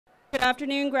Good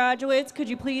afternoon, graduates. Could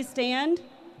you please stand?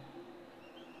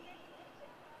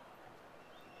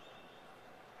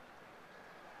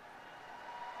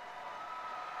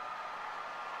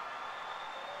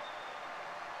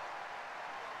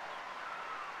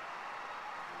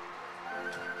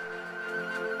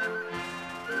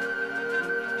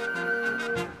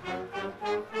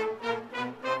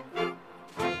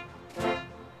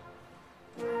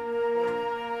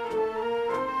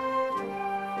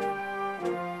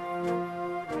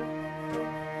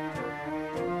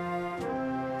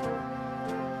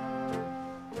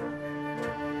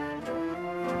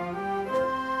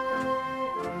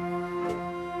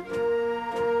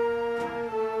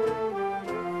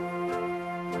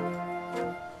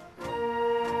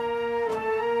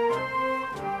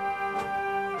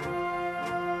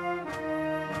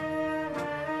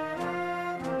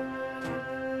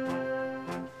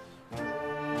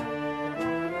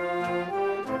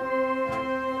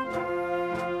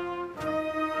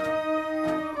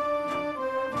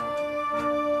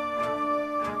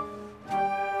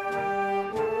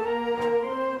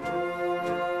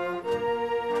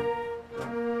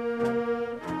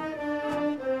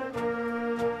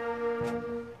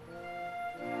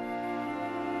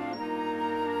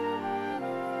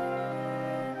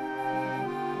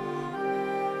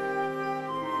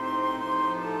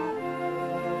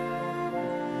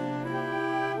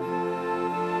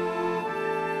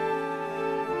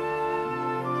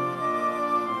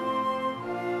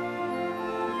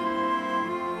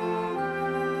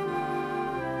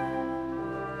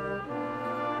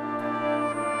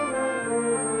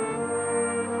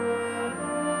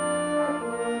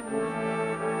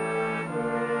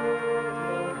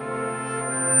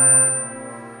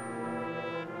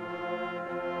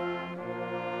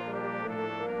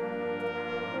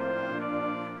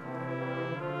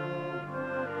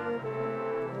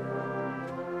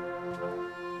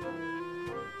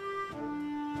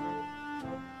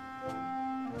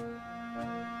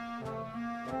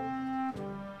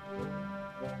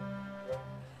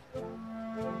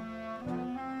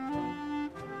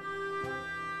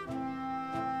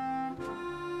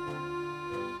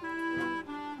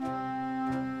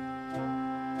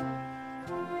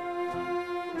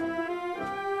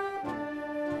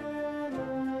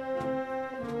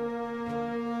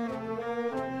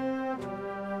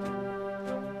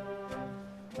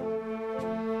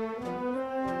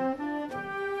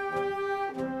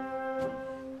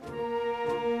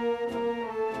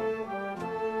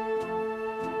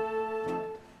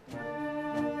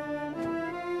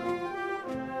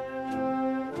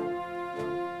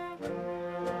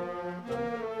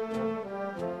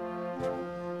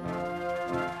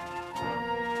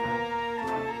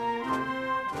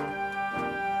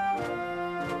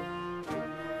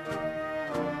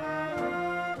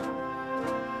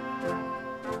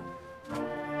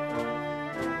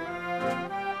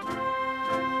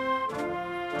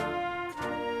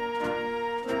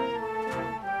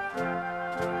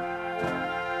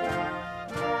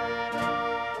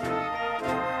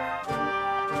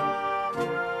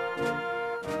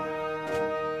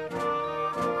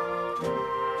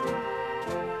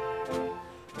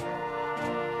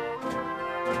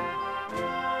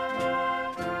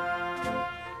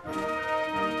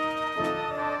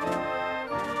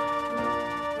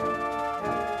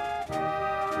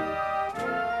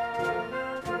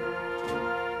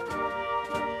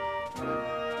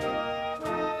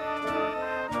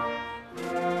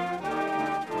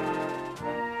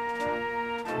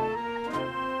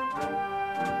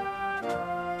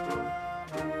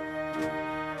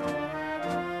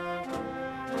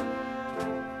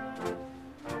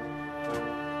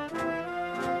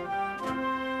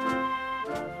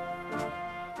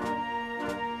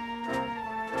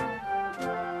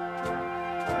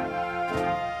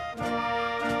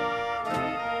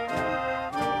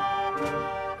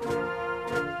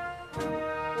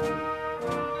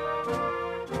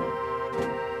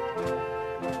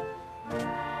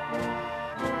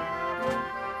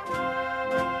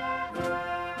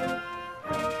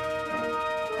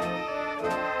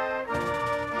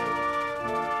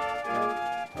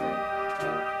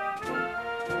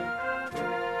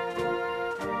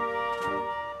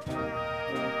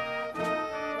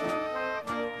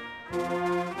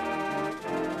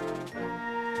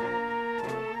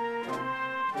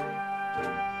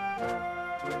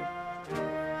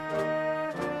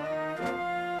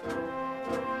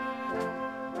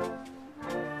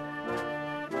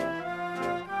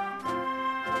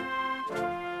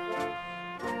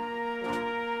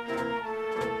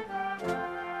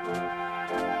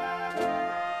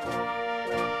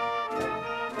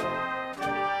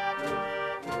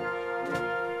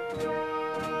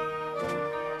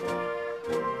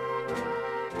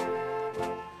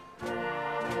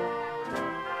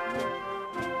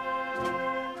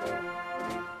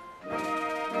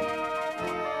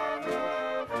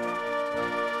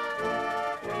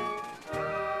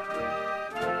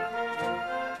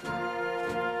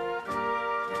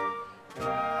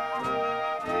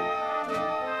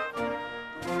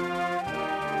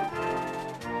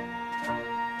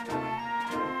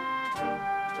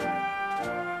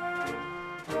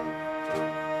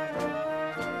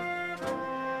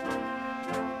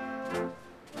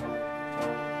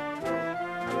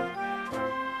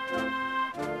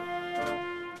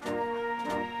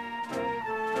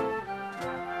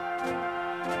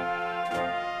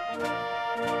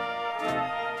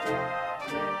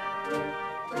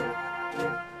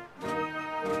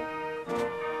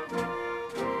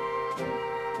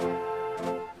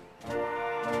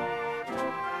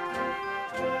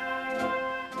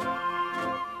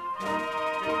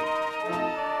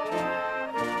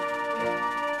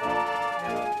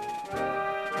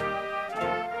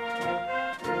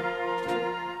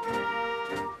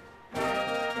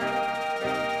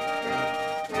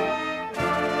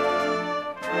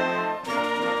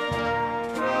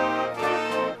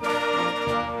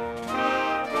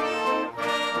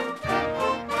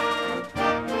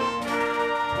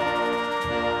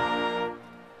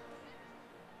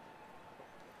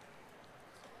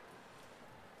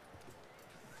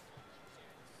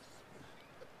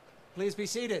 Please be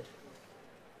seated.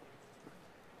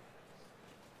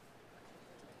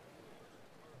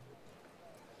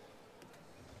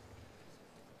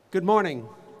 Good morning.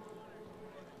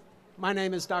 My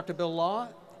name is Dr. Bill Law,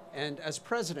 and as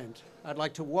president, I'd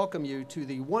like to welcome you to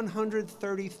the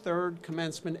 133rd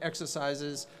commencement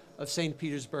exercises of St.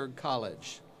 Petersburg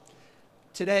College.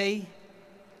 Today,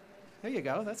 there you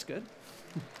go, that's good.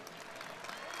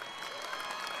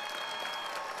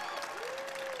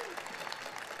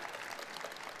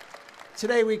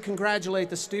 Today, we congratulate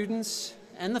the students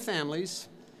and the families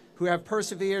who have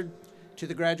persevered to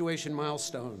the graduation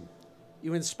milestone.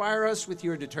 You inspire us with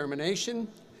your determination.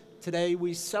 Today,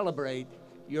 we celebrate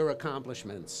your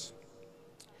accomplishments.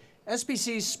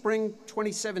 SPC's Spring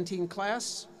 2017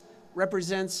 class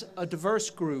represents a diverse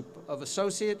group of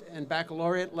associate and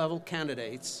baccalaureate level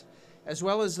candidates, as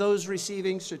well as those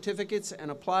receiving certificates and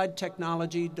applied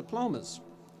technology diplomas.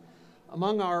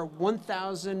 Among our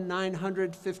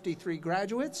 1,953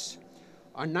 graduates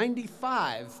are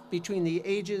 95 between the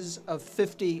ages of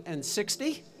 50 and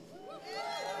 60.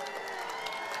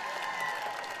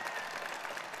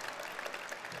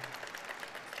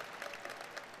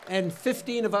 And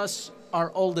 15 of us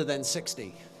are older than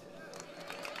 60.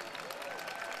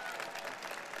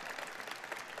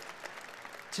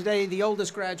 Today, the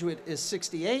oldest graduate is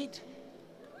 68,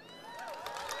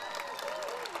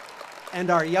 and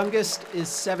our youngest is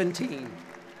 17.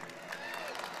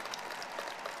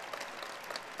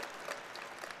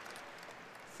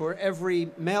 For every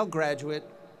male graduate,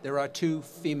 there are 2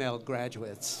 female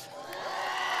graduates.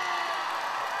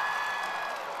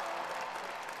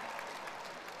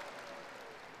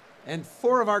 And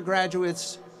 4 of our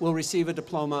graduates will receive a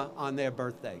diploma on their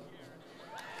birthday.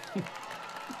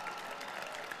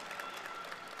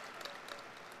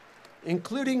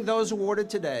 Including those awarded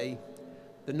today,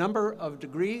 the number of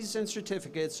degrees and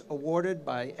certificates awarded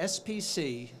by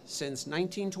SPC since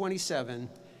 1927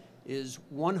 is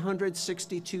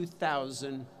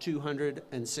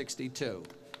 162,262.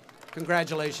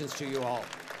 Congratulations to you all.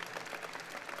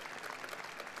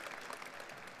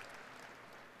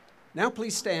 Now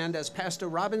please stand as Pastor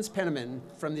Robbins Penniman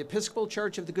from the Episcopal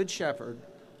Church of the Good Shepherd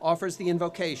offers the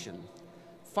invocation.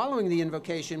 Following the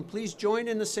invocation, please join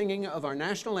in the singing of our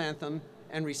national anthem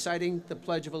and reciting the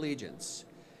Pledge of Allegiance.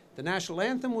 The national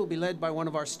anthem will be led by one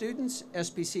of our students,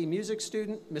 SPC music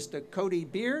student, Mr. Cody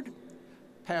Beard.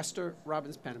 Pastor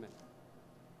Robbins Penniman.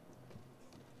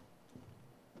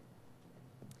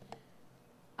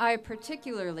 I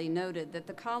particularly noted that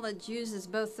the college uses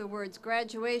both the words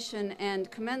graduation and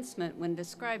commencement when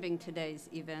describing today's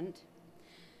event.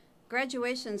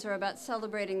 Graduations are about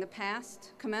celebrating the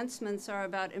past. Commencements are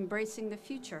about embracing the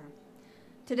future.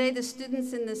 Today, the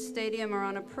students in this stadium are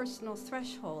on a personal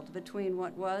threshold between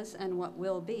what was and what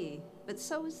will be, but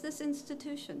so is this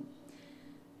institution.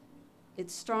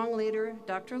 Its strong leader,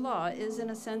 Dr. Law, is in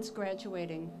a sense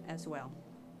graduating as well.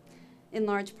 In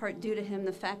large part due to him,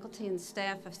 the faculty and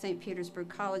staff of St. Petersburg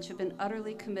College have been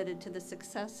utterly committed to the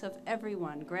success of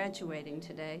everyone graduating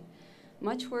today.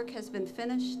 Much work has been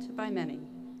finished by many,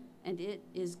 and it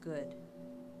is good.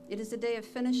 It is a day of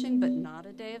finishing, but not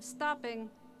a day of stopping,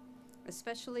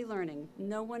 especially learning.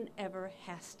 No one ever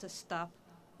has to stop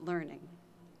learning.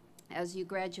 As you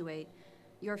graduate,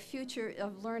 your future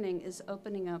of learning is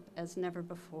opening up as never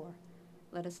before.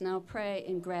 Let us now pray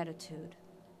in gratitude.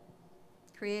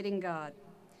 Creating God,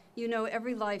 you know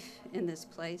every life in this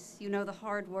place. You know the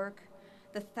hard work,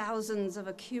 the thousands of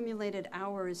accumulated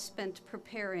hours spent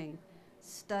preparing,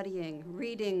 studying,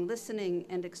 reading, listening,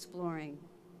 and exploring.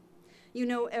 You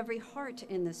know every heart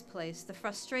in this place, the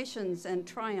frustrations and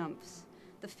triumphs,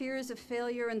 the fears of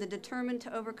failure and the determined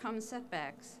to overcome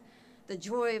setbacks, the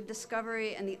joy of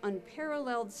discovery and the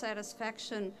unparalleled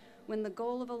satisfaction when the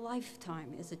goal of a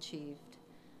lifetime is achieved.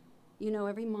 You know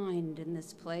every mind in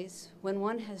this place, when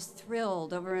one has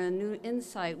thrilled over a new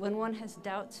insight, when one has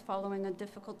doubts following a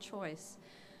difficult choice,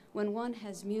 when one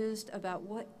has mused about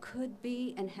what could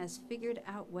be and has figured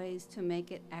out ways to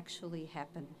make it actually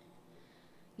happen.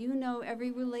 You know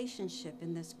every relationship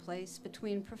in this place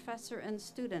between professor and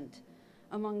student,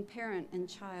 among parent and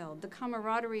child, the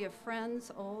camaraderie of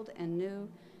friends, old and new,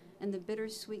 and the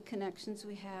bittersweet connections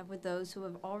we have with those who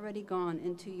have already gone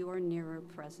into your nearer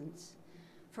presence.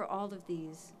 For all of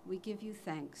these, we give you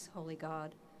thanks, Holy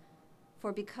God,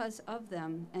 for because of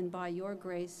them and by your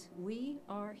grace, we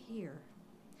are here.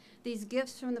 These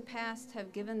gifts from the past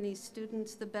have given these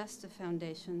students the best of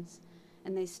foundations,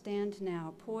 and they stand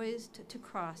now poised to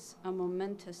cross a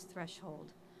momentous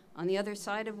threshold, on the other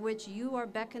side of which you are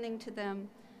beckoning to them,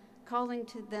 calling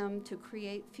to them to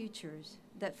create futures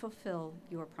that fulfill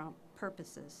your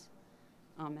purposes.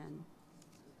 Amen.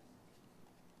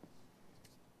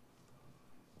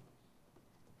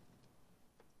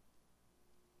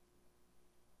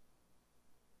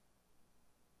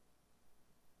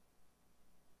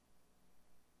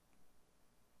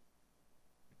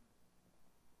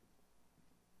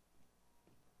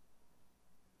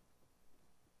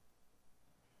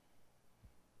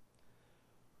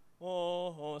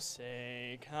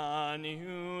 say, can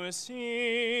you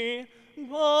see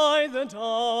by the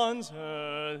dawn's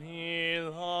early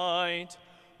light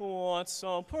what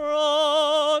so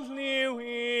proudly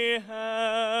we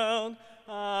held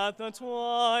at the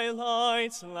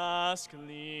twilight's last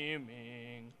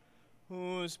gleaming,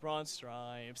 whose broad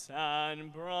stripes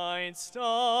and bright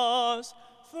stars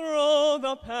through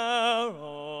the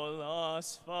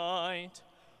perilous fight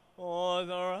o'er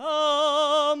the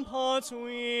ramparts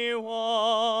we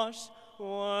watched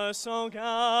were so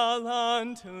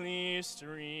gallantly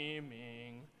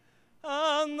streaming,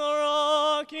 and the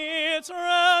rocket's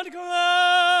red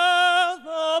glare,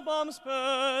 the bombs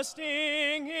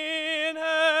bursting in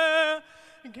air,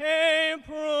 gave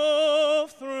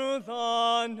proof through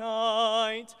the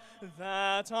night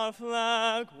that our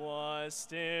flag was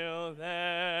still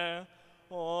there.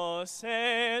 Oh,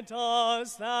 say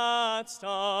does that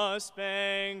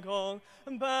star-spangled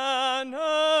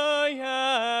banner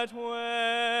yet wave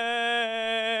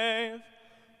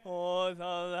o'er the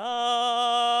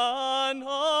land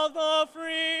of the free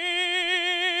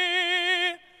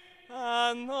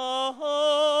and the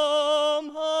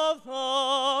home of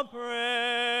the brave?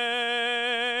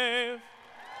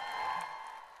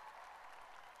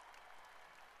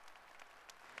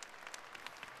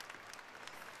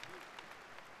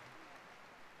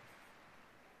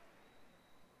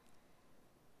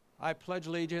 I pledge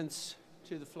allegiance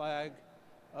to the flag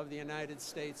of the United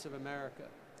States of America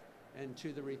and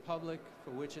to the republic for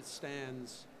which it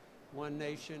stands, one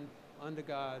nation, under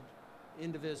God,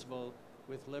 indivisible,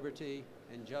 with liberty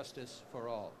and justice for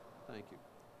all. Thank you.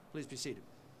 Please be seated.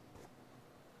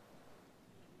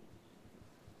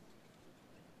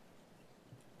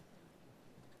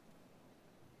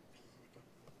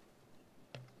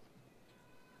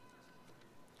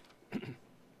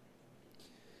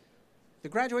 The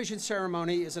graduation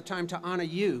ceremony is a time to honor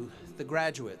you, the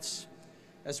graduates,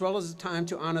 as well as a time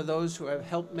to honor those who have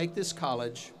helped make this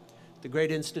college the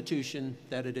great institution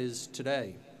that it is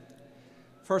today.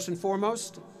 First and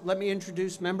foremost, let me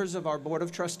introduce members of our Board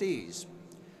of Trustees.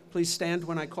 Please stand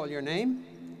when I call your name.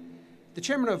 The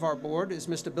chairman of our board is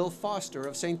Mr. Bill Foster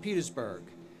of St. Petersburg.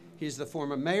 He is the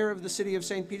former mayor of the city of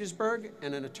St. Petersburg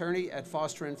and an attorney at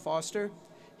Foster & Foster.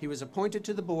 He was appointed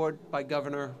to the board by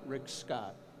Governor Rick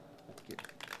Scott. Thank you.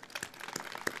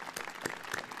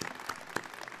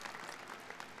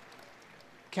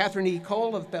 Catherine E.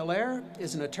 Cole of Bel Air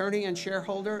is an attorney and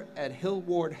shareholder at Hill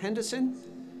Ward Henderson.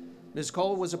 Ms.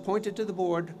 Cole was appointed to the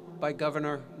board by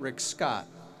Governor Rick Scott.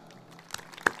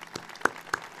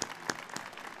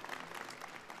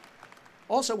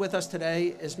 Also with us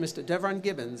today is Mr. Devron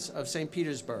Gibbons of St.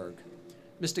 Petersburg.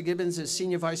 Mr. Gibbons is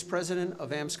Senior Vice President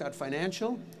of Amscott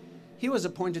Financial. He was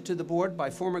appointed to the board by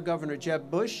former Governor Jeb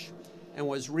Bush and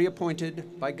was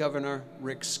reappointed by Governor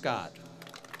Rick Scott.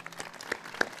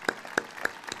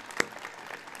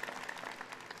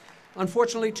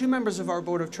 Unfortunately, two members of our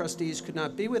Board of Trustees could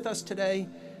not be with us today.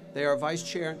 They are Vice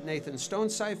Chair Nathan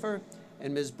Stonecipher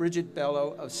and Ms. Bridget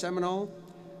Bello of Seminole.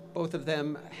 Both of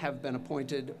them have been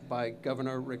appointed by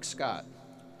Governor Rick Scott.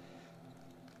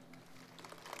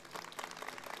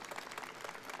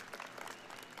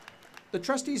 The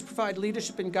trustees provide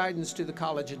leadership and guidance to the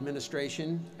college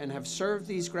administration and have served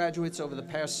these graduates over the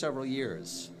past several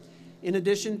years. In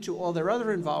addition to all their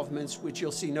other involvements, which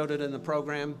you'll see noted in the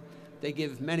program, they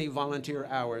give many volunteer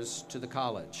hours to the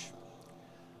college.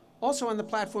 Also on the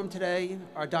platform today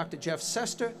are Dr. Jeff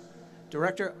Sester,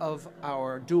 Director of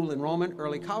our Dual Enrollment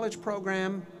Early College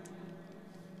Program,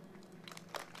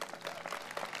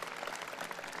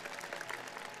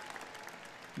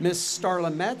 Ms.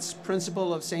 Starla Metz,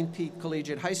 Principal of St. Pete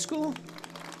Collegiate High School,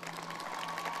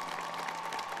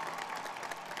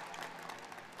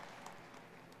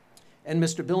 and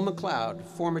Mr. Bill McLeod,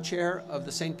 former chair of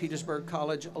the St. Petersburg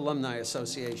College Alumni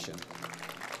Association.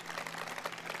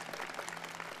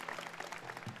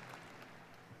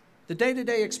 The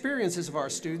day-to-day experiences of our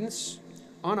students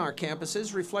on our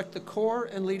campuses reflect the core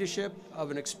and leadership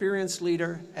of an experienced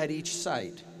leader at each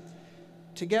site.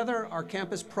 Together, our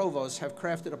campus provosts have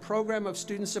crafted a program of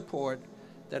student support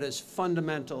that is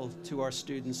fundamental to our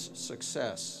students'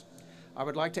 success. I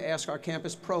would like to ask our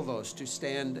campus provost to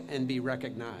stand and be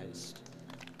recognized.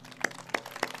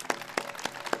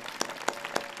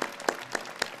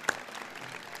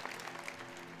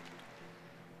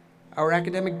 Our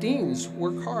academic deans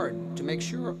work hard to make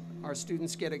sure our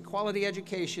students get a quality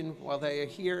education while they are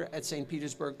here at St.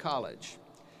 Petersburg College.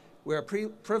 We are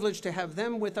privileged to have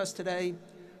them with us today.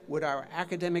 Would our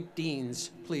academic deans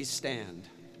please stand?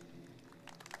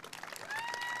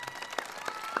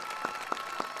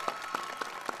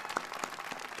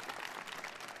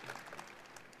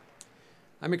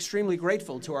 I'm extremely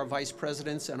grateful to our vice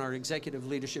presidents and our executive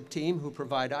leadership team who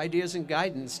provide ideas and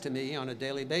guidance to me on a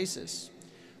daily basis.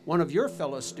 One of your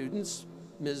fellow students,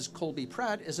 Ms. Colby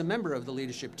Pratt, is a member of the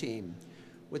leadership team.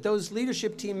 With those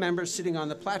leadership team members sitting on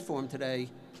the platform today,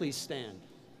 please stand.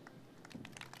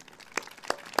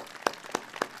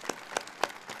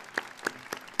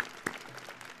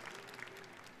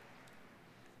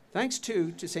 Thanks,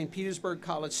 too, to St. Petersburg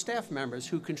College staff members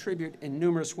who contribute in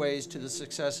numerous ways to the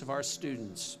success of our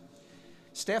students.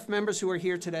 Staff members who are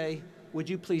here today, would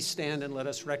you please stand and let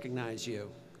us recognize you?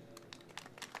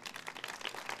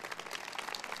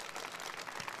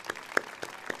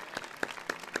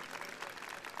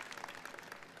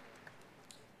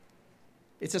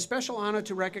 It's a special honor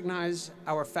to recognize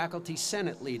our Faculty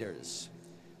Senate leaders.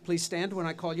 Please stand when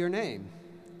I call your name.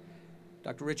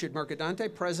 Dr. Richard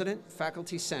Mercadante, President,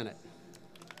 Faculty Senate.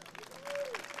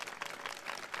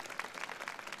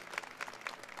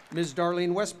 Ms.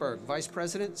 Darlene Westberg, Vice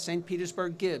President, St.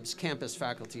 Petersburg Gibbs Campus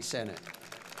Faculty Senate.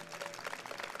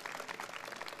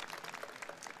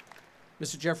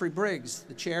 Mr. Jeffrey Briggs,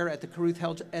 the Chair at the Caruth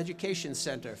Health Education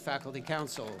Center, Faculty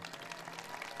Council.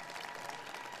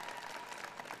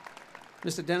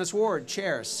 Mr. Dennis Ward,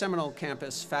 Chair, Seminole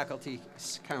Campus Faculty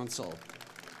Council.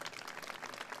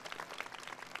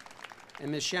 And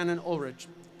Ms. Shannon Ulrich,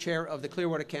 Chair of the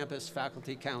Clearwater Campus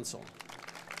Faculty Council.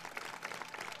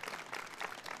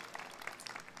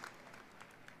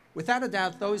 Without a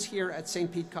doubt, those here at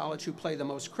St. Pete College who play the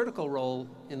most critical role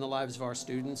in the lives of our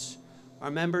students are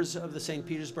members of the St.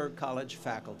 Petersburg College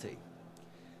faculty.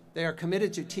 They are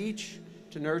committed to teach,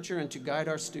 to nurture, and to guide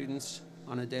our students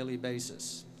on a daily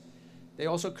basis. They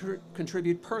also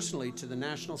contribute personally to the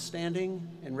national standing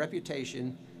and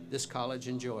reputation this college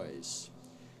enjoys.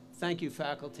 Thank you,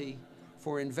 faculty,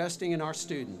 for investing in our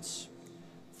students,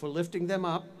 for lifting them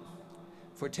up,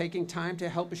 for taking time to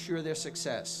help assure their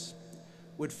success.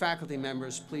 Would faculty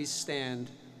members please stand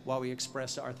while we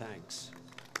express our thanks?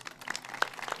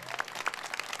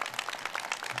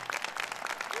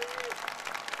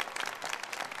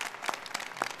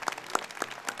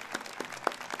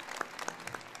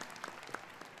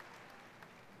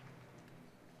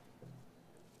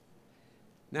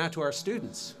 Now to our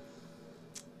students.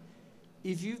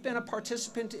 If you've been a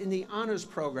participant in the honors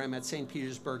program at St.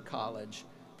 Petersburg College,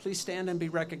 please stand and be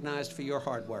recognized for your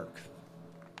hard work.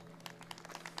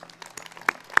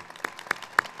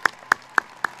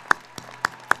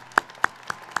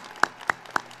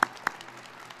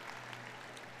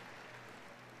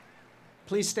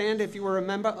 Please stand if you were a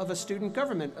member of a student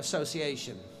government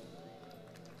association.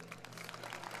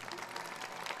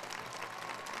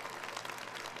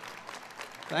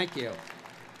 Thank you.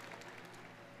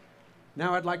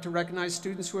 Now I'd like to recognize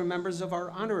students who are members of our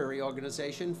honorary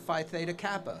organization, Phi Theta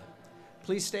Kappa.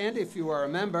 Please stand if you are a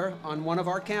member on one of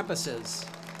our campuses.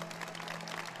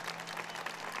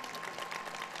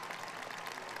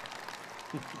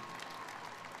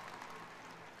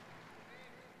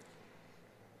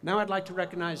 Now I'd like to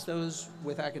recognize those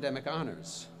with academic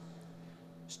honors.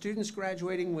 Students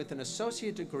graduating with an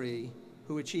associate degree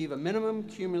who achieve a minimum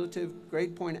cumulative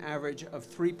grade point average of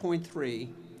 3.3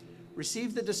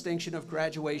 receive the distinction of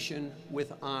graduation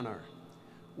with honor.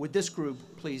 Would this group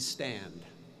please stand?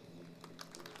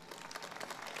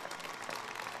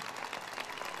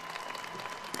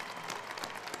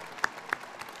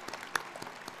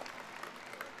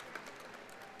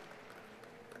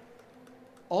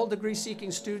 All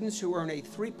degree-seeking students who earn a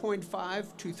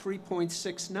 3.5 to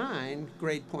 3.69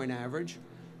 grade point average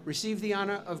receive the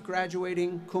honor of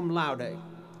graduating cum laude.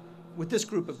 Would this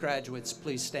group of graduates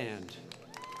please stand?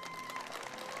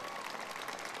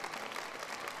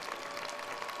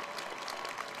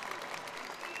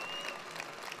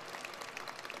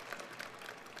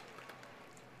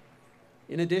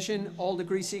 In addition, all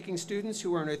degree-seeking students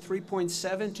who earn a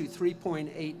 3.7 to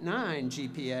 3.89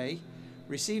 GPA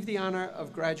receive the honor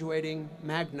of graduating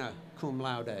magna cum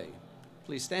laude.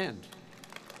 Please stand.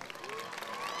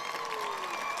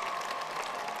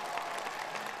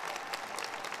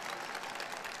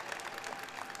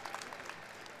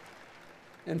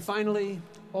 And finally,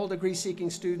 all degree-seeking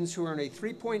students who earn a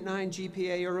 3.9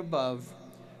 GPA or above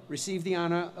receive the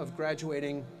honor of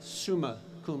graduating summa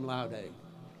cum laude.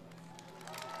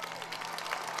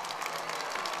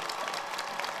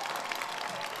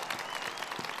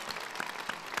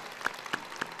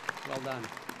 Well done.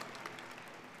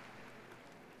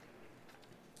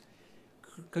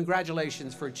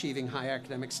 Congratulations for achieving high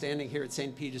academic standing here at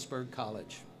St. Petersburg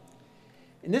College.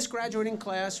 In this graduating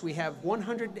class, we have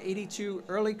 182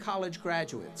 early college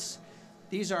graduates.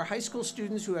 These are high school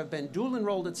students who have been dual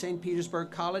enrolled at St.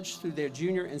 Petersburg College through their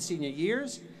junior and senior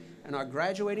years and are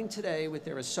graduating today with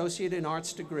their Associate in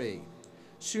Arts degree.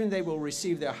 Soon they will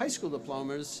receive their high school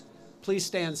diplomas. Please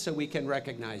stand so we can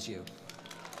recognize you.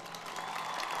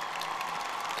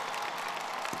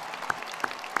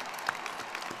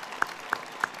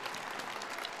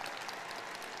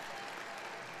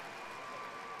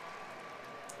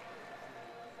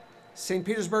 St.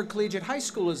 Petersburg Collegiate High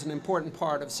School is an important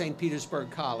part of St.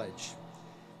 Petersburg College.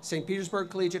 St. Petersburg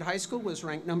Collegiate High School was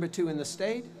ranked number 2 in the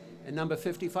state and number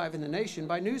 55 in the nation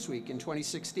by Newsweek in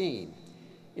 2016.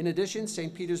 In addition,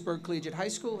 St. Petersburg Collegiate High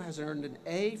School has earned an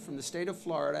A from the state of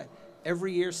Florida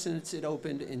every year since it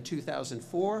opened in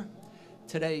 2004.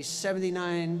 Today,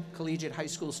 79 collegiate high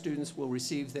school students will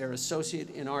receive their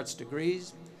Associate in Arts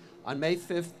degrees. On May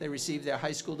 5th, they receive their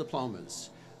high school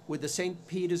diplomas. Would the St.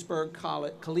 Petersburg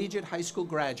Collegiate High School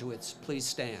graduates please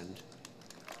stand?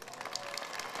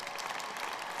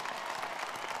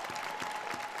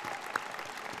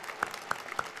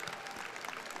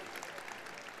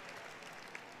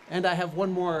 And I have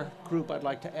one more group I'd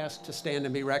like to ask to stand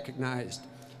and be recognized.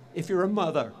 If you're a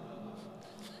mother,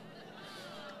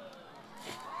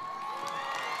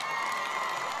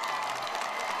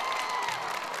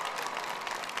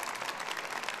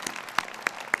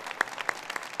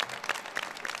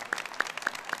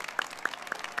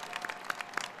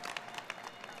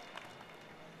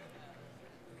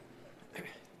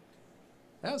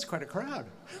 that was quite a crowd.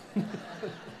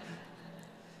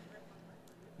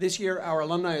 This year, our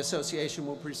Alumni Association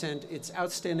will present its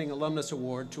Outstanding Alumnus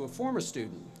Award to a former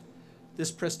student. This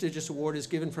prestigious award is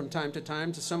given from time to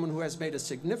time to someone who has made a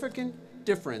significant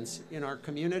difference in our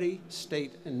community,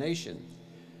 state, and nation.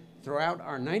 Throughout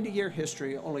our 90-year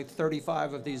history, only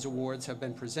 35 of these awards have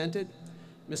been presented.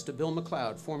 Mr. Bill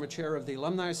McLeod, former chair of the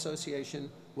Alumni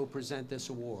Association, will present this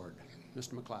award.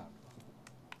 Mr. McLeod.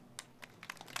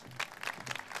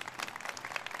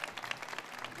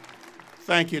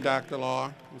 Thank you, Dr.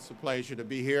 Law. It's a pleasure to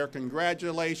be here.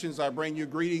 Congratulations. I bring you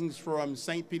greetings from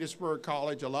St. Petersburg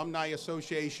College Alumni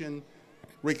Association.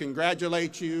 We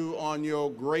congratulate you on your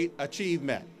great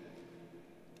achievement.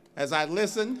 As I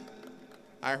listened,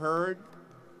 I heard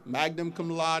magna cum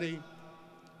laude,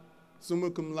 summa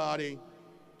cum laude,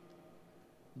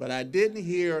 but I didn't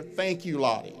hear thank you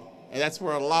laude. And that's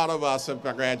where a lot of us have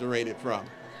graduated from.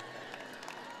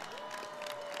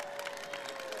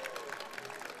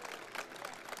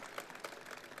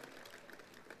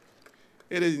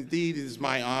 It indeed is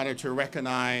my honor to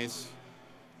recognize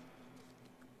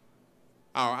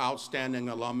our outstanding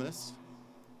alumnus.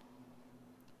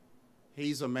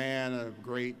 He's a man of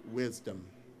great wisdom.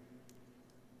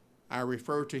 I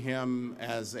refer to him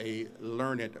as a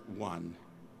learned one.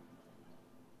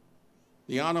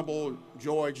 The Honorable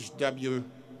George W.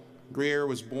 Greer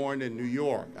was born in New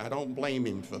York. I don't blame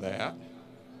him for that.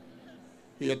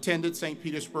 He attended St.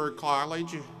 Petersburg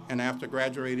College, and after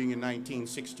graduating in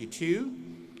 1962,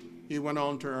 he went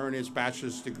on to earn his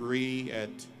bachelor's degree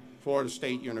at Florida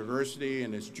State University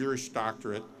and his Juris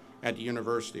Doctorate at the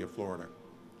University of Florida.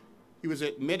 He was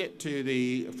admitted to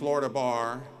the Florida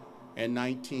Bar in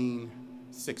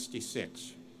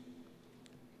 1966.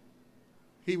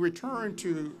 He returned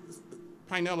to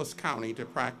Pinellas County to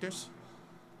practice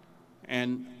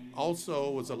and also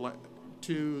was elected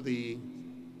to the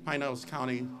Pinellas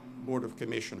County Board of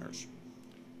Commissioners.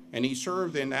 And he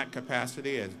served in that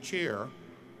capacity as chair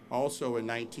also in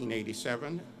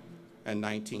 1987 and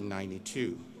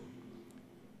 1992.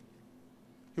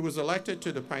 He was elected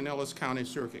to the Pinellas County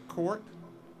Circuit Court,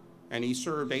 and he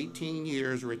served 18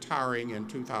 years, retiring in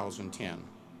 2010.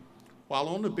 While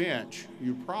on the bench,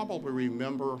 you probably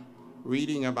remember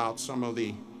reading about some of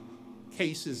the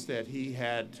cases that he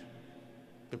had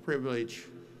the privilege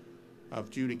of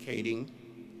adjudicating: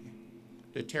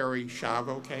 the Terry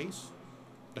Schiavo case,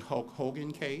 the Hulk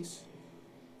Hogan case,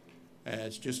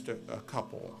 as just a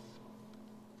couple.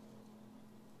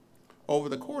 Over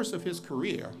the course of his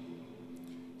career,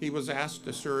 he was asked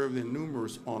to serve on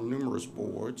numerous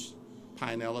boards: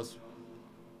 Pinellas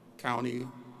County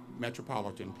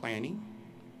Metropolitan Planning,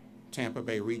 Tampa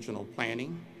Bay Regional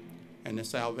Planning, and the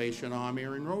Salvation Army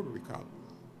and Rotary Club.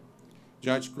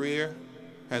 Judge Greer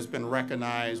has been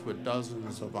recognized with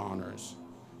dozens of honors,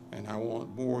 and I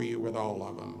won't bore you with all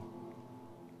of them.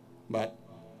 But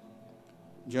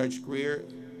Judge Greer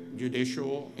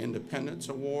Judicial Independence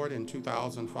Award in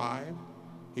 2005.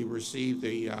 He received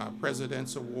the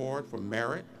President's Award for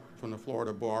Merit from the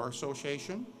Florida Bar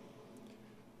Association.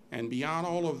 And beyond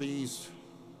all of these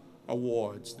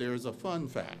awards, there's a fun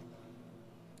fact.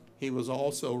 He was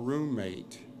also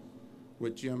roommate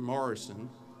with Jim Morrison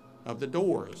of The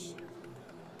Doors.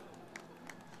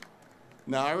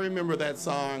 Now, I remember that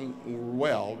song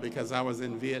well because I was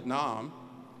in Vietnam,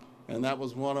 and that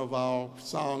was one of our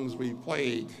songs we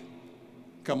played,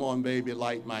 Come On Baby,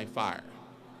 Light My Fire.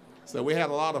 So we had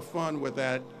a lot of fun with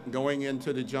that, going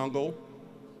into the jungle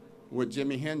with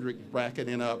Jimi Hendrix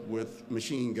bracketing up with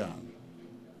Machine Gun.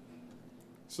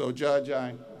 So, Judge,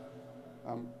 I'm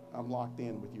locked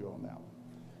in with you on that one.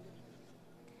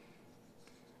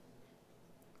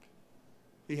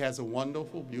 He has a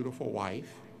wonderful, beautiful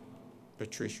wife,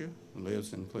 Patricia, who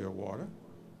lives in Clearwater,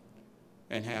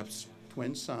 and has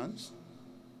twin sons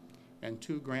and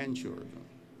 2 grandchildren,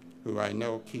 who I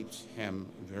know keeps him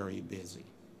very busy.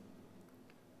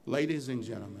 Ladies and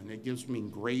gentlemen, it gives me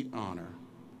great honor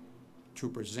to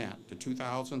present the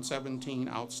 2017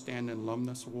 Outstanding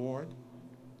Alumnus Award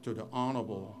to the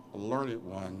Honorable Learned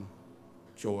One,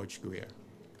 George Greer.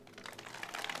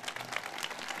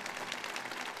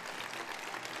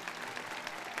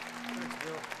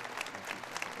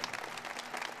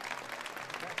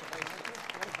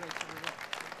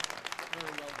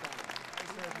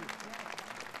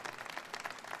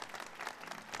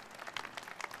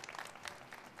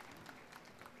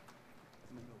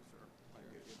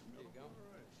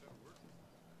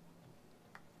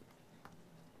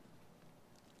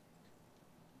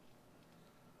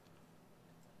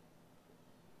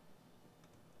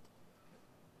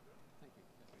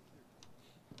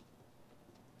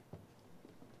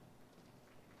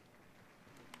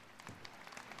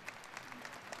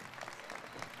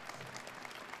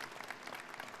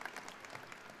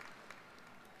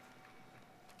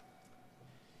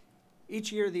 Each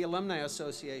year, the Alumni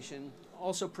Association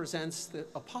also presents the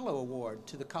Apollo Award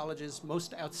to the college's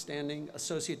most outstanding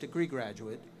associate degree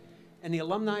graduate and the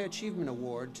Alumni Achievement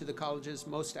Award to the college's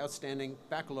most outstanding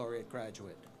baccalaureate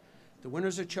graduate. The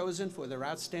winners are chosen for their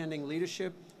outstanding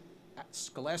leadership,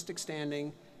 scholastic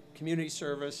standing, community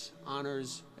service,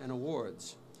 honors, and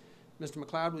awards. Mr.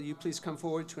 McLeod, will you please come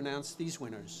forward to announce these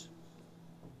winners?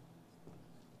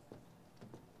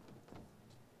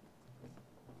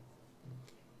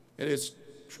 It is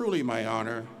truly my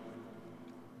honor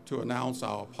to announce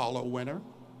our Apollo winner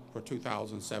for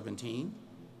 2017.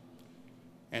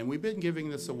 And we've been giving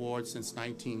this award since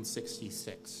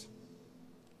 1966.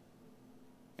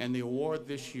 And the award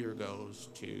this year goes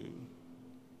to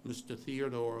Mr.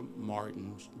 Theodore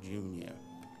Martin, Jr.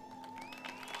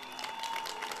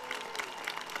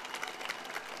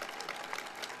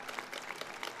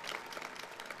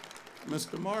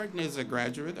 Mr. Martin is a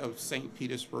graduate of St.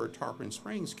 Petersburg Tarpon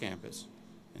Springs campus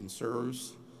and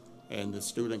serves in the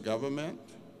student government,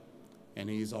 and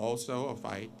he's also a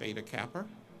Phi Theta Kappa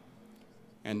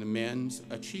and the Men's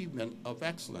Achievement of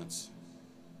Excellence.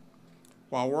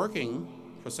 While working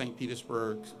for St.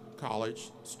 Petersburg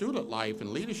College Student Life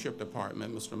and Leadership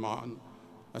Department, Mr. Martin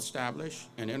established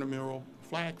an intramural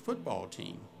flag football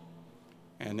team,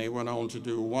 and they went on to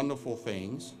do wonderful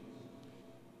things.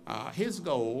 His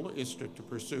goal is to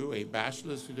pursue a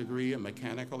bachelor's degree in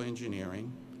mechanical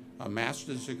engineering, a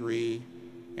master's degree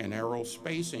in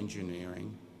aerospace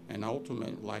engineering, and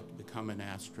ultimately like to become an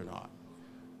astronaut.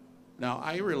 Now,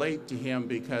 I relate to him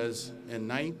because in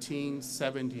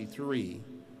 1973,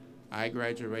 I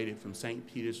graduated from St.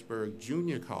 Petersburg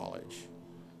Junior College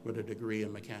with a degree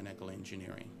in mechanical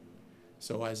engineering.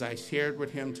 So as I shared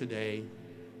with him today,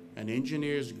 an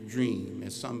engineer's dream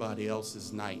is somebody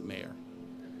else's nightmare.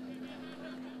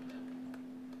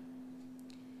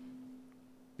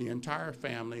 The entire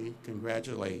family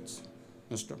congratulates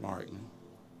Mr. Martin,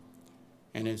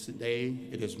 and today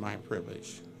it is my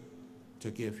privilege to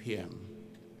give him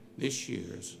this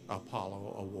year's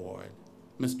Apollo Award.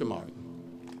 Mr. Martin.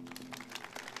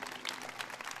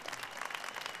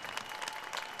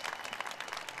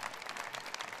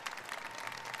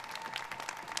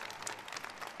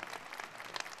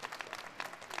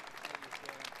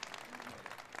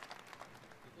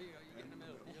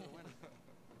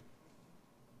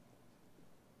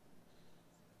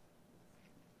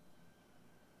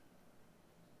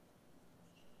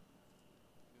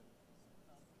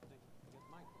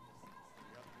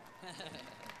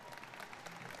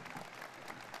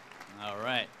 All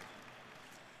right.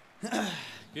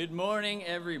 Good morning,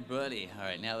 everybody. All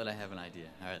right, now that I have an idea.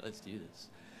 All right, let's do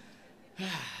this.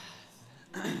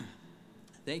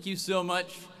 Thank you so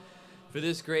much for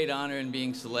this great honor in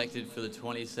being selected for the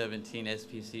 2017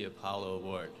 SPC Apollo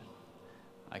Award.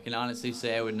 I can honestly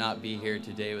say I would not be here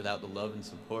today without the love and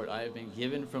support I have been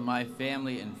given from my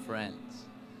family and friends.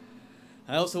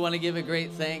 I also want to give a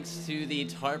great thanks to the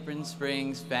Tarpon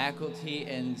Springs faculty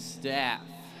and staff.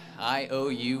 I owe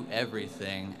you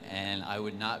everything, and I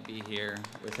would not be here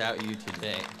without you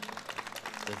today.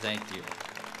 So thank you.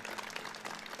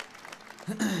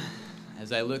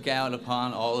 As I look out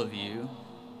upon all of you,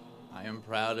 I am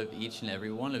proud of each and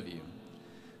every one of you.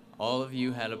 All of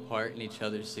you had a part in each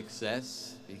other's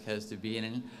success, because to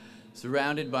be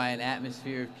surrounded by an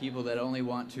atmosphere of people that only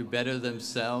want to better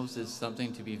themselves is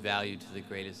something to be valued to the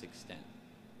greatest extent.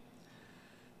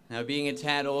 Now, being a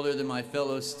tad older than my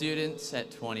fellow students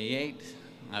at 28,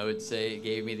 I would say it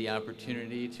gave me the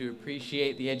opportunity to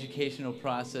appreciate the educational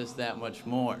process that much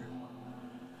more.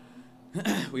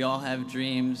 We all have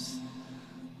dreams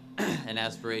and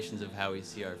aspirations of how we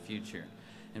see our future.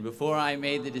 And before I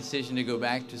made the decision to go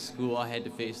back to school, I had to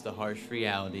face the harsh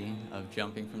reality of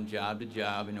jumping from job to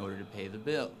job in order to pay the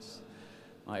bills.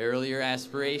 My earlier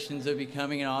aspirations of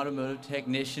becoming an automotive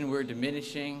technician were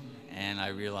diminishing, and I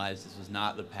realized this was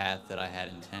not the path that I had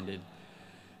intended.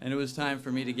 And it was time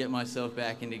for me to get myself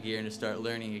back into gear and to start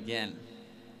learning again.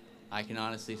 I can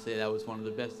honestly say that was one of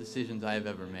the best decisions I have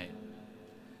ever made.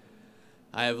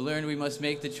 I have learned we must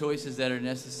make the choices that are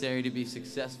necessary to be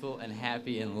successful and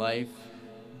happy in life.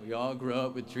 We all grow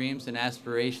up with dreams and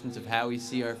aspirations of how we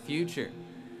see our future.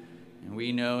 And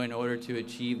we know in order to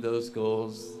achieve those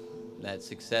goals, that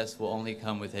success will only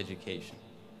come with education.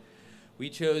 We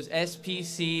chose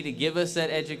SPC to give us that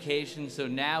education, so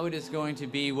now it is going to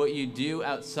be what you do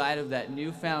outside of that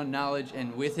newfound knowledge,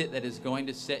 and with it that is going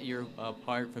to set you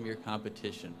apart from your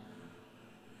competition.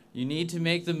 You need to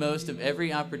make the most of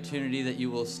every opportunity that you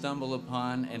will stumble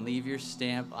upon and leave your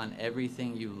stamp on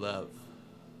everything you love.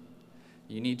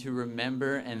 You need to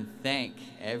remember and thank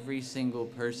every single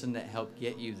person that helped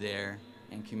get you there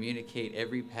and communicate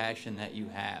every passion that you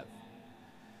have.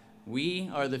 We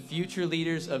are the future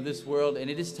leaders of this world, and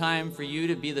it is time for you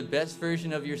to be the best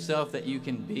version of yourself that you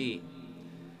can be.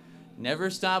 Never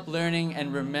stop learning,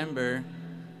 and remember,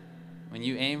 when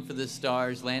you aim for the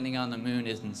stars, landing on the moon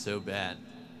isn't so bad.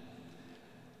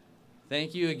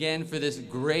 Thank you again for this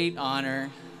great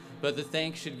honor, but the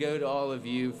thanks should go to all of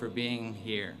you for being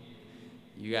here.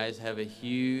 You guys have a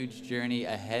huge journey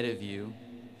ahead of you,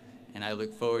 and I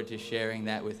look forward to sharing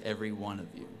that with every one of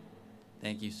you.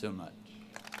 Thank you so much.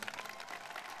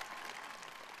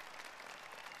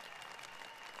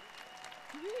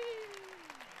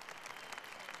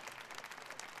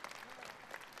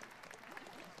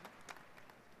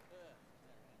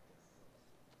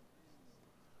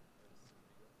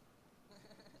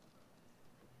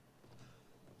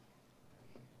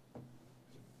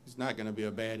 He's not going to be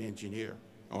a bad engineer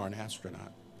or an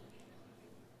astronaut.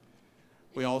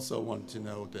 We also want to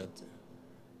know that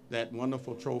that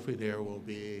wonderful trophy there will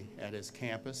be at his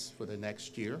campus for the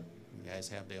next year. You guys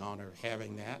have the honor of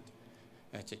having that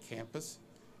at your campus.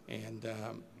 And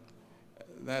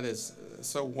that is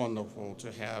so wonderful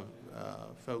to have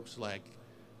folks like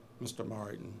Mr.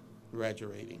 Martin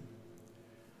graduating.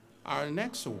 Our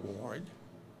next award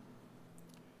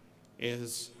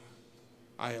is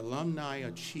our Alumni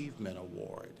Achievement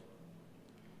Award,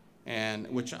 and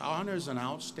which honors an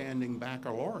outstanding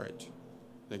baccalaureate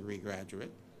degree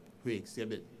graduate who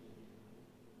exhibit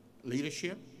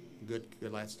leadership, good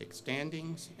scholastic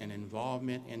standings, and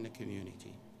involvement in the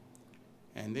community.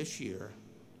 And this year,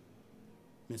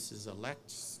 Mrs.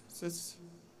 Alexis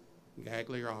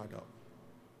Gagliardo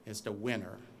is the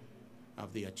winner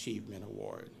of the Achievement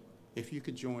Award. If you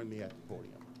could join me at the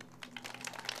podium.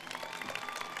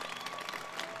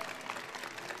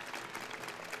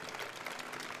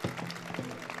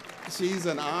 She's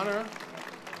an honor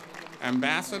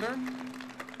ambassador,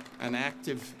 an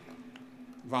active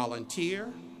volunteer,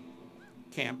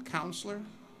 camp counselor.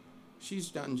 She's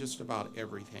done just about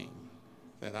everything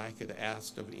that I could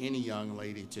ask of any young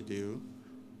lady to do.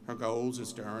 Her goals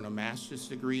is to earn a master's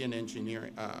degree in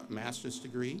engineering, master's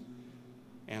degree,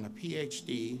 and a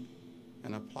PhD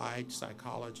in applied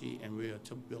psychology and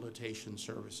rehabilitation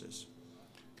services.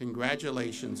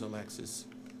 Congratulations, Alexis.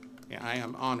 I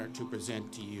am honored to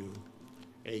present to you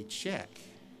a check.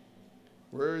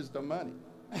 Where is the money?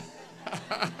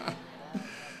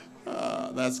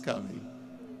 That's coming.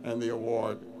 And the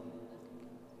award.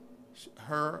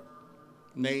 Her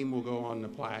name will go on the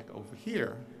plaque over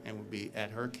here and will be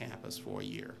at her campus for a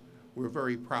year. We're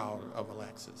very proud of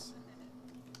Alexis.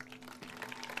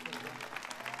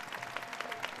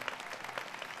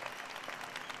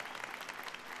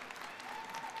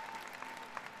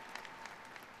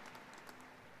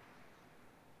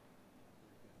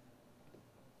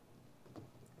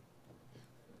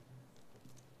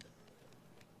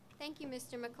 Thank you,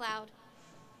 Mr. McLeod.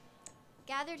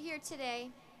 Gathered here today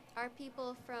are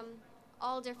people from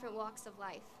all different walks of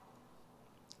life,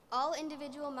 all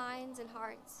individual minds and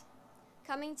hearts,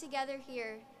 coming together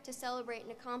here to celebrate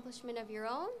an accomplishment of your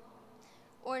own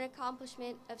or an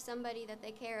accomplishment of somebody that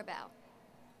they care about.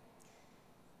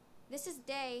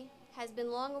 day has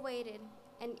been long awaited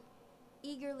and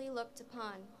eagerly looked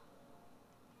upon.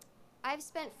 I've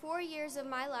spent 4 years of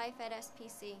my life at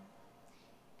SPC,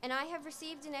 and I have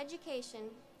received an education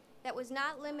that was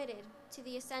not limited to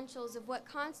the essentials of what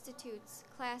constitutes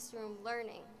classroom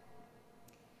learning.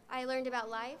 I learned about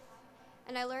life,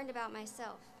 and I learned about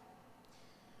myself.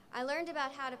 I learned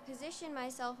about how to position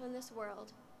myself in this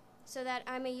world so that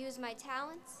I may use my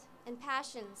talents and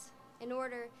passions in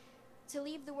order to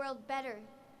leave the world better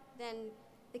than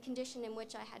the condition in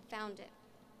which I had found it.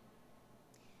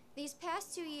 These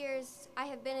past 2 years, I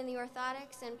have been in the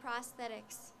orthotics and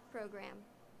prosthetics program,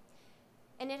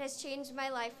 and it has changed my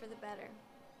life for the better.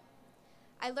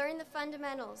 I learned the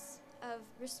fundamentals of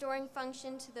restoring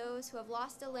function to those who have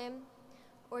lost a limb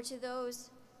or to those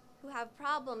who have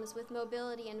problems with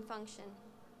mobility and function.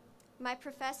 My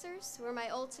professors were my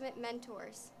ultimate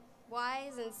mentors,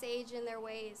 wise and sage in their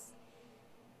ways.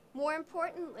 More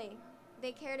importantly,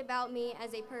 they cared about me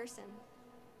as a person.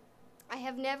 I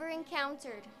have never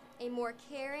encountered a more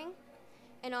caring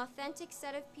and authentic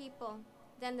set of people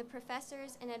than the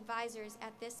professors and advisors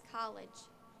at this college.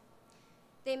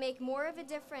 They make more of a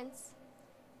difference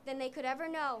than they could ever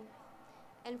know,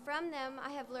 and from them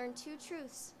I have learned 2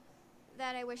 truths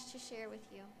that I wish to share with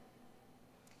you.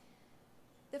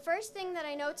 The first thing that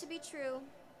I know to be true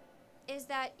is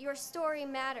that your story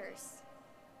matters.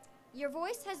 Your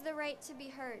voice has the right to be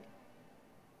heard.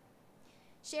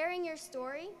 Sharing your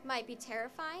story might be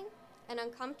terrifying and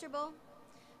uncomfortable,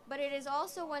 but it is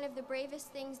also one of the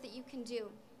bravest things that you can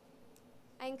do.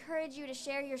 I encourage you to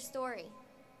share your story.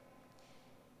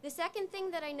 The second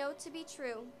thing that I know to be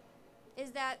true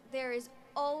is that there is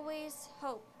always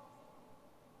hope.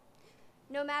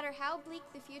 No matter how bleak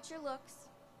the future looks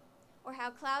or how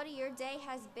cloudy your day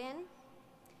has been,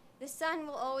 the sun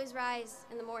will always rise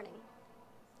in the morning.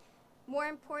 More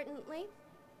importantly,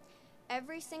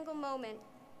 every single moment,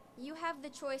 you have the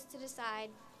choice to decide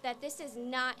that this is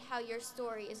not how your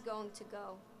story is going to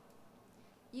go.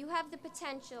 You have the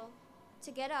potential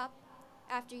to get up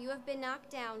after you have been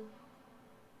knocked down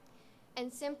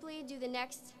and simply do the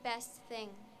next best thing.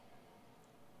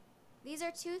 These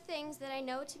are 2 things that I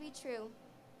know to be true,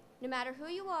 no matter who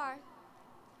you are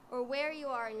or where you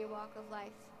are in your walk of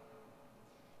life.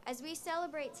 As we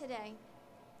celebrate today,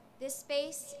 this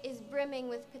space is brimming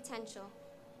with potential.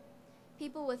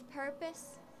 People with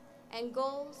purpose and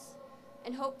goals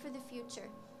and hope for the future.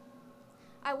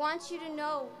 I want you to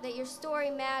know that your story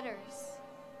matters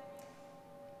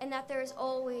and that there is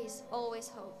always, always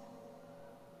hope.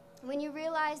 When you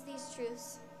realize these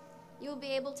truths, you will be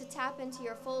able to tap into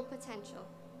your full potential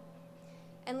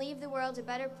and leave the world a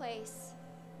better place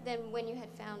than when you had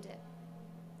found it.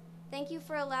 Thank you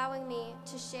for allowing me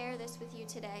to share this with you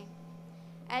today,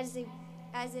 as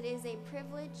it is a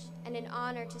privilege and an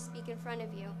honor to speak in front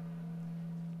of you.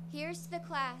 Here's to the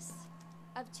class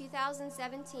of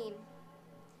 2017,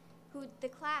 the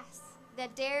class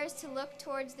that dares to look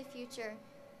towards the future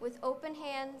with open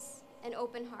hands and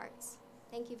open hearts.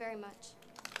 Thank you very much.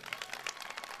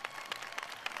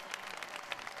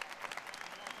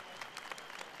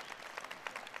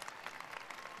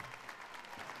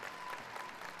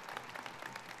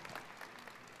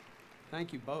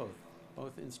 Thank you both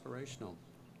inspirational.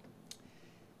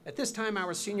 At this time,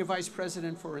 our Senior Vice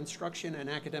President for Instruction and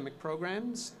Academic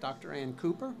Programs, Dr. Ann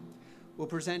Cooper, will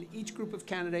present each group of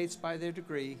candidates by their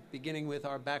degree, beginning with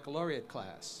our baccalaureate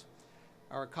class.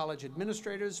 Our college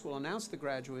administrators will announce the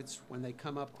graduates when they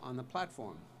come up on the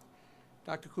platform.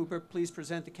 Dr. Cooper, please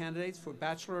present the candidates for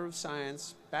Bachelor of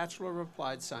Science, Bachelor of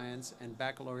Applied Science, and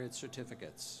baccalaureate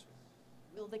certificates.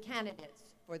 Will the candidates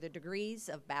for the degrees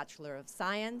of Bachelor of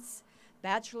Science,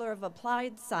 Bachelor of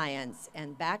Applied Science,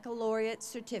 and baccalaureate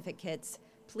certificates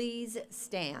please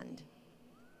stand?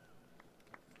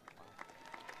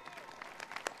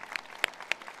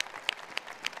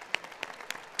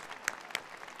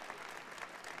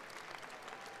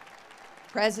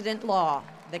 President Law,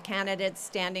 the candidates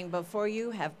standing before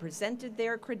you have presented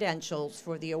their credentials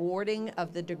for the awarding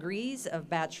of the degrees of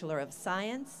Bachelor of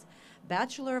Science,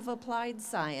 Bachelor of Applied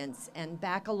Science, and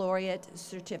baccalaureate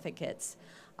certificates.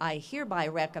 I hereby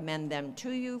recommend them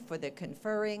to you for the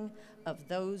conferring of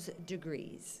those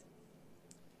degrees.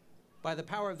 By the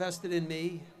power vested in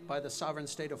me by the sovereign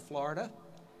state of Florida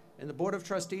and the Board of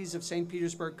Trustees of St.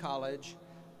 Petersburg College,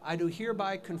 I do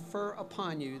hereby confer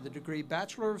upon you the degree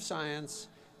Bachelor of Science,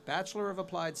 Bachelor of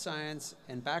Applied Science,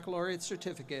 and baccalaureate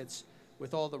certificates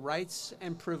with all the rights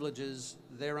and privileges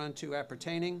thereunto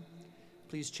appertaining.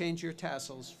 Please change your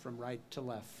tassels from right to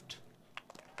left.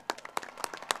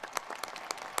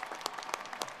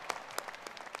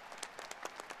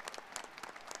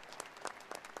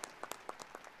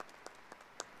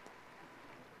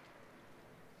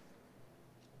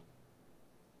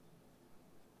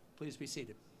 Please be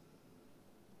seated.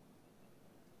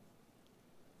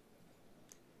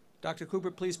 Dr.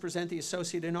 Cooper, please present the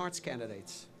Associate in Arts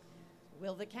candidates.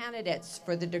 Will the candidates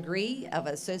for the degree of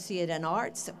Associate in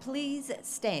Arts please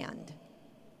stand?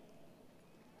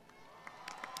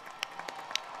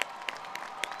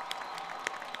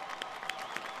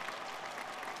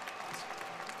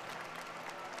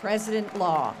 President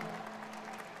Law,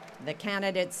 the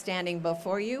candidates standing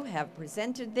before you have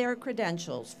presented their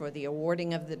credentials for the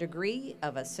awarding of the degree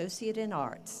of Associate in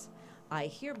Arts. I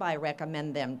hereby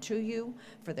recommend them to you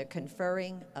for the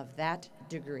conferring of that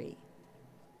degree.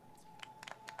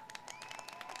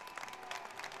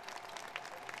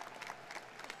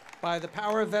 By the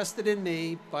power vested in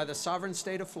me by the sovereign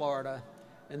state of Florida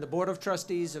and the Board of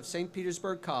Trustees of St.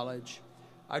 Petersburg College,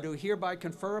 I do hereby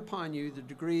confer upon you the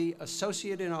degree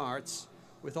Associate in Arts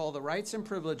with all the rights and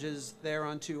privileges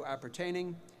thereunto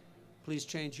appertaining. Please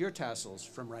change your tassels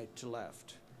from right to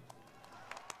left.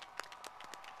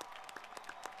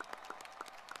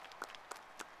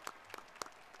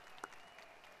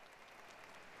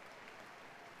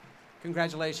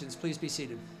 Congratulations. Please be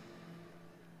seated.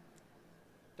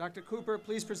 Dr. Cooper,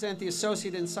 please present the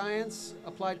Associate in Science,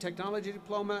 Applied Technology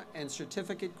Diploma, and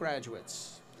Certificate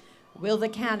graduates. Will the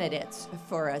candidates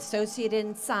for Associate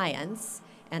in Science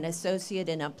and Associate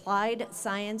in Applied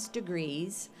Science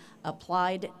degrees,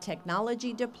 Applied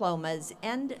Technology diplomas,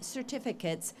 and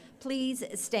certificates please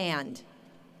stand?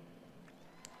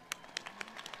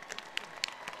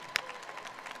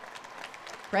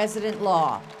 President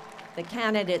Law, the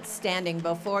candidates standing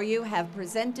before you have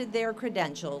presented their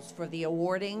credentials for the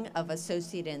awarding of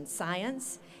Associate in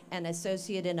Science and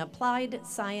Associate in Applied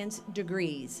Science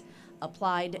degrees,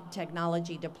 Applied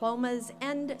Technology diplomas,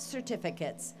 and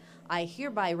certificates. I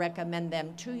hereby recommend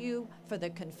them to you for the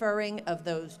conferring of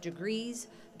those degrees,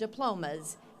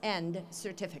 diplomas, and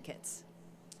certificates.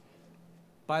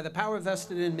 By the power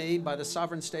vested in me by the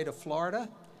sovereign state of Florida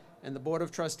and the Board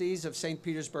of Trustees of St.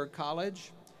 Petersburg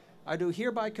College, I do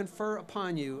hereby confer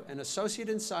upon you an Associate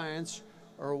in Science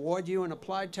or award you an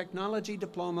Applied Technology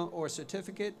diploma or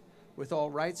certificate with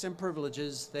all rights and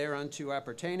privileges thereunto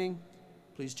appertaining.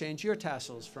 Please change your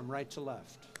tassels from right to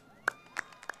left.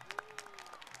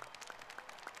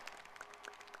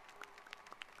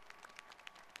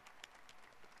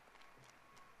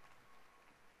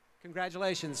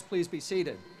 Congratulations. Please be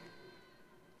seated.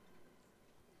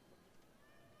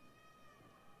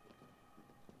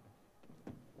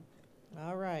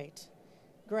 All right.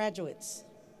 Graduates,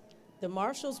 the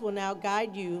marshals will now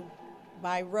guide you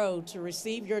by road to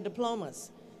receive your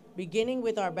diplomas, beginning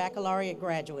with our baccalaureate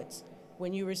graduates.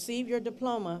 When you receive your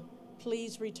diploma,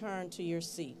 please return to your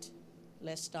seat.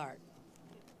 Let's start.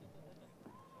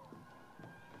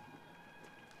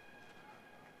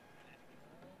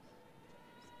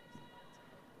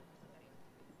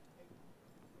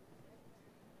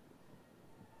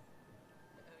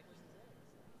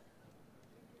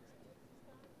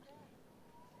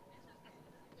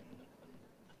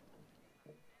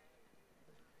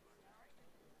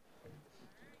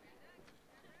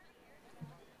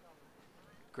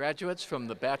 Graduates from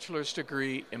the bachelor's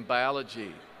degree in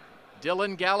biology,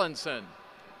 Dylan Gallinson,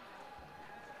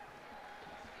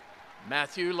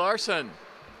 Matthew Larson,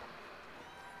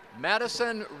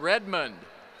 Madison Redmond,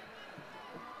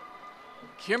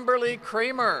 Kimberly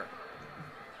Kramer,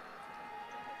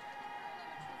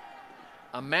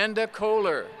 Amanda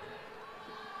Kohler,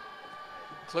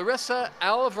 Clarissa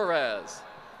Alvarez,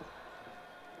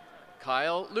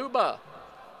 Kyle Luba,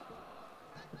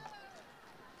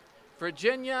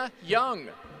 Virginia Young,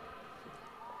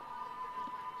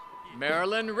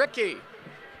 Marilyn Rickey,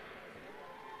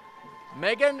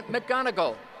 Megan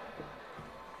McGonigal.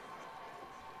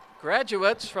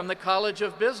 Graduates from the College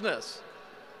of Business,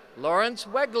 Lawrence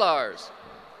Weglars,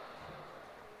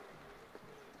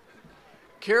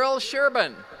 Carol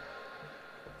Sherbin,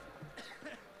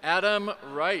 Adam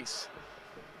Rice,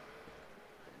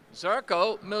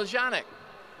 Zarko Miljanik,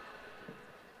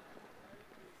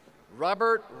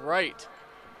 Robert Wright,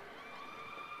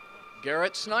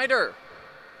 Garrett Snyder,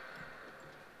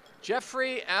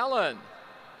 Jeffrey Allen,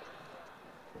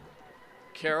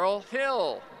 Carol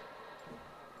Hill,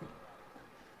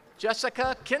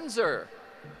 Jessica Kinzer,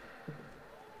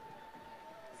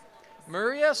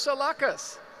 Maria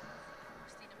Salakis,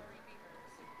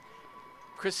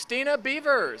 Christina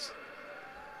Beavers,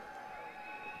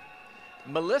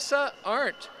 Melissa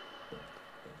Arndt,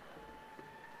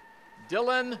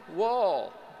 Dylan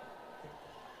Wall,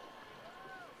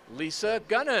 Lisa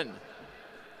Gunnan,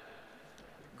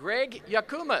 Greg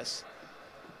Yakumas,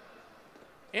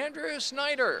 Andrew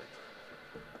Snyder,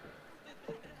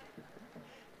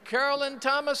 Carolyn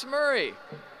Thomas Murray.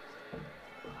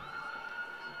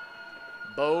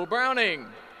 Bo Browning.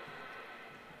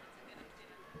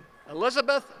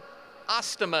 Elizabeth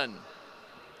Osterman.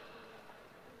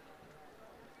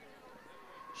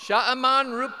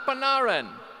 Sha'aman Rupanaran.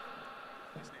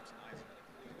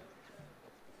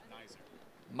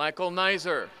 Michael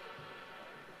Nizer.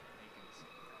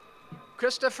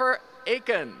 Christopher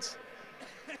Akins.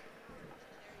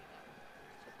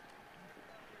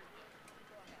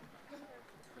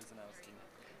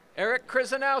 Eric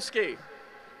Krzyzanowski.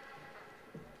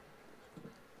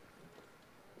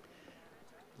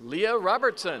 Leah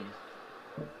Robertson.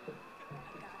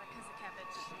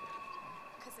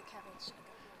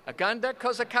 Aganda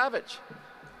Kozakevich.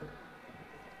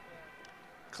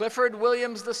 Clifford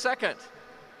Williams II.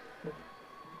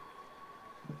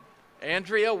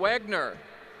 Andrea Wagner.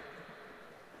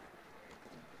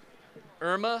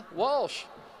 Irma Walsh.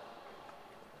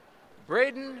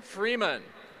 Braden Freeman.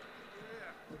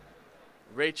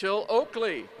 Rachel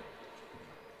Oakley.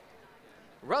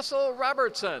 Russell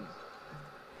Robertson.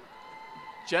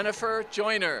 Jennifer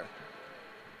Joyner.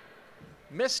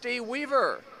 Misty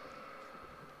Weaver.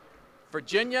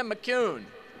 Virginia McCune.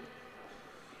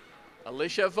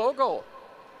 Alicia Vogel.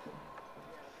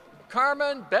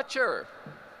 Carmen Betcher.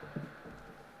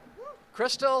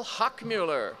 Crystal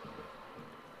Hockmuller.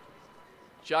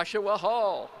 Joshua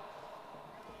Hall.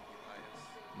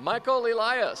 Michael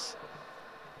Elias.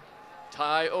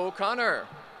 Ty O'Connor.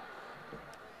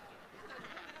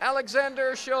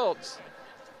 Alexander Schultz.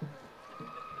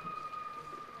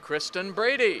 Kristen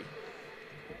Brady.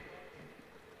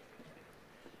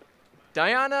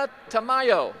 Diana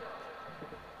Tamayo.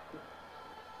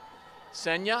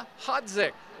 Senya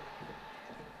Hodzik.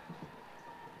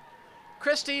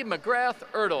 Christy McGrath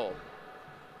Ertl.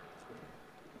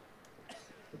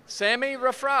 Sammy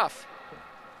Raffraff.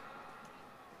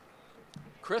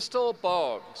 Crystal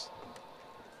Boggs.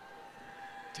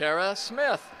 Tara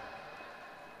Smith.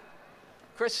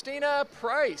 Christina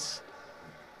Price.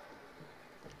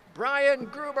 Brian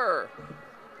Gruber.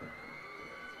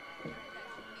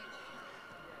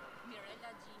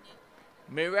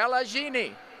 Mirella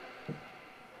Gini.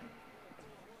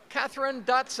 Catherine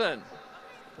Dotson.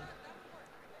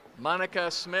 Monica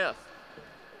Smith.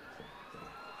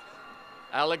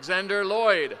 Alexander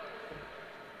Lloyd.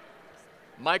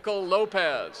 Michael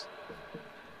Lopez.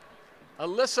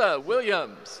 Alyssa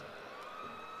Williams.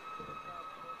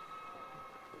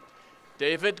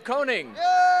 David Koning.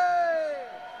 Yay!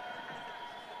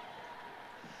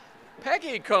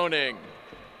 Peggy Koning.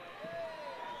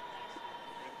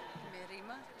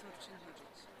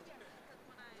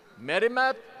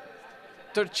 Merima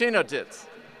Turchinotitz.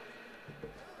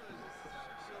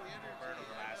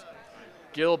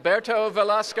 Gilberto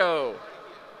Velasco.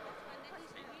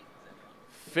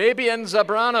 Fabian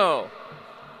Zabrano.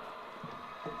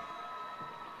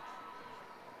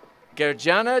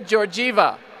 Gerjana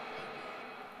Georgieva.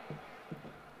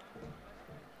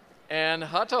 Ann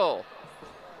Huttle.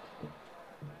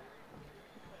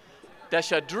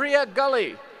 Deshadria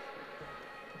Gully.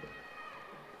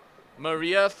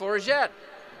 Maria Forget.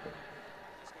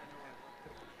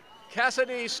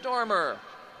 Cassidy Stormer.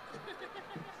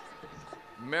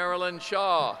 Marilyn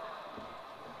Shaw.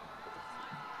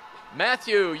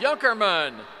 Matthew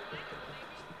Junkerman.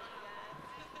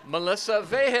 Melissa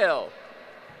Vahil.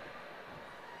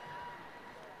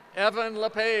 Evan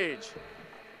LePage.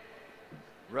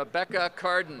 Rebecca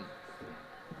Carden.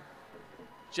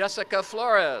 Jessica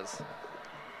Flores.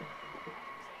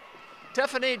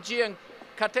 Tiffany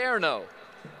Giancaterno.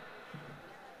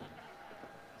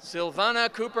 Silvana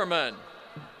Cooperman.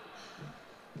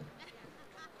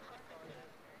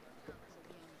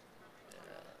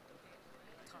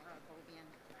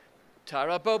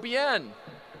 Tara Beaubien.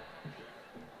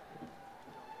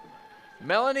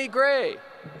 Melanie Gray.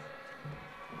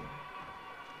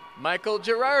 Michael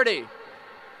Girardi.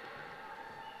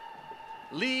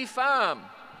 Lee Pham.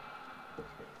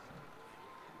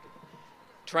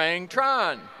 Trang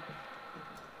Tran.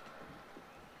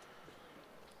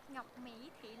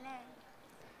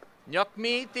 Nhok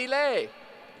Mi Thị Lê.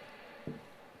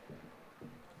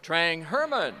 Trang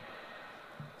Herman.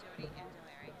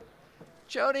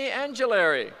 Jody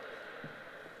Angelari.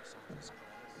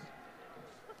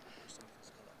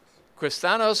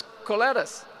 Christanos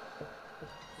Coletas.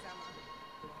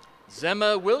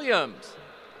 Zemma Williams.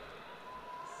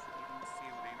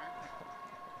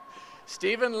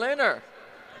 Stephen Lehner.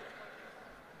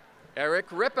 Eric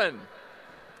Rippon.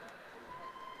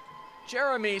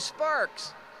 Jeremy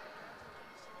Sparks.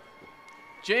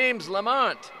 James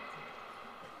Lamont.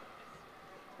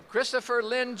 Christopher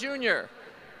Lynn Jr.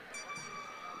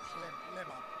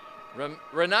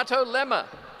 Renato Lema.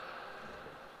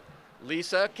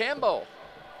 Lisa Campbell.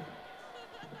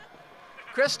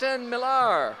 Kristen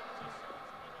Millar.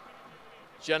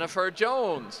 Jennifer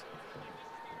Jones.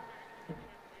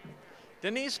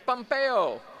 Denise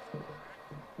Pompeo.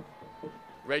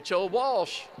 Rachel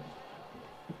Walsh.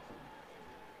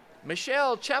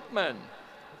 Michelle Chapman.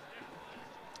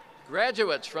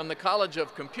 Graduates from the College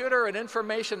of Computer and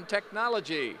Information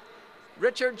Technology,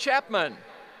 Richard Chapman.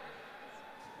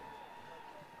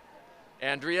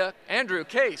 Andrew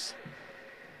Case.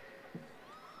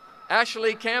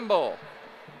 Ashley Campbell.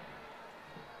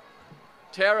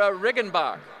 Tara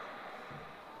Riggenbach.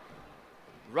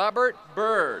 Robert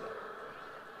Bird.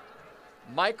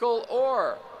 Michael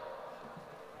Orr.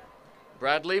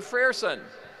 Bradley Frierson.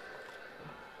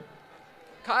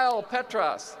 Kyle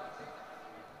Petras.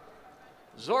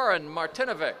 Zoran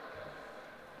Martinovic.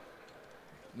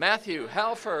 Matthew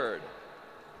Halford.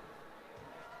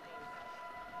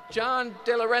 John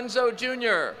DeLorenzo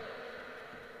Jr.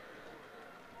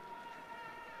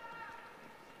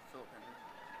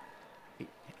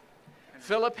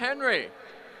 Philip Henry.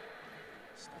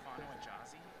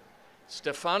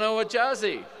 Stefano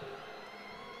Ajazi.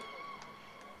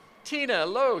 Tina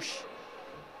Loesch.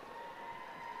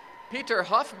 Peter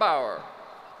Hoffbauer.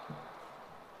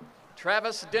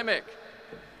 Travis Dimmick.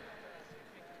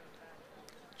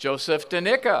 Joseph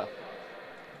Danica.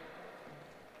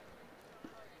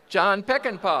 John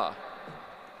Peckinpah.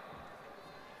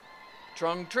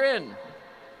 Trung Trin.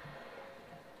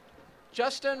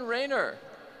 Justin Rayner.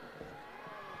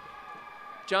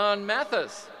 John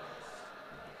Mathis.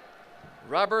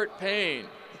 Robert Payne.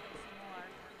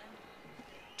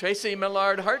 Tracy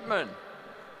Millard Hartman.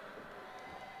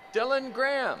 Dylan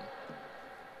Graham.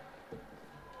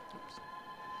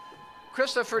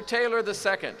 Christopher Taylor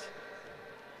II.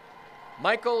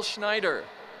 Michael Schneider.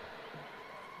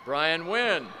 Brian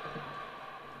Wynn.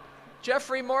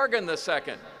 Jeffrey Morgan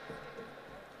II.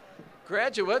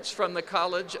 Graduates from the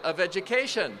College of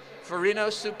Education, Farino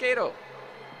Suqueto.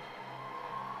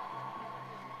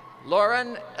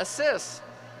 Lauren Assis.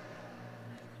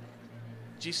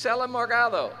 Gisela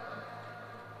Morgado.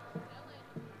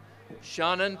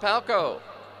 Shannon Palco.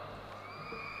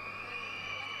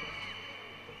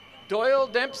 Doyle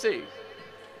Dempsey.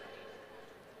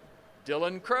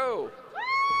 Dylan Crow.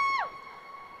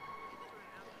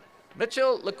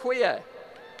 Mitchell Laquia.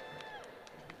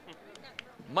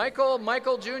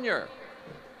 Michael Jr.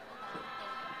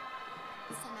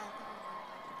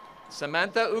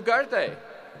 Samantha Ugarte.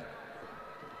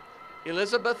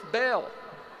 Elizabeth Bale.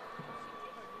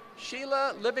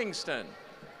 Sheila Livingston.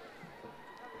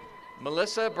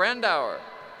 Melissa Brandauer.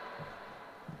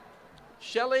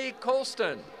 Shelley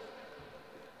Colston.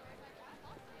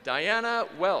 Diana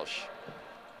Welsh.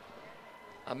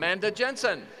 Amanda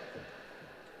Jensen.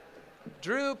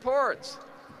 Drew Ports.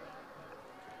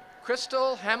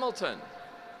 Crystal Hamilton.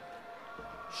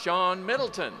 Sean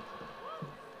Middleton.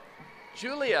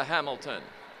 Julia Hamilton.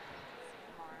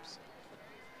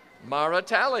 Mara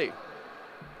Talley.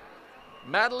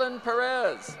 Madeline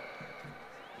Perez.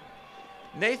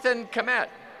 Nathan Kamet.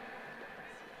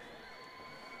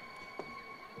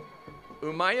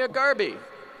 Umaya Garby.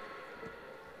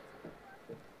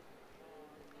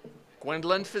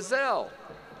 Gwendolyn Fizel.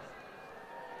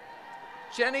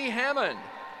 Jenny Hammond.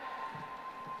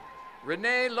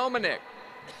 Renee Lomanik.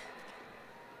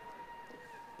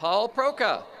 Paul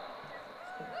Proka.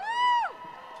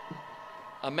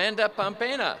 Amanda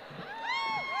Pampena.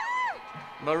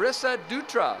 Marissa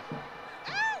Dutra.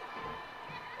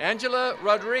 Angela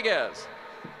Rodriguez.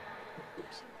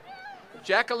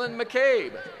 Jacqueline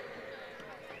McCabe.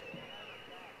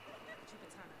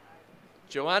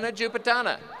 Joanna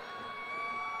Jupitana.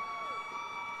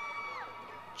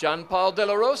 John Paul De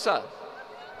La Rosa.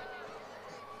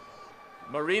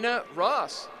 Marina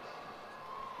Ross.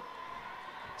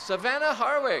 Savannah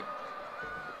Harwig.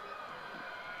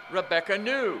 Rebecca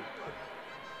New.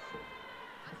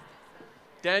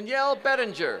 Danielle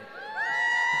Bettinger.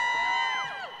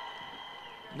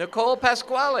 Nicole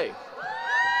Pasquale.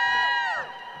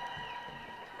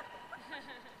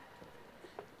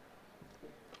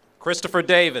 Christopher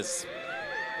Davis.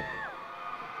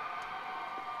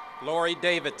 Lori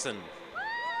Davidson.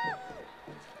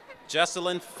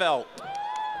 Jesselyn Felt.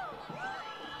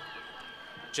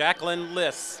 Jacqueline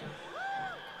Liss.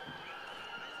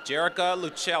 Jerica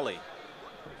Lucelli.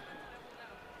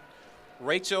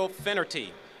 Rachel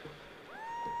Finnerty.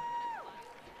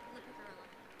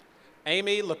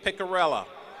 Amy LaPicarella.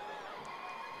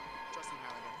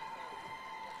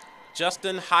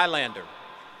 Justin Highlander.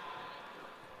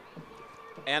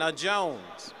 Anna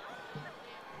Jones.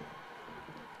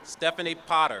 Stephanie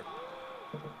Potter.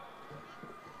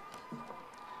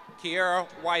 Kiera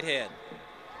Whitehead.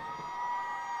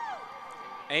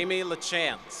 Amy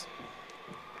LaChance.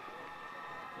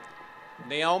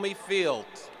 Naomi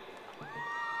Fields.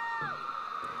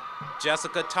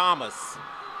 Jessica Thomas.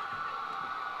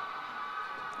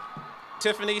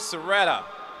 Tiffany Soretta.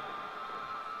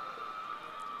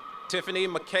 Tiffany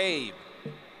McCabe.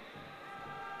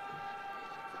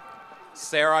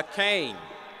 Sarah Kane.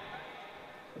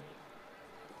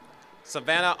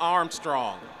 Savannah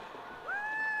Armstrong.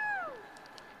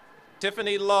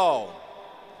 Tiffany Lull.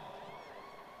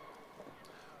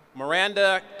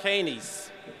 Miranda Kanies.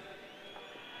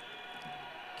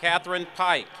 Catherine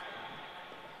Pike.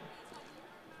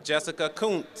 Jessica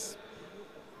Kuntz.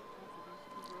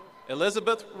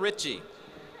 Elizabeth Ritchie.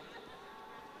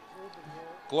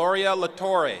 Gloria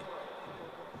Latore.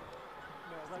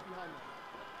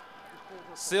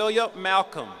 Celia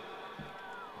Malcolm.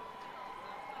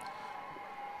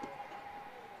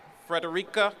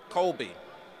 Frederica Colby.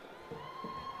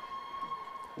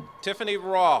 Tiffany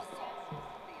Roth.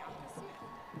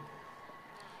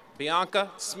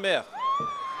 Bianca Smith.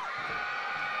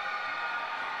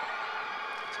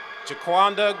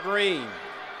 Jaquanda Green.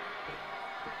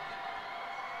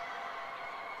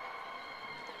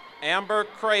 Amber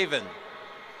Craven.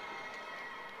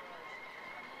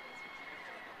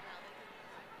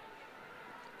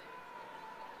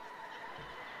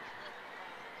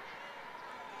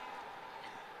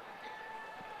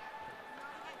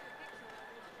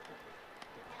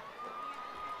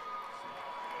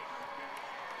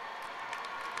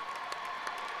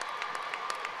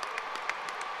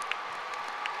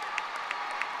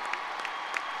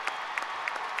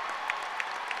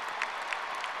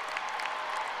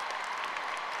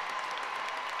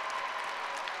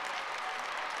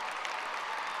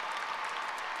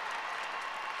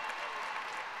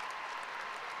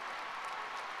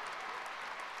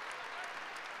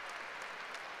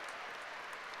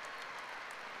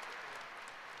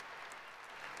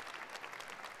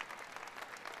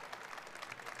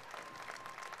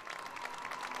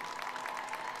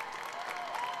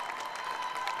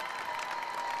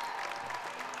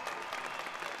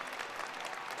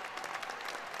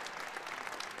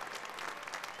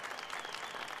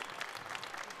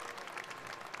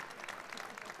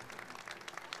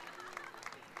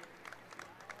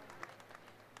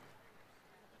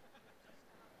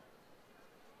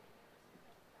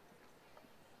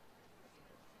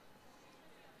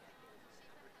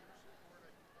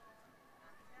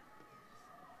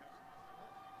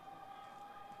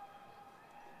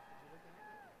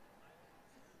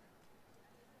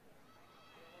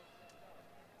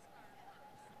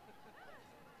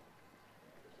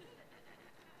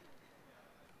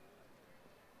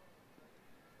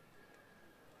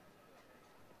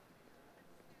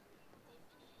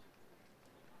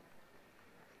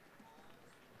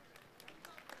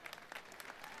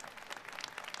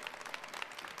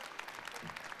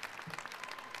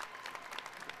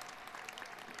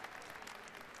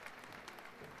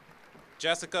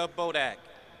 Jessica Bodak.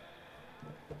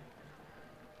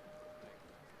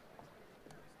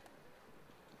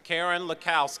 Karen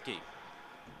Lakowski.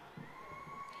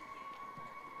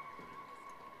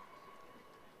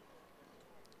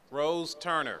 Rose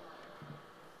Turner.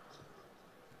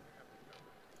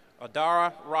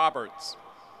 Adara Roberts.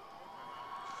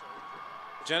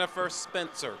 Jennifer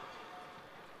Spencer.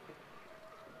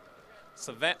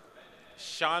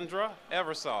 Chandra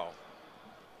Eversole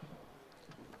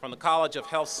from the College of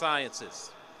Health Sciences.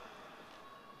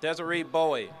 Desiree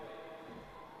Bowie.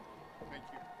 Thank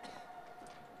you.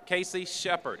 Casey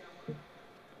Shepard.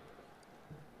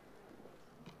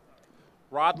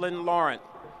 Rodlin Laurent.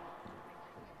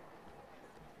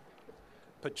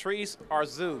 Patrice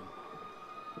Arzu.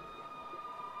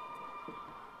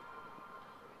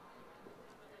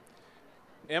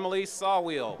 Emily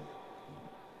Sawwheel.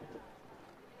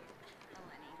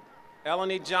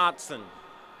 Eleni Johnson.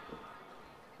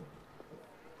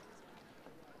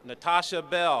 Natasha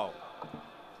Bell.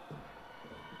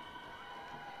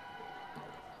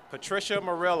 Patricia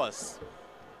Morillas.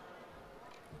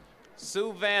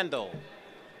 Sue Vandal.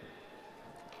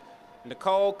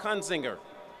 Nicole Kunzinger.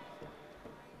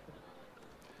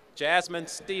 Jasmine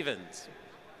Stevens.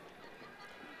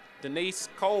 Denise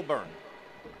Colburn.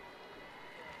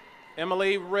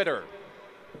 Emily Ritter.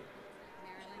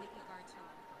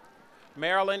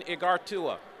 Marilyn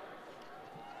Igartua.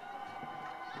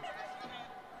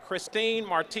 Christine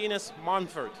Martinez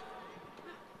Monfort.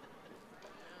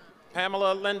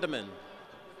 Pamela Lindeman.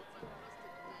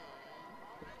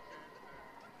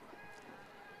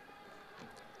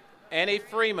 Annie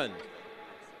Freeman.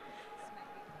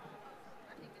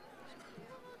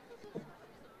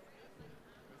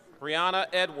 Brianna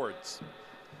Edwards.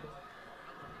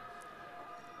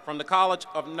 From the College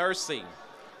of Nursing,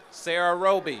 Sarah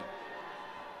Roby.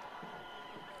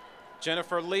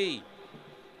 Jennifer Lee.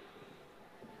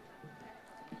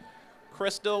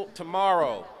 Crystal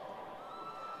Tomorrow.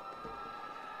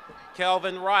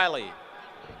 Kelvin Riley.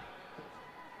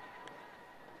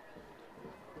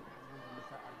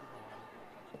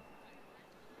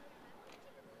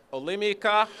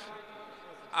 Olimika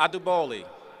Aduboli.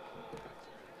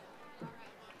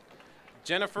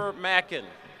 Jennifer Mackin.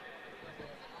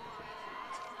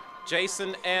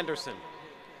 Jason Anderson.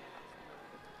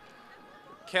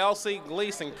 Kelsey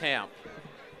Gleason-Camp.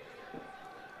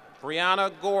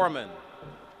 Brianna Gorman.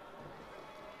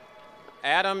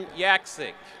 Adam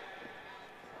Yaksik.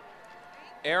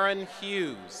 Aaron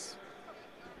Hughes.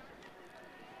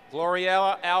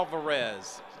 Gloriella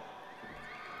Alvarez.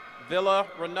 Villa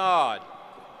Renaud.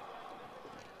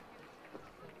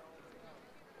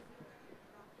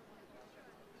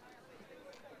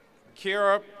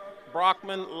 Kira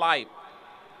Brockman Light.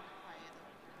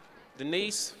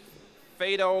 Denise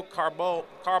Fado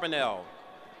Carbonell.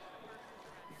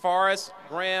 Forrest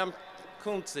Graham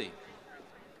Kunze.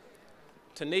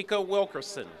 Tanika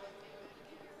Wilkerson.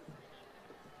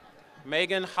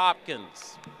 Megan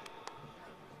Hopkins.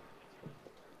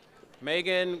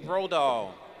 Megan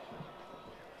Grodal.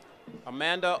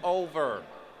 Amanda Over.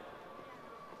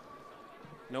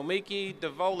 Nomiki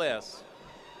DeVoles.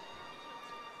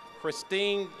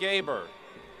 Christine Gaber.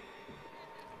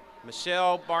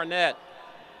 Michelle Barnett.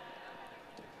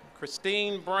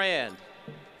 Christine Brand.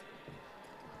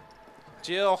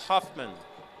 Jill Huffman.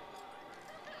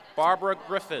 Barbara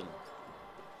Griffin.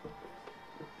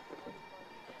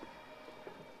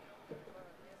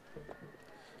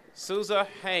 Souza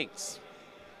Hanks.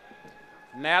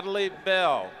 Natalie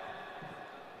Bell.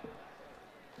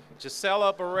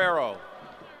 Gisela Barrero.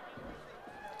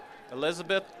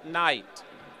 Elizabeth Knight.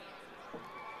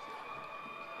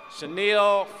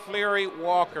 Chanel Fleary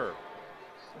Walker.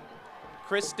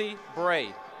 Christy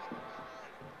Bray.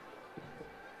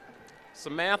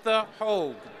 Samantha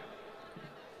Hogue.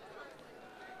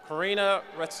 Karina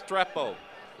Restrepo.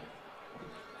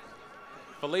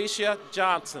 Felicia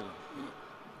Johnson.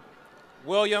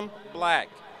 William Black.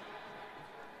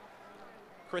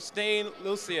 Christine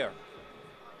Lucier.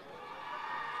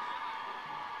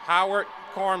 Howard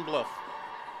Kornbluff.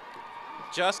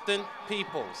 Justin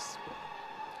Peoples.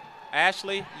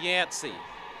 Ashley Yancey.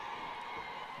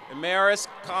 Emeris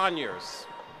Conyers.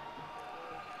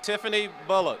 Tiffany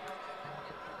Bullock.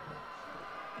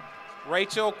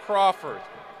 Rachel Crawford.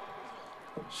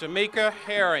 Shamika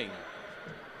Herring.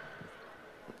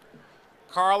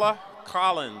 Carla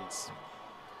Collins.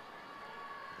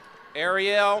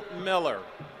 Ariel Miller.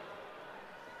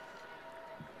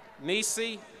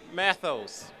 Nisi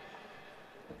Mathos.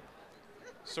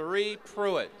 Sari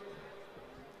Pruitt.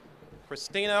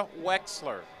 Christina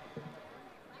Wexler.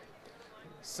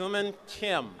 Suman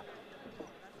Kim.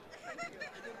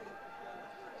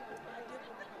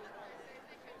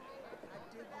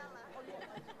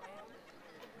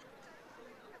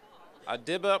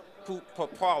 Adiba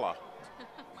Popala.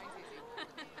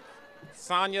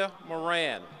 Sonia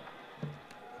Moran.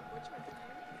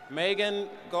 Megan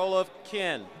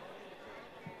Golovkin.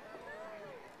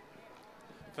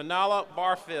 Fanala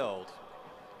Barfield.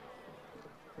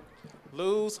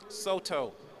 Luz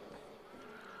Soto.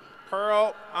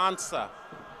 Pearl Ansa.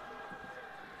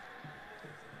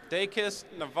 Dakis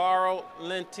Navarro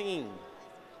Lentin.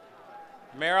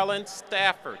 Marilyn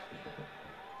Stafford.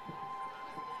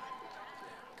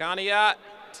 Ganiat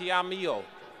Tiamio.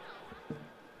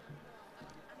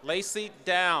 Lacey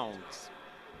Downs.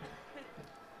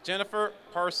 Jennifer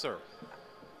Purser.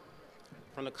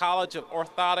 From the College of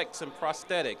Orthotics and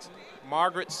Prosthetics,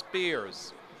 Margaret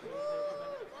Spears.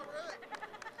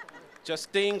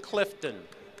 Justine Clifton.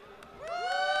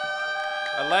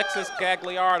 Alexis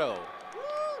Gagliardo.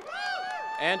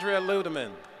 Andrea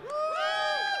Ludeman.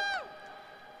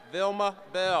 Vilma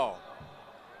Bell.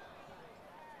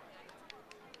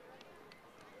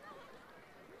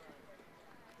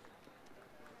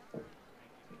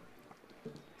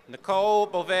 Nicole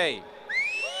Beauvais.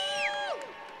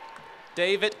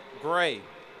 David Gray.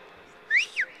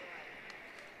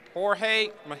 Jorge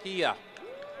Mejia.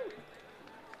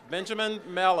 Benjamin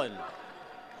Mellon.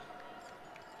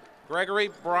 Gregory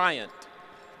Bryant.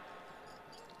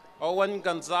 Owen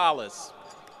Gonzalez.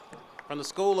 From the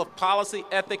School of Policy,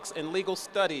 Ethics, and Legal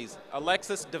Studies,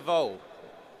 Alexis DeVoe.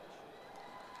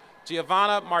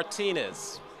 Giovanna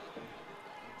Martinez.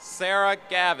 Sarah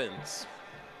Gavins.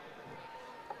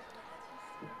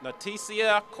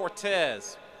 Leticia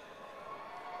Cortez.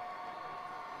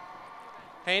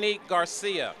 Haney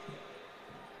Garcia.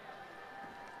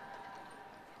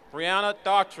 Brianna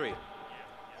Daughtry.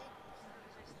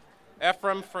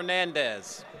 Ephraim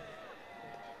Fernandez.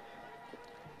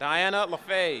 Diana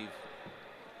LaFave.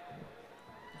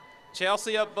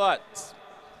 Chelsea Butts.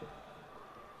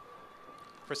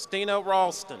 Christina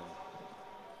Ralston.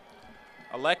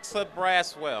 Alexa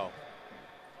Braswell.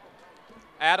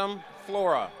 Adam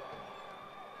Flora.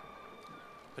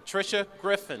 Patricia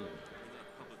Griffin.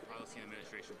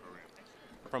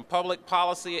 From Public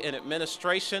Policy and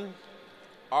Administration,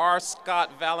 R.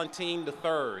 Scott Valentine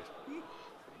III.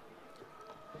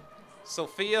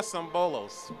 Sophia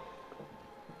Sambolos.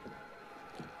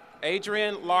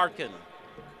 Adrian Larkin.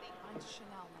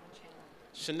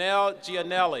 Chanel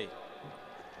Gianelli.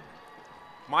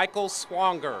 Michael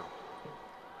Swanger.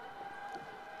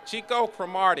 Chico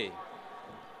Cromartie.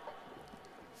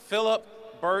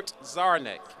 Philip Burt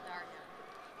Zarnick.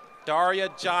 Daria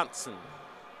Johnson.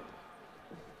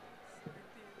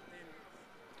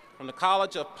 From the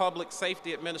College of Public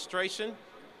Safety Administration,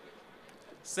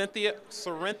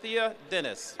 Corinthia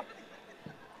Dennis.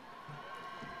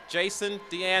 Jason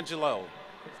D'Angelo.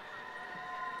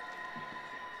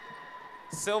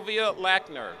 Sylvia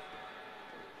Lackner.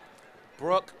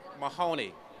 Brooke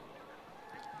Mahoney.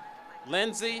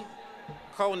 Lindsay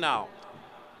Konau.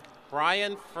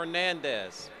 Brian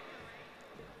Fernandez.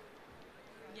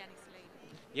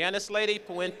 Yanis Lady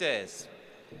Puentes.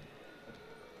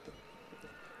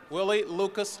 Willie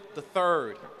Lucas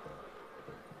III.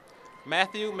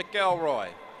 Matthew McElroy.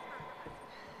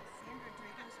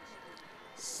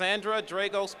 Sandra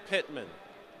Dragos Pittman.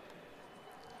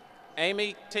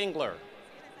 Amy Tingler.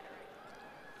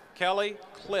 Kelly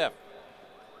Cliff.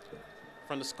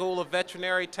 From the School of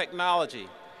Veterinary Technology,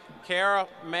 Kara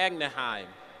Magnaheim.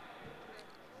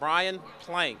 Brian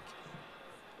Plank.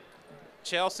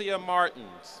 Chelsea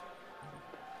Martins.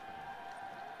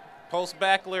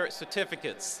 Post-baccalaureate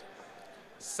certificates,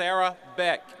 Sarah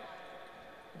Beck.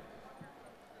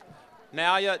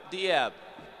 Nalia Diab.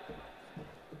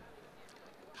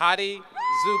 Hadi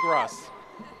Zugras.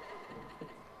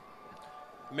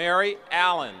 Mary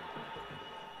Allen.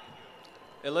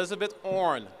 Elizabeth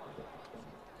Orn.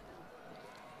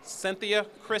 Cynthia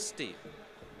Christie.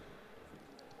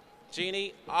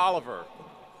 Jeannie Oliver.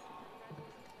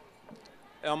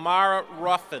 Elmira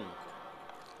Ruffin.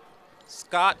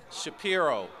 Scott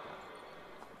Shapiro.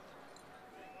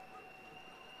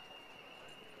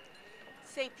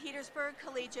 St. Petersburg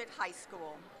Collegiate High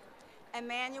School,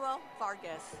 Emmanuel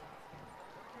Vargas.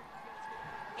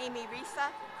 Amy Risa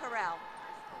Corral.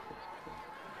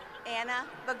 Anna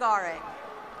Bagare.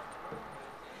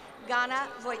 Gana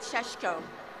Wojciechko.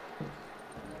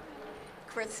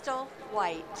 Crystal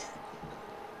White.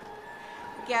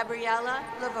 Gabriella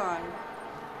Laverne.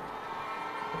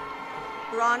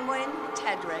 Bronwyn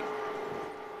Tedrick.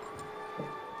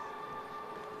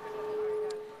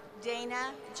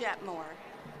 Dana Jetmore.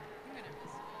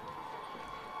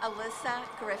 Alyssa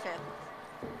Griffith.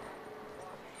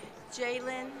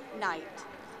 Jalen Knight.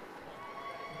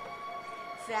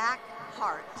 Zach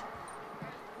Hart.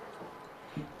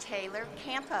 Taylor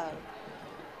Campo.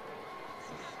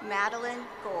 Madeline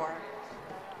Gore.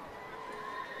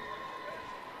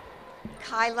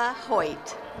 Kyla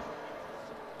Hoyt.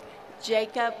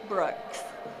 Jacob Brooks.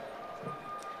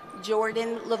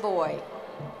 Jordan Lavoy.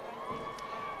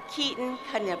 Keaton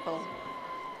Knipple.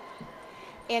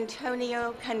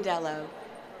 Antonio Condello.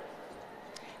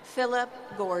 Philip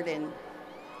Gordon.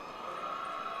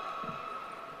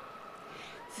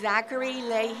 Zachary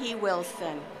Leahy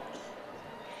Wilson.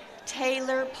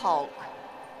 Taylor Polk.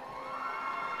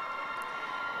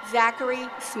 Zachary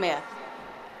Smith.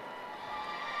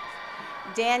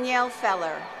 Danielle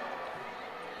Feller.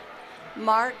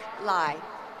 Mark Lai.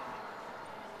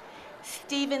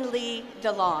 Stephen Lee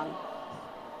DeLong.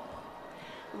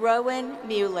 Rowan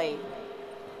Muley.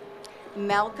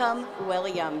 Malcolm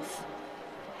Williams.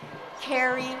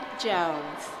 Carrie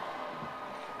Jones.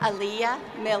 Aaliyah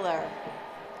Miller.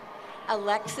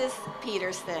 Alexis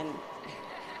Peterson.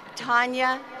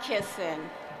 Tanya Kisson.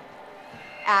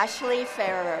 Ashley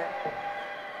Ferrer.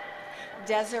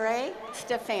 Desiree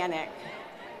Stefanik.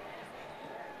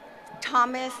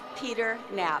 Thomas Peter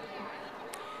Knapp.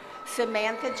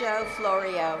 Samantha Jo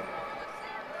Florio.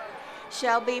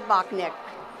 Shelby Bachnick.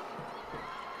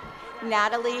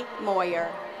 Natalie Moyer.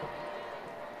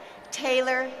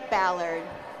 Taylor Ballard.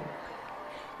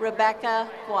 Rebecca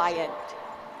Wyatt.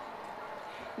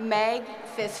 Meg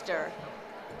Pfister.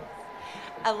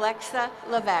 Alexa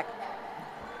Levesque.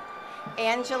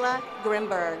 Angela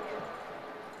Grimberg.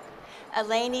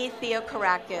 Eleni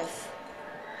Theokarakis.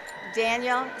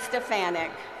 Daniel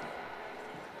Stefanik.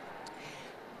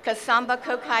 Kasamba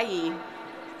Kokai,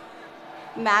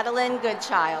 Madeline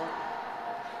Goodchild,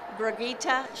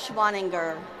 Brigitte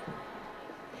Schwaninger,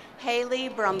 Haley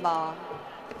Brumbaugh,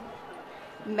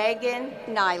 Megan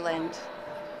Nyland,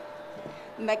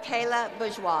 Michaela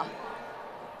Bourgeois,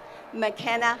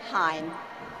 McKenna Hine,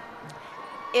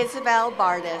 Isabel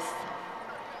Bardis,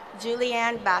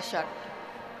 Julianne Bashuk,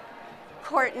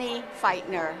 Courtney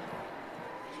Feitner,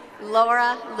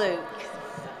 Laura Luke,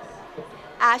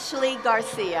 Ashley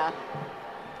Garcia,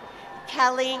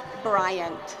 Kelly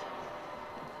Bryant,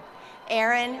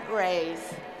 Aaron Reyes,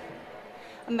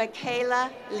 Michaela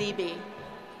Levy,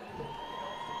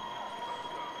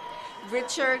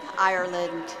 Richard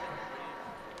Ireland,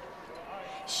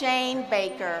 Shane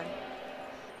Baker,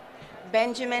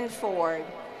 Benjamin Ford,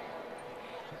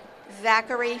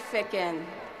 Zachary Ficken,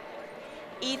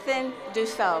 Ethan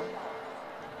Dussault,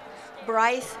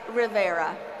 Bryce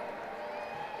Rivera,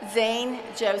 Zane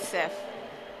Joseph,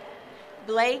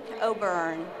 Blake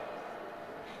O'Byrne,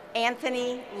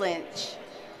 Anthony Lynch,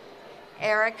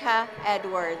 Erica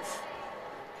Edwards,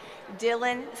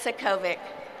 Dylan Sokovic,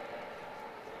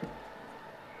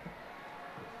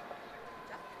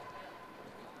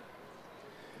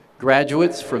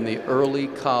 Graduates from the Early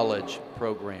College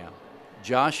program,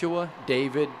 Joshua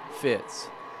David Fitz,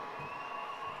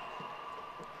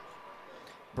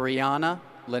 Brianna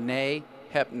Lene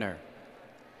Hepner,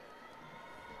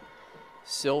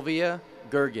 Sylvia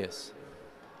Gergis,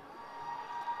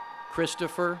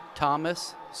 Christopher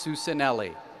Thomas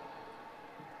Susanelli,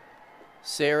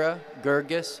 Sarah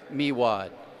Gergis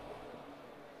Miwad,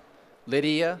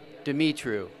 Lydia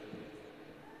Dimitru,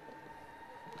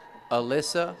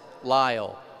 Alyssa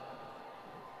Lyle,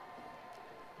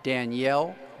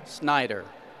 Danielle Snyder,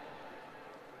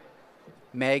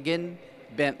 Megan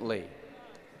Bentley,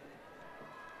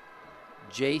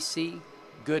 JC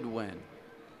Goodwin,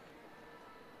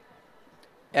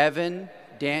 Evan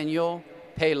Daniel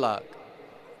Paluk,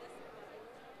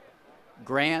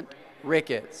 Grant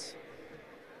Ricketts,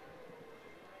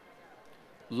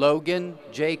 Logan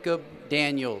Jacob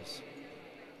Daniels,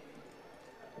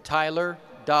 Tyler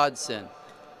Dodson,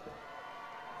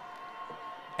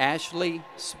 Ashley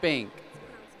Spink,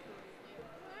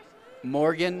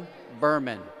 Morgan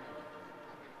Berman,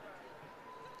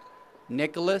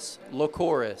 Nicholas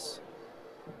Locoris,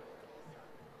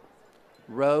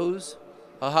 Rose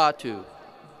Ahatu,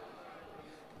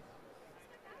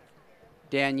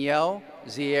 Danielle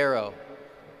Ziero,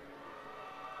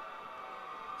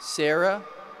 Sarah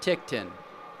Tickton,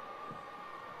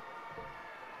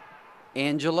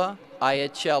 Angela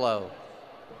Iacello,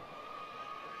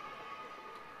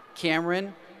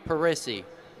 Cameron Parisi,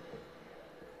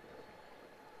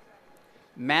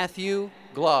 Matthew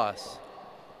Gloss,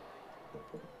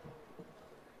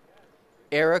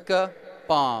 Erica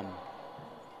Baum,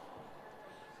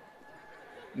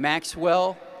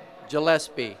 Maxwell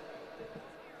Gillespie,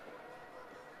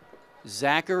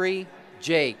 Zachary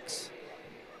Jakes,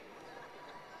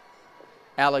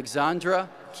 Alexandra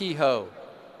Kehoe,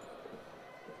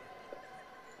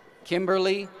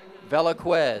 Kimberly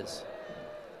Velasquez,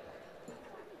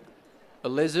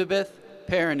 Elizabeth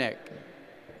Pernick,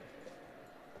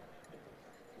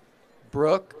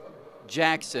 Brooke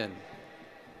Jackson,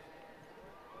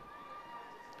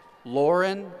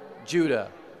 Lauren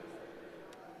Judah,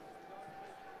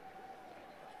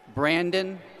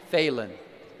 Brandon Phelan,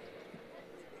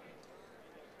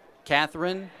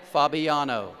 Catherine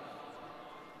Fabiano,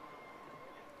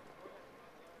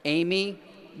 Amy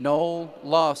Noel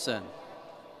Lawson,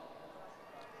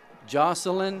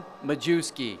 Jocelyn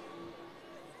Majewski,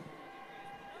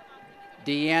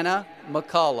 Deanna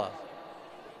McCullough,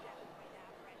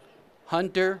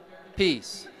 Hunter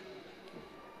Peace,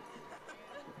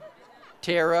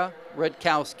 Tara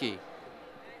Rutkowski,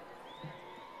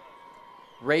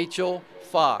 Rachel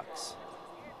Fox,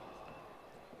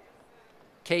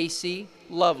 Casey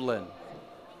Loveland,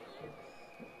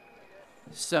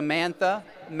 Samantha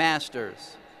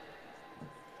Masters,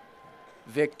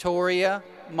 Victoria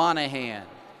Monahan,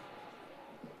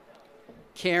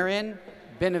 Karen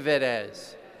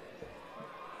Benavidez,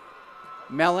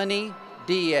 Melanie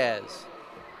Diaz,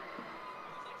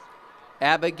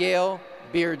 Abigail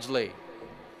Beardsley,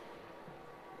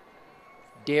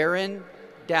 Darren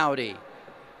Dowdy,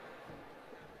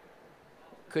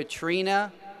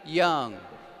 Katrina Young,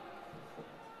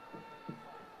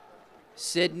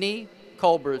 Sydney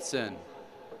Culbertson,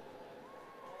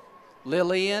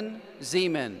 Lillian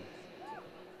Zeman,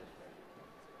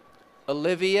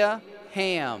 Olivia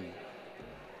Ham,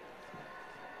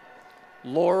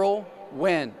 Laurel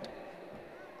Wendt,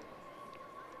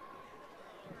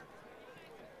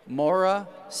 Maura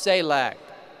Salak,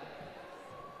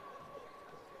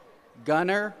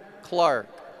 Gunnar Clark.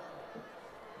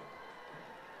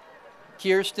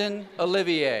 Kirsten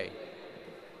Olivier.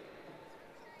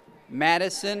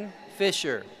 Madison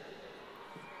Fisher.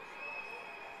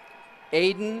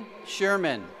 Aiden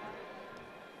Sherman.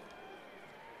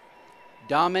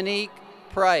 Dominique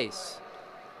Price.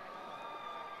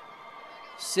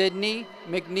 Sydney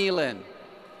McNeelan.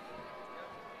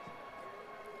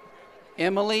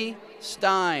 Emily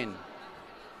Stein.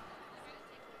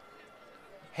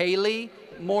 Haley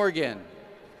Morgan.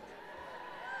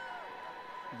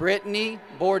 Brittany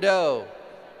Bordeaux.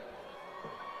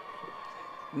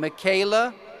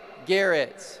 Michaela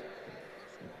Garrett.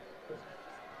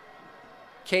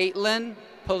 Caitlin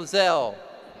Pozell.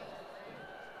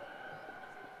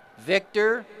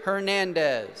 Victor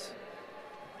Hernandez.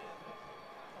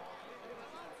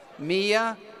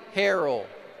 Mia Harrell.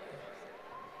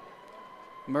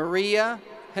 Maria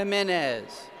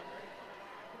Jimenez.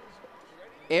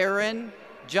 Aaron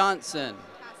Johnson.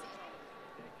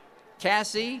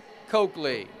 Cassie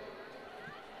Coakley.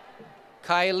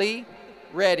 Kylie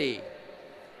Reddy.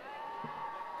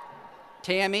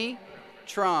 Tammy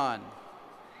Tron.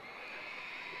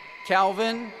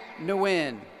 Calvin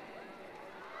Nguyen.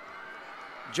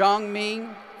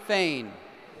 Jongming Fain.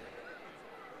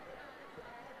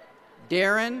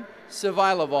 Darren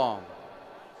Savilavong.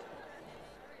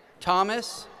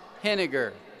 Thomas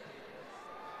Henniger.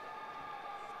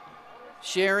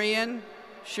 Sharian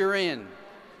Shirin.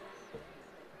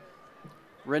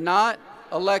 Renat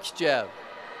Alexjev.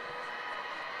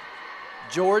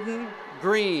 Jordan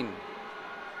Green.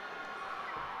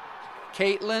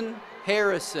 Caitlin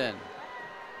Harrison.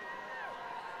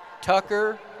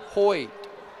 Tucker Hoyt.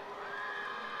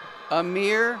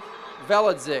 Amir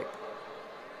Veladzik.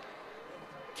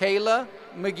 Kayla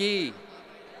McGee.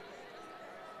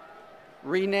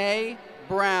 Renee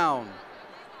Brown.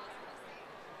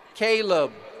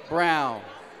 Caleb Brown.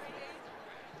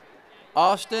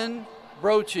 Austin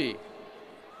Brochi.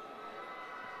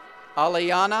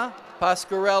 Aliana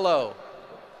Pasquarello.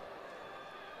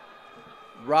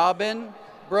 Robin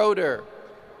Broder.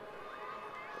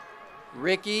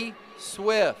 Ricky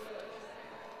Swift.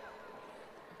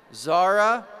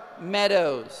 Zara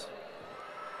Meadows.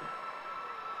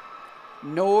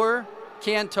 Noor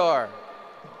Kantar.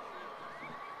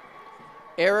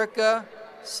 Erica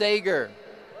Sager.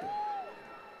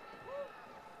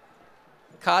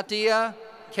 Katia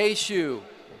Keshu.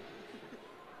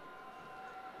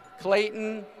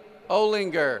 Clayton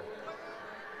Olinger.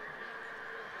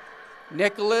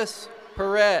 Nicholas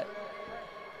Perret.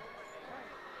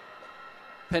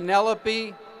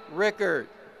 Penelope Rickert.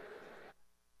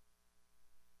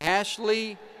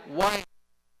 Ashley White.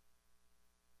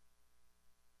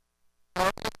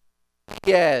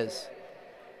 Diaz.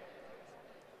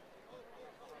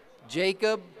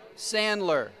 Jacob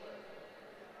Sandler.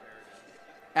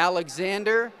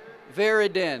 Alexander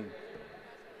Veridin.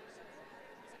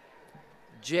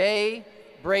 Jay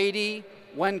Brady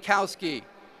Wenkowski.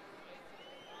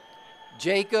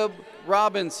 Jacob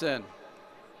Robinson.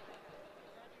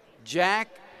 Jack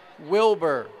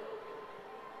Wilbur.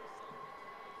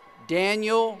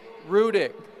 Daniel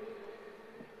Rudick.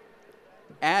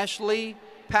 Ashley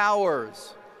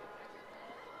Powers.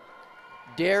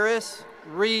 Darius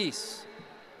Reese.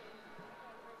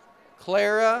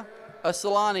 Clara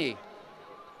Asalani.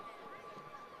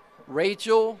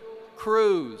 Rachel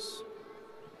Cruz.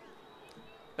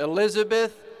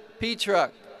 Elizabeth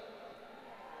Petruck.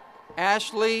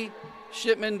 Ashley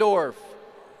Shipmendorf.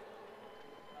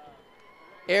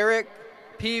 Eric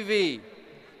Peavy.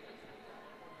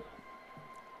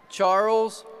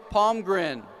 Charles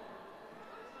Palmgren.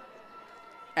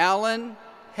 Alan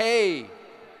Hay.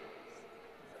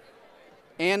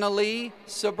 Annalie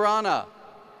Sabrana.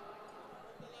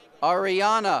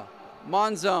 Ariana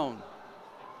Monzone.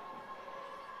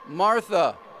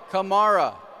 Martha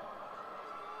Kamara.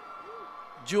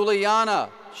 Juliana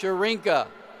Sharinka.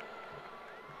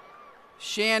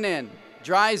 Shannon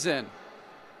Dreisen.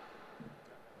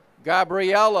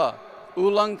 Gabriella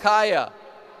Ulankaya.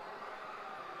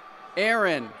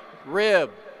 Aaron Ribb.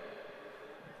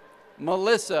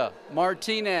 Melissa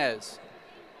Martinez.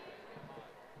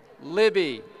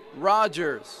 Libby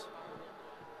Rogers.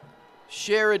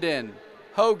 Sheridan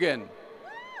Hogan.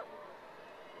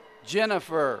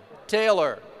 Jennifer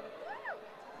Taylor.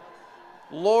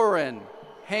 Lauren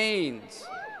Haynes.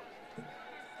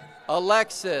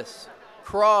 Alexis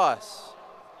Cross.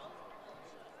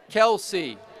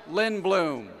 Kelsey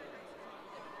Lindblom.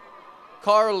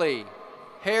 Carly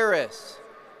Harris.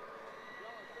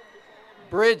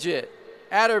 Bridget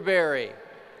Atterbury.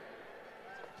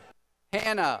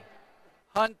 Hannah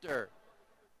Hunter.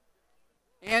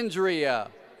 Andrea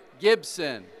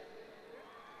Gibson,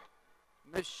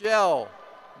 Michelle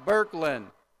Birkland,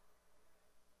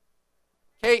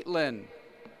 Caitlin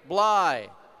Bly,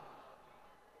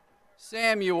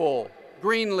 Samuel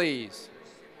Greenlees,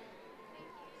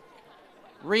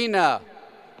 Rena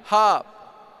Hop,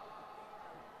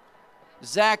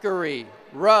 Zachary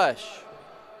Rush,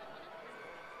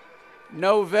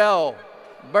 Novell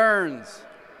Burns,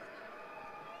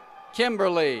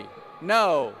 Kimberly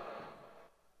No,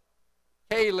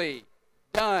 Kaylee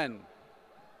Dunn,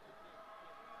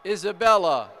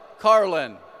 Isabella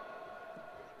Carlin,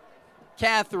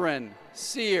 Catherine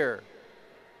Sear,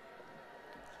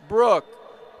 Brooke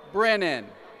Brennan,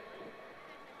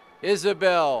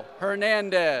 Isabel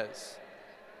Hernandez,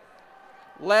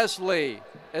 Leslie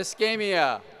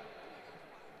Escamilla,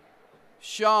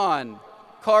 Sean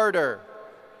Carter,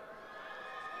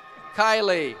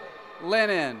 Kylie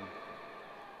Lennon,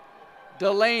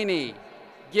 Delaney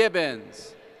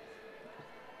Gibbons,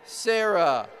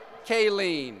 Sarah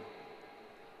Kayleen,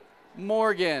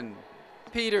 Morgan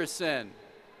Peterson,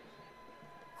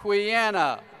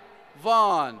 Quiana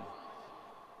Vaughn,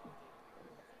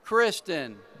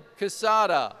 Kristen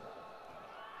Casada,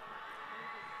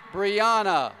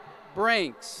 Brianna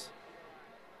Brinks,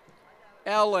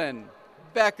 Ellen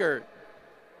Beckert,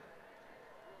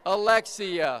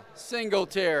 Alexia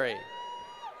Singletary,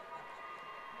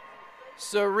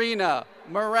 Serena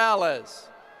Morales,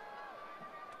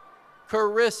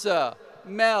 Carissa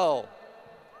Mel,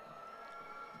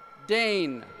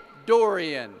 Dane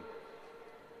Dorian,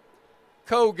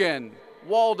 Kogan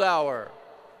Waldauer,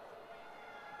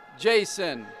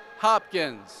 Jason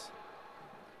Hopkins,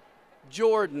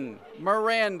 Jordan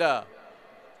Miranda,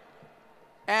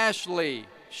 Ashley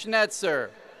Schnetzer,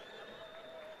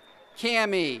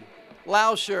 Cammie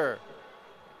Lauscher,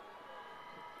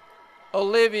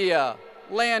 Olivia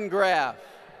Landgraf,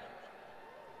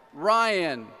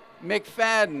 Ryan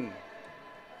McFadden,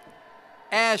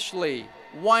 Ashley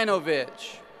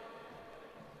Winovich,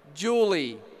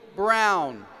 Julie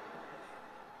Brown,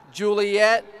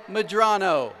 Juliet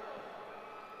Medrano,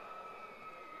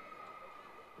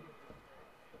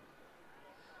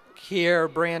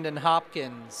 Kier Brandon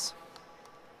Hopkins,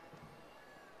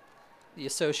 the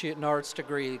Associate in Arts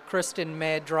degree, Kristen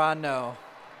Medrano,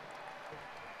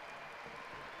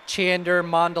 Chander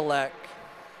Mondalek,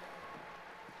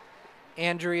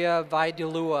 Andrea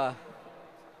Vaidilua,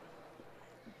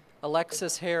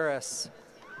 Alexis Harris,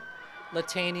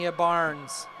 Latania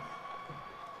Barnes,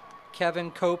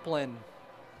 Kevin Copeland,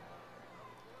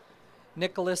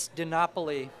 Nicholas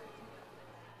DiNapoli,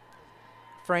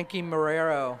 Frankie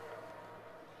Marrero,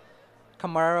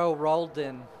 Camaro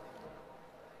Roldan,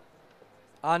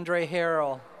 Andre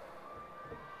Harrell,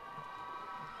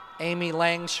 Amy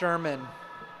Lang Sherman,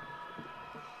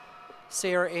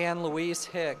 Sarah Ann Louise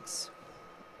Hicks,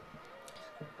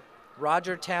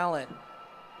 Roger Talent,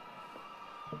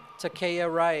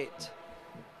 Takea Wright,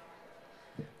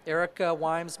 Erica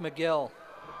Wimes McGill,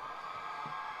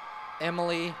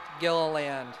 Emily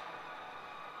Gilliland,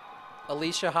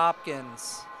 Alicia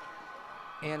Hopkins,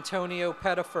 Antonio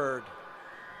Pettiford,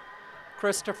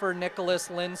 Christopher Nicholas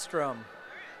Lindstrom,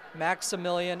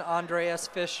 Maximilian Andreas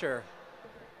Fisher,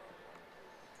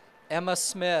 Emma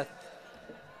Smith,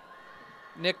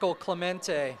 Nicole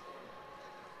Clemente,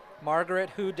 Margaret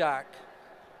Hudak,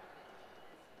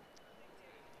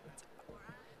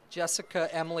 Jessica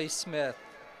Emily Smith,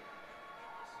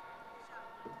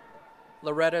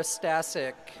 Loretta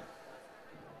Stasic,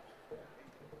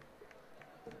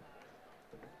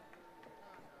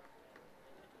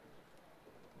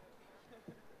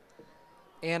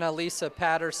 Anna Lisa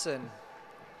Patterson,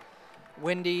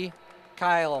 Wendy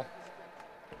Kyle,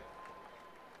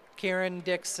 Karen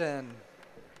Dixon,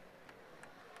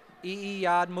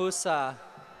 Yad Musa,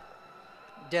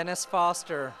 Dennis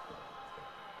Foster,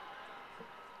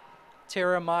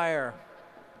 Tara Meyer,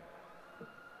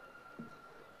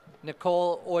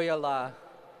 Nicole Oyala,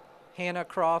 Hannah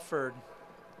Crawford,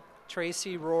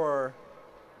 Tracy Rohr,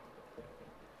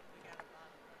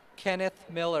 Kenneth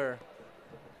Miller,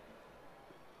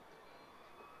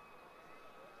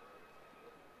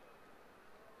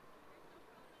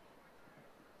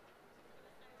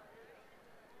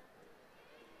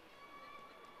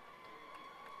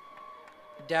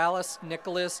 Dallas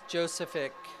Nicholas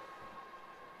Josephic,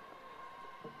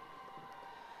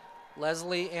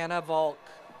 Leslie Anna Volk,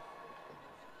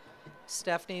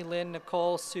 Stephanie Lynn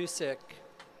Nicole Susik,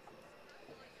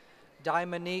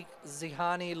 Dominique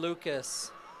Zihani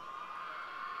Lucas,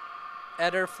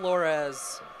 Eder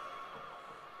Flores,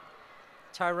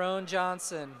 Tyrone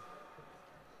Johnson,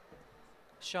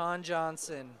 Sean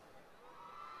Johnson,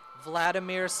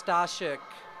 Vladimir Stashik,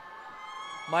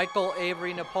 Michael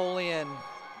Avery Napoleon,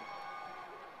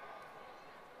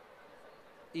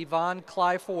 Yvonne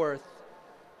Clyforth,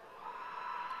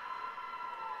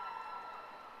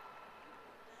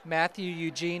 Matthew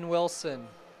Eugene Wilson,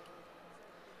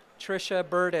 Trisha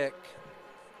Burdick,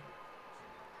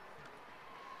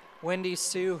 Wendy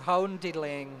Sue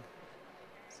Houndiling,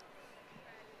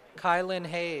 Kylan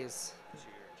Hayes,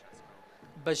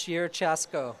 Bashir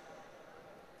Chasko,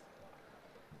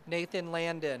 Nathan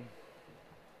Landon,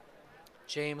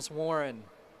 James Warren,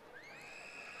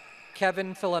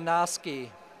 Kevin Filanowski,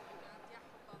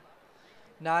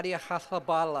 Nadia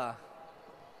Hathabala,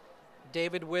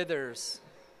 David Withers,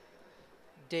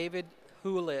 David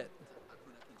Hewlett,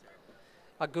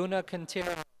 Aguna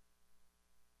Quintero,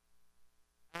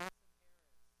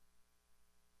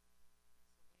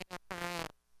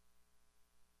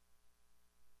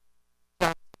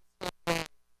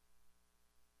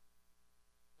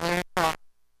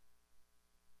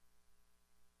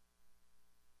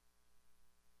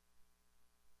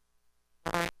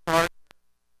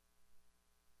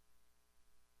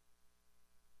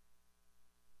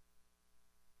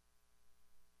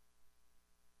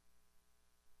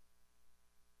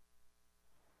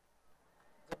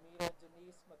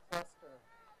 Denise McCluster,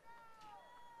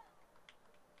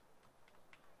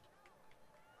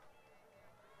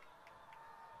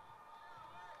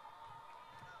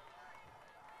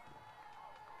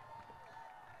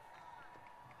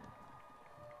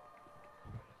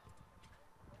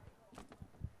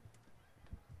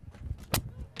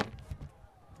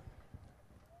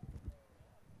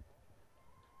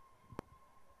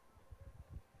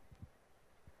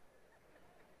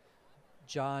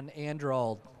 John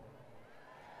Androld,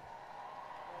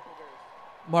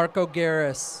 Marco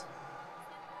Garris,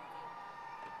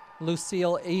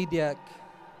 Lucille Edick,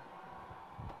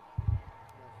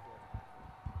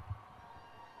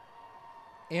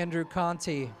 Andrew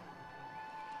Conti,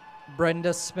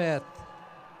 Brenda Smith,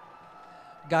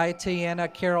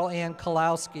 Gaetiana Carol Ann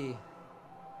Kalowski,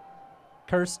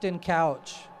 Kirsten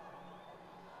Couch,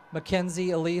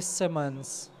 Mackenzie Elise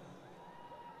Simmons,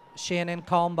 Shannon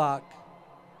Kalmbach,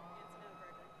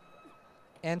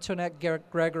 Antoinette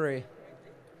Gregory,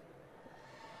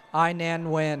 Ainan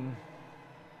Nguyen,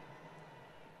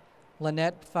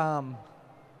 Lynette Pham,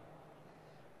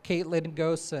 Caitlin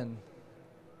Gosen,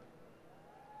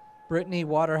 Brittany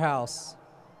Waterhouse,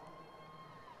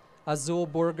 Azul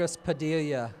Burgos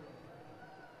Padilla,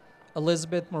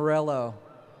 Elizabeth Morello,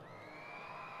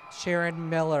 Sharon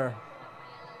Miller,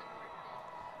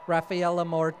 Rafaela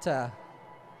Morta,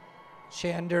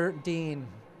 Shander Dean,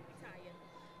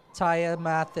 Taya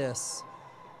Mathis,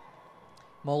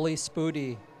 Molly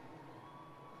Spoody,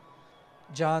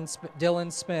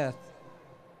 Dylan Smith,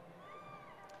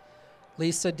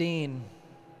 Lisa Dean,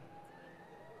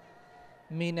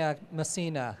 Mina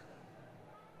Messina,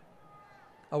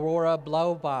 Aurora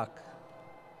Blaubach,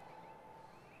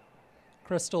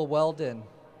 Crystal Weldon,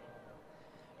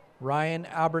 Ryan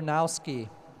Abernowski,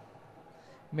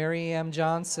 Mary M.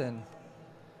 Johnson,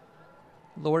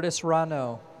 Lourdes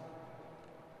Rano,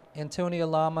 Antonia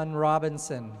Laman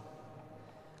Robinson,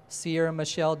 Sierra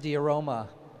Michelle Diaroma,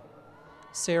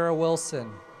 Sarah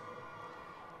Wilson,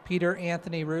 Peter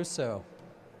Anthony Russo,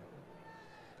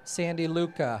 Sandy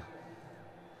Luca,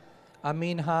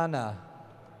 Amin Hanna,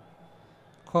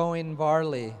 Cohen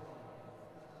Varley,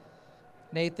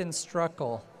 Nathan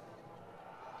Struckle,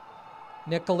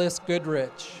 Nicholas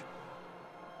Goodrich,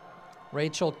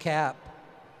 Rachel Kapp,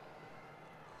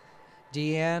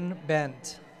 Deanne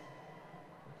Bent,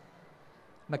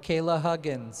 Michaela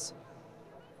Huggins,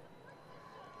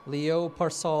 Leo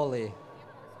Parsoli,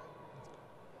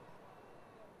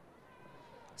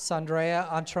 Sandrea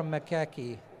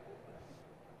Antramakeki,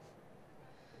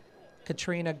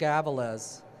 Katrina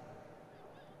Gaviles,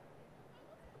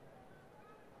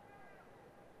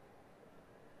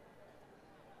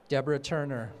 Deborah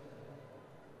Turner,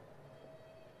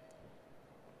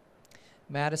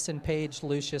 Madison Page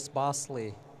Lucius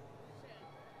Bosley,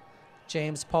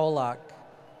 James Pollock,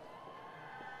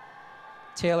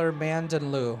 Taylor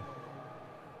Mandenloo,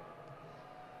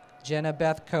 Jenna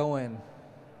Beth Cohen,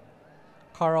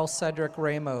 Carl Cedric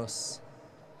Ramos,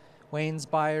 Waynes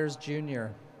Byers Jr.,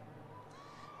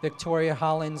 Victoria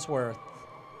Hollingsworth,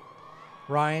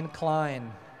 Ryan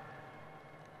Klein,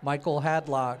 Michael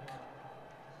Hadlock,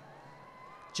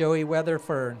 Joey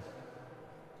Weatherford,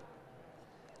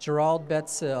 Gerald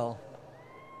Betzill,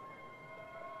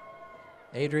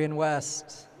 Adrian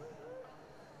West,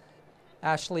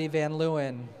 Ashley Van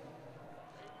Leeuwen,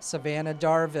 Savannah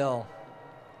Darville,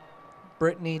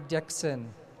 Brittany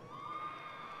Dixon,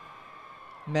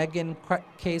 Megan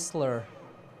Kasler,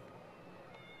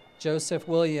 Joseph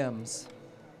Williams,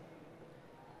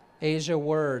 Asia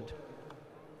Word,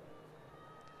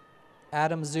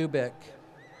 Adam Zubik,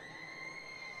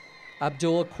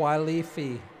 Abdul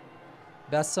Kwalifi,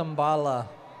 Bessam Bala,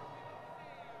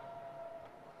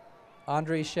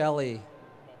 Andre Shelley,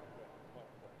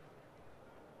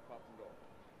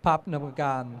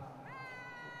 Papnamagan,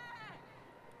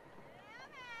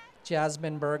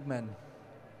 Jasmine Bergman,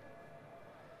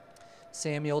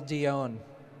 Samuel Dion,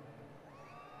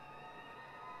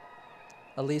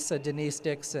 Elisa Denise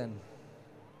Dixon,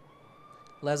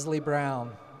 Leslie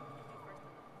Brown,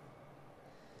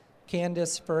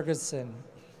 Candace Ferguson,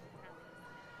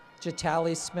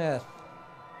 Jatali Smith,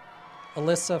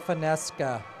 Alyssa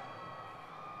Finesca,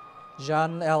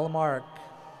 Jean L. Mark,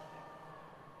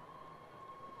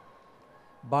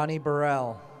 Bonnie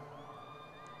Burrell,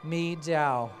 Mi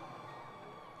Dow,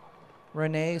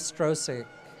 Renee Strosick,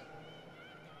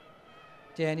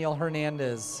 Daniel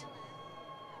Hernandez,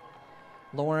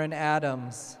 Lauren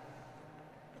Adams,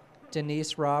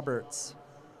 Denise Roberts,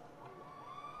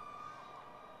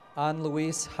 Ann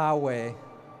Louise Howe,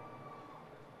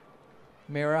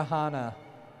 Mira Hanna,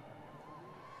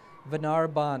 Vinar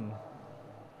Bunn,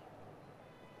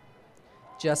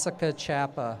 Jessica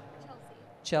Chapa,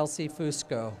 Chelsea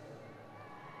Fusco,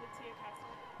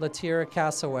 Latira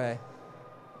Cassaway,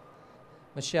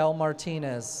 Michelle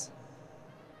Martinez,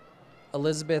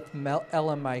 Elizabeth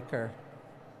Ellenmaker,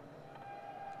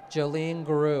 Jolene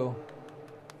Guru,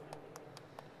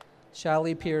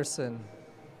 Shally Pearson,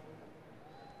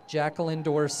 Jacqueline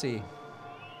Dorsey,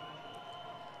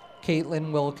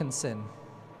 Caitlin Wilkinson,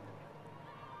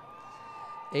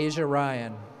 Asia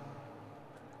Ryan,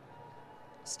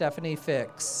 Stephanie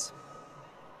Fix,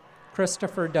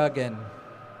 Christopher Duggan,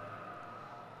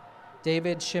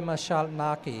 David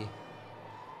Shimashanaki,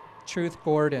 Truth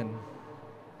Gordon,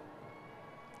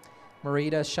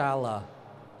 Marita Shala,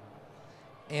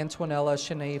 Antonella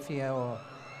Shanafio,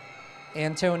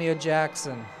 Antonia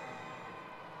Jackson,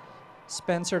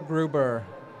 Spencer Gruber,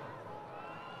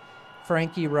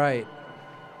 Frankie Wright,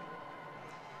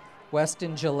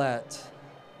 Weston Gillette,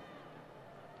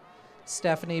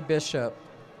 Stephanie Bishop,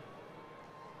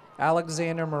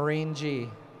 Alexander Marine G,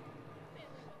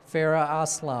 Farah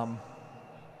Aslam,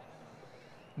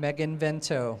 Megan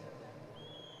Vento,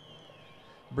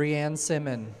 Brianne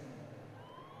Simon,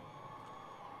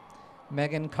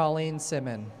 Megan Colleen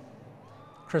Simon,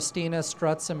 Christina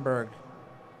Strutzenberg,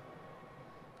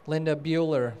 Linda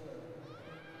Bueller,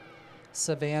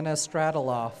 Savannah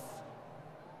Stratiloff,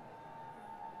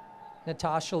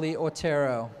 Natasha Lee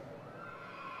Otero,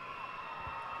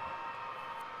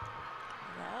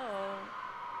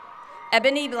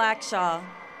 Ebony Blackshaw,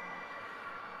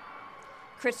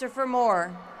 Christopher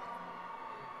Moore,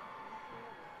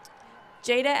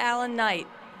 Jada Allen Knight,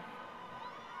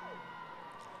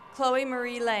 Chloe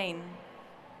Marie Lane,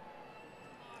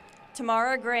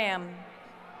 Tamara Graham,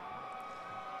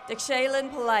 Dikshaylin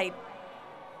Polite,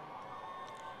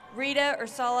 Rita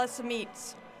Ursula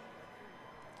Samitz,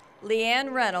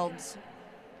 Leanne Reynolds,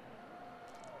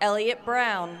 Elliot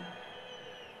Brown,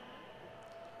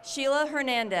 Sheila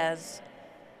Hernandez,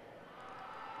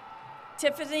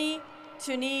 Tiffany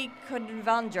Tuni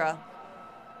Kundvandra,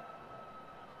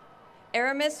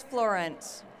 Aramis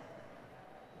Florence,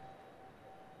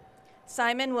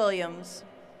 Simon Williams,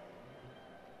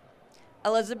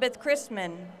 Elizabeth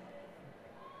Christman,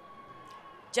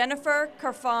 Jennifer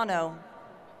Carfano,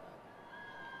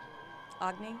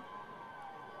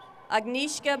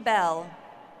 Agnieszka Bell,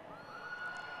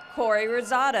 Corey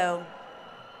Rosado,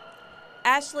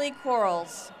 Ashley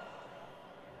Quarles,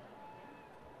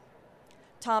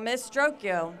 Thomas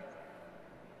Strokio,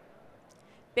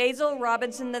 Basil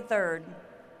Robinson III,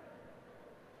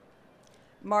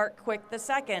 Mark Quick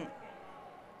II,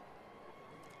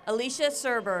 Alicia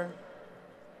Serber,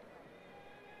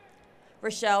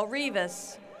 Rochelle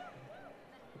Rivas,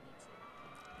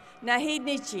 Nahid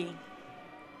Nietzsche,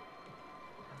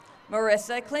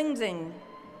 Marissa Klingsing,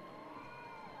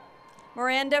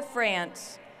 Miranda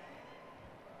France,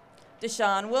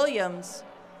 Deshaun Williams,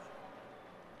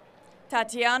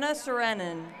 Tatiana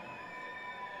Serenin,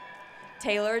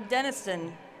 Taylor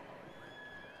Denniston,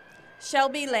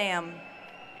 Shelby Lamb,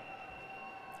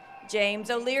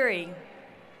 James O'Leary,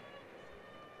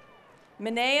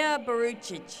 Minea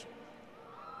Baruchich,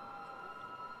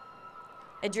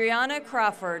 Adriana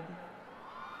Crawford,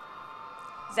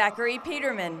 Zachary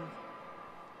Peterman,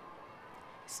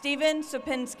 Stephen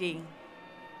Supinski,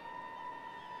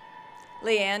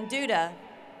 Leanne Duda,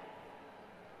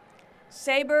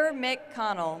 Saber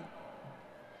McConnell,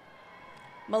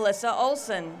 Melissa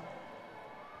Olson,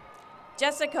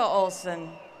 Jessica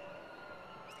Olson,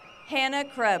 Hannah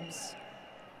Krebs,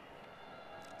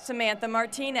 Samantha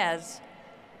Martinez,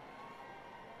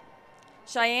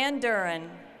 Cheyenne Duran,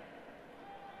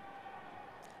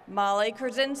 Molly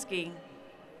Krasinski,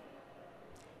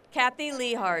 Kathy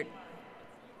Lehart,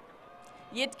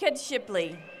 Yitka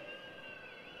Shipley,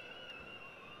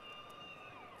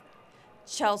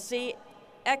 Chelsea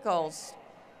Eccles,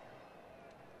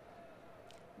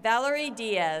 Valerie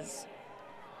Diaz,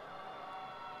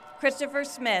 Christopher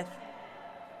Smith,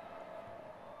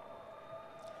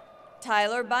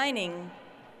 Tyler Beining,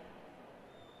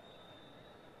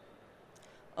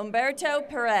 Umberto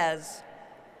Perez,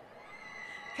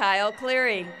 Kyle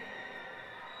Cleary,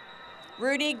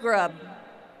 Rudy Grubb,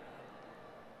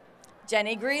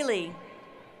 Jenny Greeley,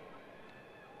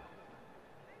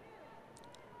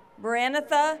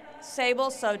 Maranatha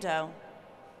Sable Soto,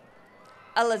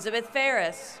 Elizabeth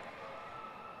Ferris,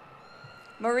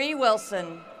 Marie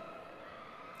Wilson,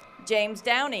 James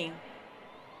Downey,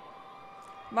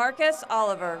 Marcus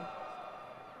Oliver,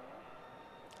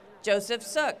 Joseph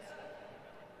Sook,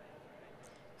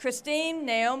 Christine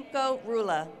Naomko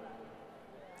Rula,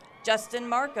 Justin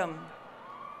Markham,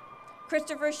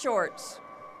 Christopher Shorts,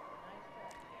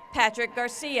 Patrick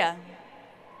Garcia,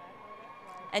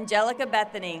 Angelica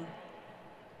Bethany,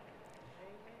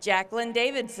 Jacqueline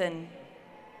Davidson,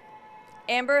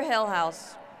 Amber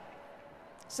Hillhouse,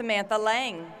 Samantha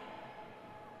Lang,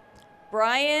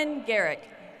 Brian Garrick,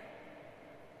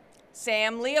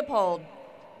 Sam Leopold,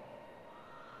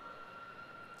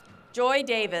 Joy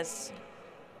Davis,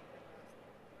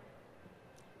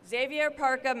 Xavier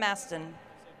Parka Maston,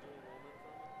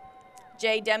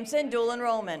 Jay Dempson, dual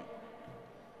enrollment,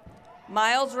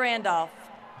 Miles Randolph,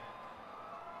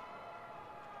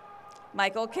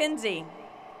 Michael Kinsey,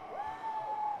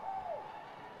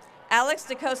 Alex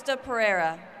DaCosta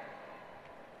Pereira,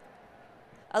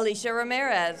 Alicia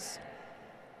Ramirez,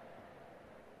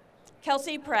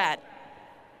 Kelsey Pratt,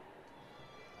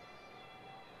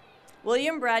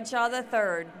 William Bradshaw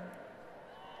III,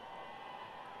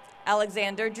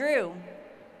 Alexander Drew,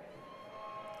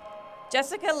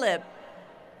 Jessica Lipp,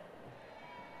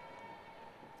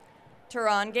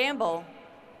 Teron Gamble,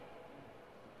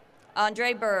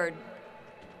 Andre Bird,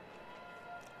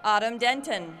 Autumn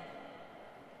Denton,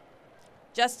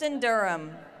 Justin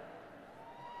Durham,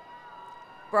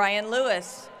 Brian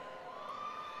Lewis,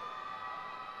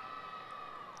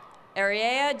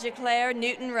 Ariea Jaclaire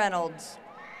Newton Reynolds,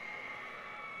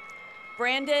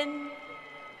 Brandon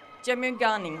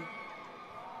Jamugani,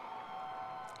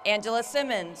 Angela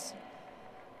Simmons,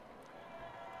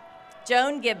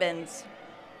 Joan Gibbons,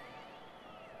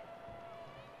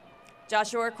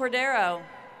 Joshua Cordero,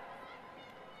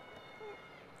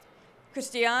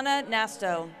 Christiana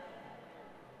Nasto,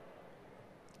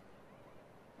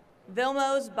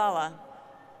 Vilmos Bala,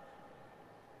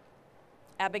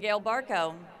 Abigail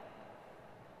Barco,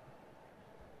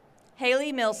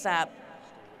 Haley Millsap,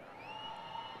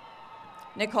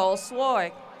 Nicole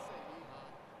Swark,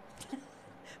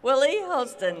 Willie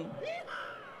Holston,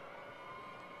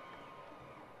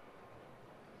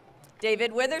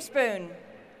 David Witherspoon,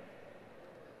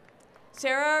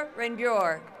 Sarah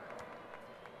Renbure,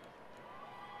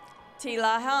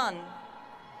 Tila Han,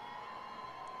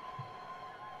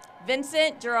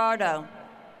 Vincent Gerardo,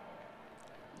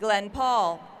 Glenn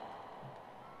Paul,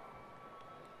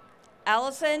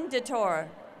 Allison DeTore,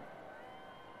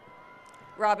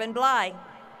 Robin Bly,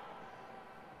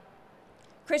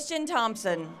 Christian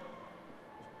Thompson,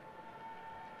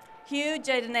 Hugh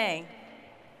Jadene,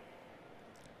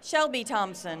 Shelby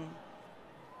Thompson,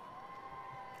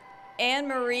 Anne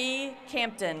Marie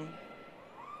Campton,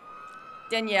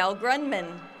 Danielle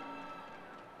Grunman,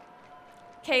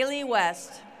 Kaylee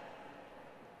West,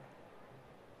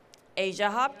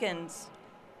 Asia Hopkins,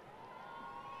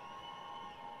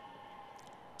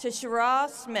 Tashara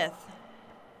Smith,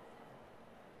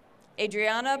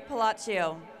 Adriana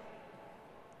Palacio,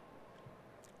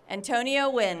 Antonio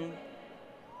Wynn,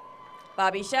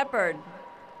 Bobby Shepard,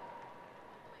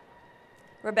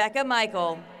 Rebecca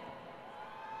Michael,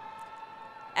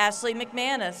 Ashley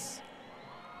McManus,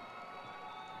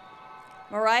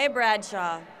 Mariah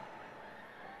Bradshaw,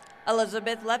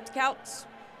 Elizabeth Leftkautz,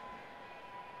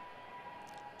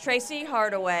 Tracy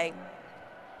Hardaway,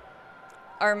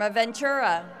 Irma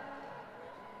Ventura,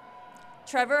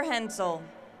 Trevor Hensel,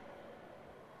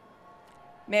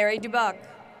 Mary Dubuck,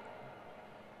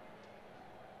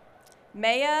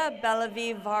 Maya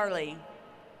Belaviv Varley,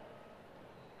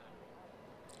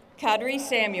 Kadri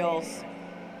Samuels,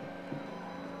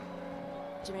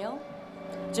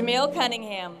 Jamil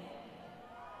Cunningham,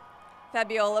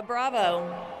 Fabiola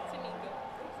Bravo,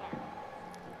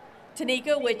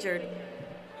 Tanika Witchard.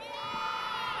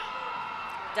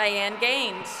 Diane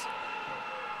Gaines.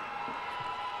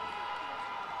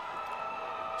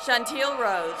 Chantil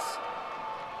Rose.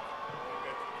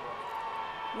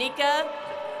 Nika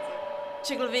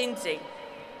Chiglavinzi.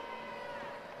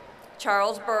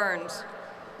 Charles Burns.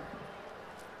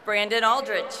 Brandon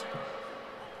Aldrich.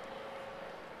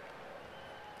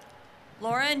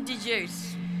 Lauren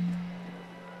DeJuice.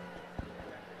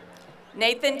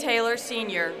 Nathan Taylor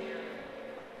Sr.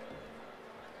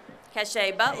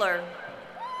 Cache Butler.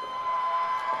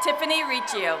 Tiffany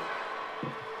Riccio.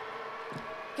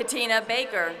 Katina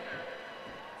Baker.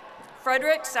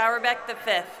 Frederick Sauerbeck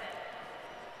V.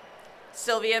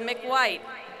 Sylvia McWhite.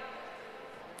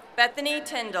 Bethany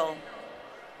Tyndall.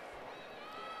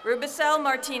 Rubicel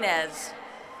Martinez.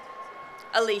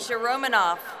 Alicia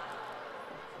Romanoff.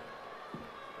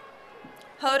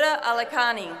 Hoda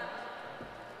Alakani.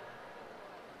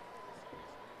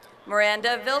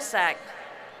 Miranda Vilsack.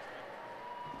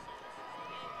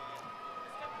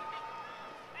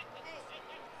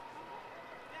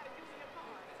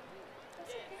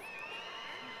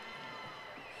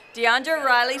 Deandra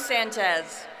Riley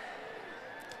Sanchez.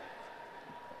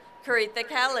 Caritha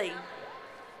Kelly.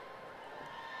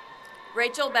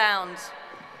 Rachel Bounds.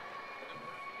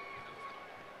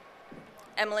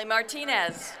 Emily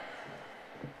Martinez.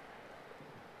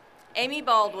 Amy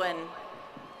Baldwin.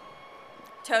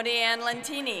 Tony Ann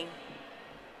Lentini.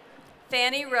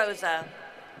 Fanny Rosa.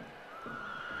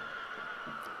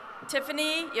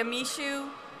 Tiffany Yamishu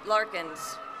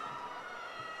Larkins.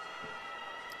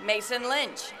 Mason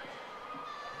Lynch.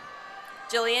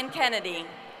 Jillian Kennedy.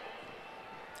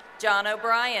 John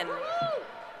O'Brien.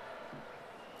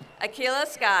 Akila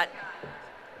Scott.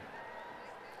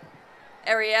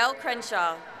 Ariel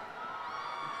Crenshaw.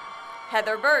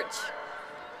 Heather Birch.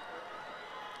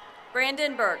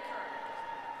 Brandon Burke.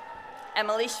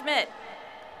 Emily Schmidt.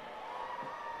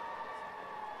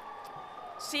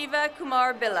 Siva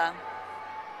Kumar Billa.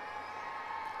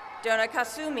 Donna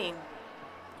Kasumi.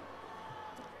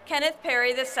 Kenneth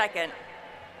Perry II.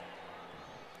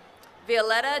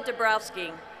 Violetta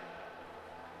Dabrowski.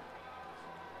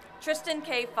 Tristan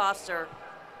K. Foster.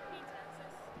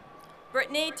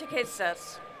 Brittany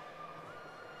Takisas.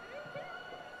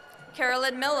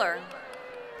 Carolyn Miller.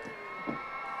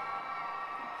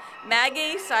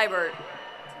 Maggie Seibert.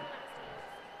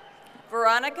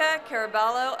 Veronica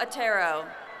Caraballo Otero.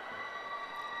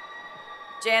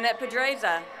 Janet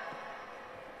Pedreza.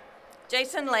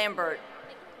 Jason Lambert.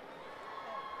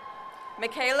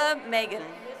 Michaela Megan.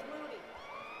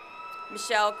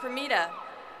 Michelle Cremita.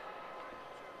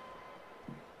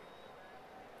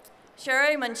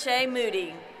 Sherry Munche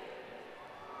Moody.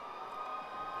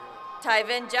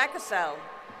 Tyvin Jackasel.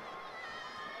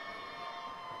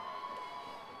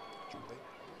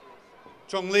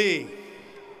 Chung Lee.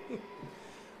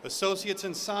 Associates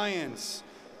in Science,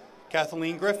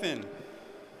 Kathleen Griffin.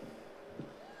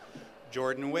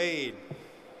 Jordan Wade.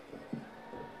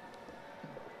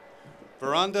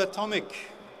 Veranda Tomic.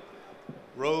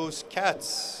 Rose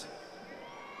Katz.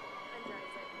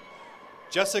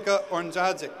 Jessica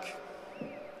Ornzadzik.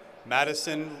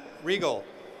 Madison Regal.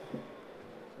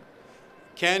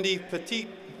 Candy Petit.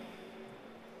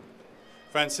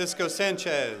 Francisco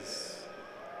Sanchez.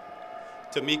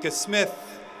 Tamika Smith.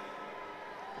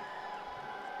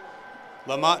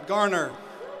 Lamont Garner.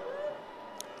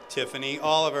 Tiffany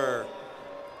Oliver.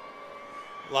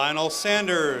 Lionel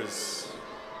Sanders.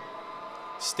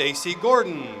 Stacy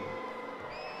Gordon.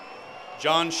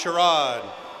 John Sherrod.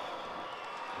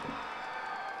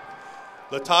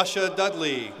 Latasha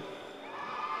Dudley.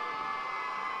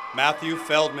 Matthew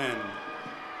Feldman.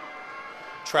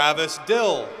 Travis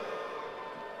Dill.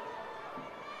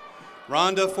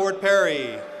 Rhonda Ford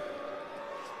Perry.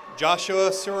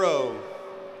 Joshua Suro.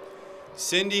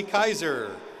 Cindy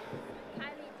Kaiser.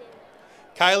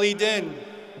 Kylie Din.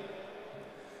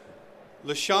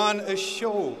 LaShawn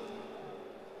Asho.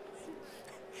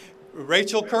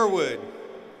 Rachel Kerwood.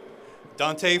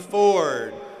 Dante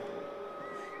Ford.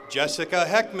 Jessica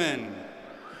Heckman.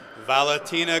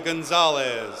 Valentina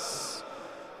Gonzalez.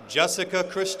 Jessica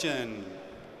Christian.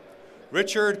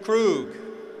 Richard Krug.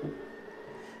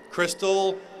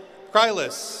 Crystal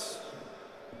Krylis.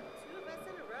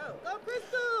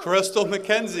 Crystal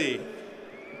McKenzie.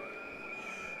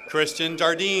 Christian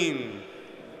Jardine.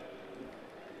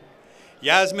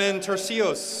 Yasmin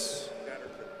Tercios.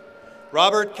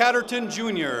 Robert Catterton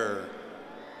Jr.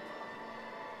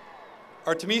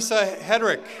 Artemisa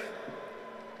Hedrick.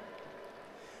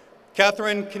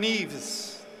 Catherine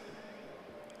Knieves.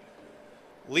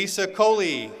 Lisa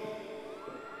Coley.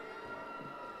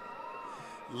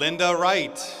 Linda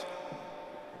Wright.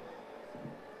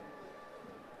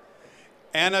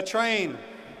 Anna Train,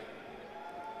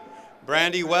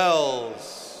 Brandy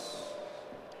Wells,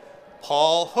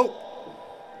 Paul Hope,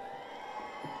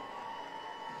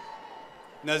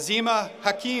 Nazima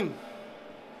Hakim,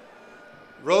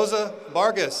 Rosa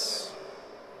Vargas,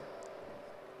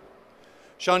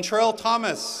 Chantrell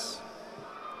Thomas,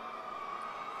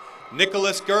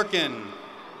 Nicholas Gherkin,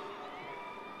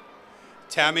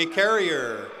 Tammy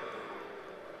Carrier,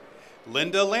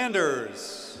 Linda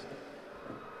Landers,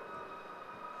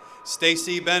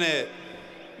 Stacy Bennett,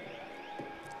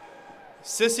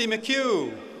 Sissy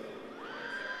McHugh,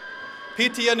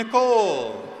 Pitia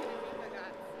Nicole,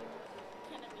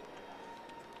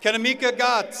 Kenamika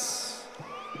Gotts,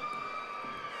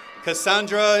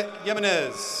 Cassandra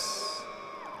Jimenez,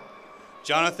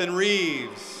 Jonathan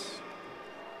Reeves,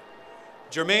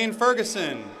 Jermaine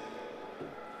Ferguson,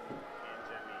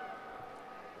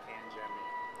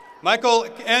 Michael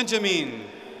Anjamin,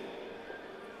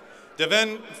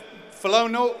 Devin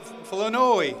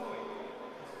Filonoi,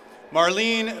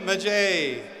 Marlene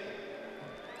Majay,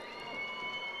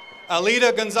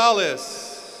 Alida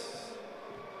Gonzalez,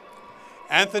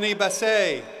 Anthony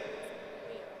Bassett,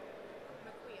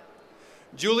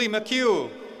 Julie McHugh,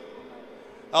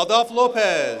 Aldolph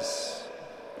Lopez,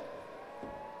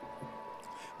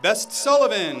 Best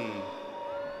Sullivan,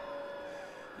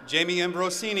 Jamie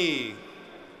Ambrosini,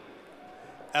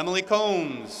 Emily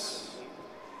Combs,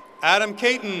 Adam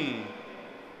Caton,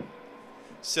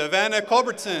 Savannah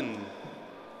Culbertson,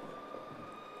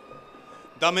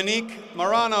 Dominique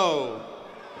Marano,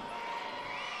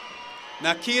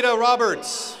 Nakita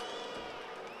Roberts,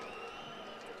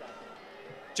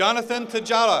 Jonathan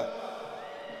Tajala,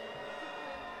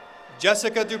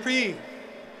 Jessica Dupree,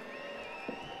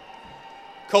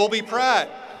 Colby Pratt,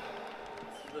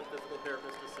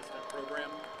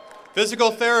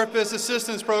 Physical Therapist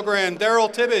Assistance Program,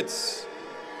 Daryl Tibbetts,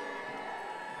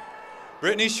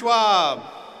 Brittany Schwab,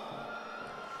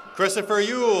 Christopher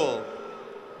Yule,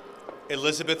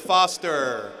 Elizabeth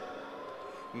Foster,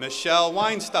 Michelle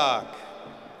Weinstock,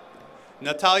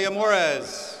 Natalia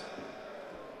Morez,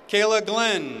 Kayla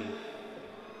Glenn,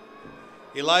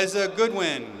 Eliza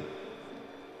Goodwin,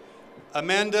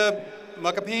 Amanda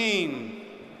McApeen,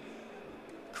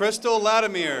 Crystal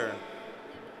Latimer,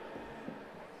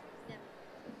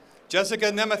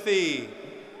 Jessica Nemethy,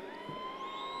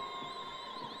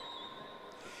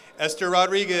 Esther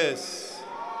Rodriguez,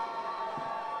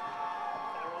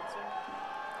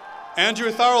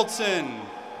 Andrew Tharaldson,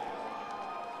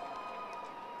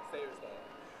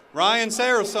 Ryan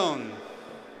Saracone,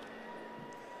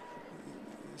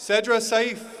 Cedra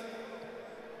Saif,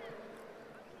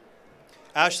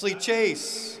 Ashley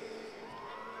Chase,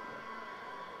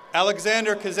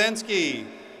 Alexander Kaczynski,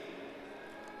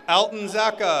 Alton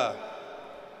Zaka,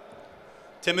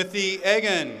 Timothy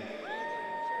Egan,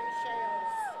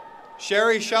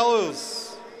 Sherry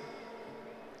Shallows,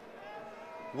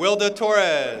 Wilda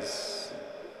Torres,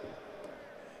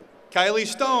 Kylie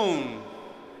Stone,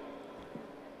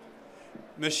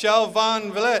 Michelle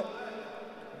Von Villette,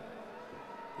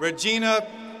 Regina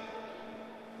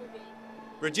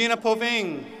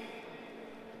Poving,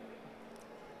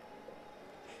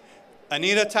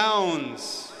 Anita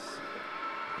Towns,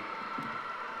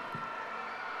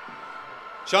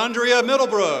 Chandria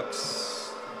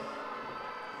Middlebrooks,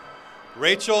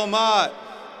 Rachel Mott,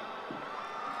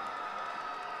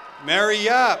 Mary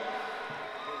Yap,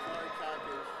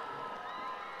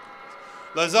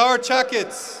 Lazar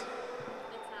Chuckets,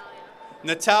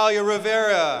 Natalia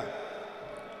Rivera,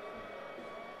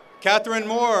 Catherine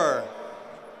Moore,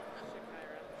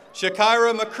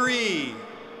 Shakira McCree,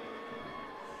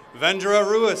 Vendra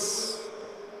Ruiz,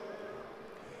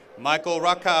 Michael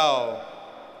Rakow,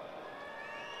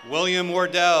 William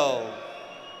Wardell,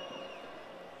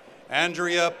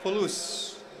 Andrea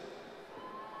Pulus,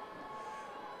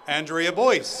 Andrea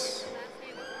Boyce,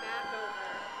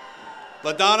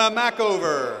 LaDonna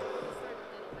Mackover,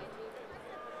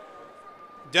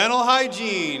 Dental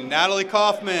Hygiene, Natalie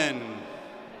Kaufman,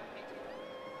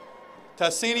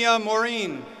 Tassinia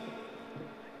Maureen,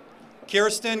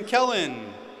 Kirsten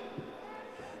Kellen,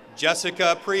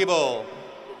 Jessica Preble,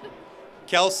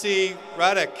 Kelsey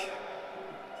Raddick,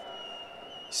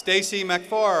 Stacy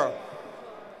McFarr,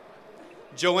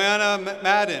 Joanna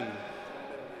Madden,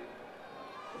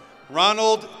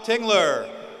 Ronald Tingler,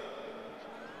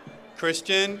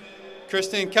 Kristen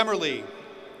Kemmerly,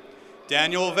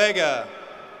 Daniel Vega,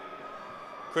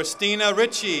 Christina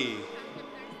Ritchie,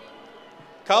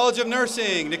 College of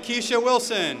Nursing, Nikisha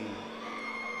Wilson,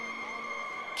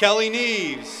 Kelly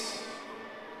Neves,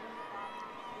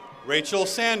 Rachel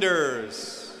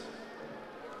Sanders,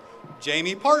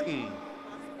 Jamie Parton,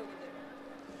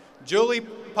 Julie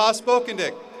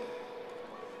Pospokendik,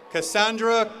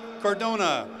 Cassandra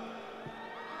Cardona,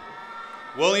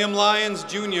 William Lyons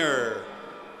Jr.,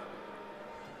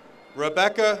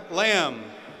 Rebecca Lamb,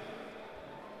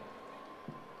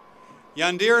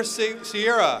 Yandir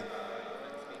Sierra,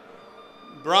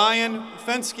 Brian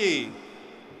Fensky,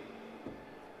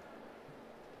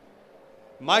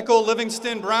 Michael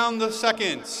Livingston Brown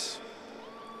II,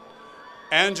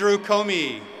 Andrew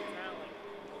Comey,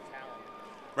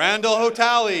 Randall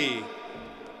Hotali,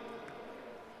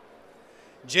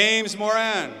 James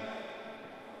Moran,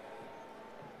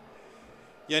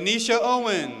 Yanisha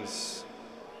Owens,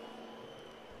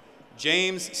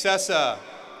 James Sessa,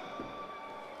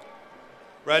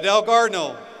 Radel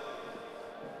Gardnell,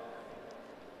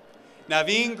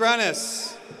 Naveen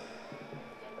Granis,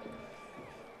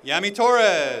 Yami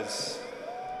Torres,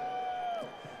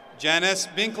 Janice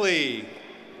Binkley,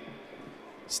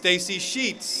 Stacy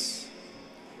Sheets,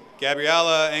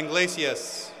 Gabriela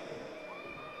Iglesias,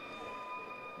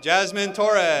 Jasmine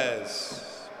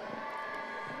Torres,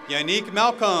 Yannick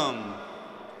Malcolm,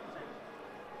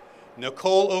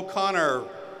 Nicole O'Connor,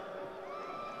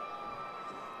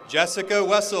 Jessica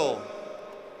Wessel,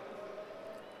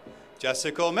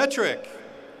 Jessica Metrick,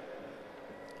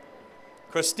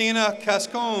 Christina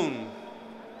Cascone,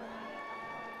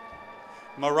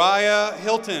 Mariah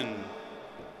Hilton,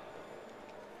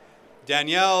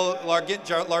 Danielle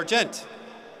Largent,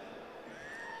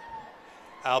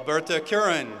 Alberta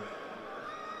Curran,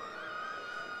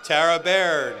 Tara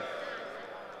Baird,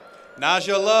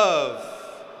 Naja Love,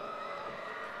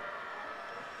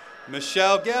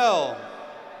 Michelle Gell,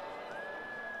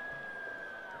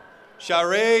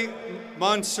 Shareh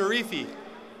Mansurifi,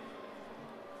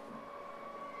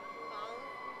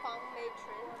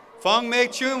 Fong Mei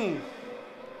Chung,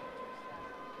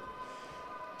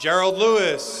 Gerald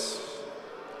Lewis,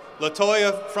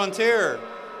 Latoya Frontier,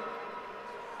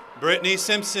 Brittany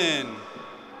Simpson,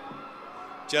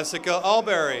 Jessica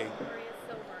Alberry,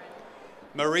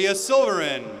 Maria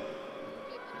Silverin,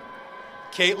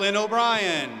 Caitlin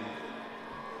O'Brien,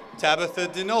 Tabitha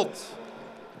Denault,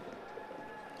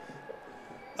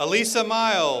 Elisa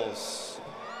Miles,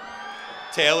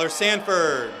 Taylor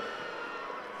Sanford,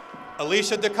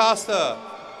 Alicia DaCosta,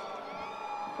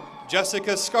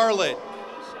 Jessica Scarlett,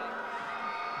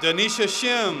 Denisha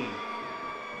Shim,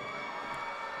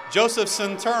 Joseph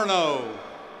Santurno,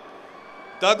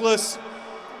 Douglas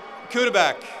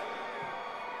Kudabak,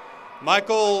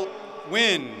 Michael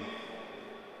Wynn,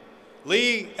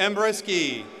 Lee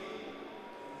Embreski,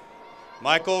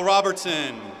 Michael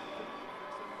Robertson,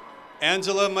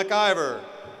 Angela McIver,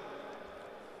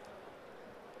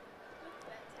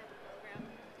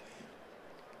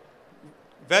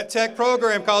 Vet Tech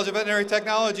Program, College of Veterinary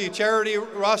Technology, Charity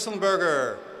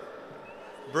Roslenberger,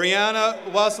 Brianna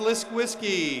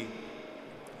Wasliski,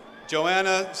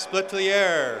 Joanna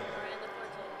Splitlier,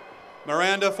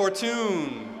 Miranda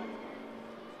Fortune,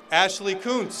 Ashley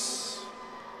Kuntz,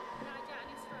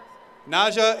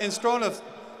 Naja Instronov,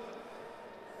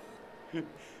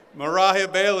 Mariah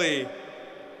Bailey,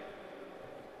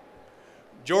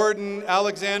 Jordan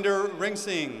Alexander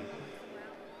Ringsing,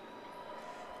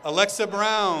 Alexa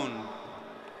Brown,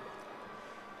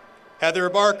 Heather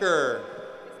Barker,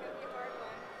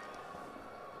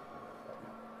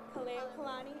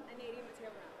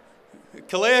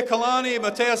 Kalea Kalani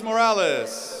Mateus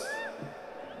Morales,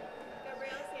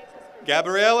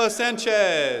 Gabriela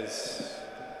Sanchez,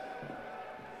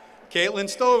 Caitlin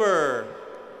Stover,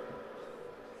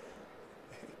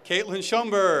 Caitlin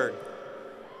Schomburg,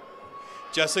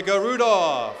 Jessica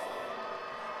Rudolph,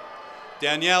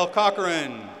 Danielle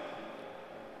Cochran,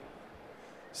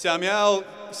 Samuel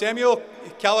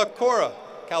Calacor,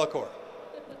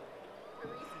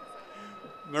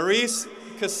 Maurice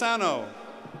Casano,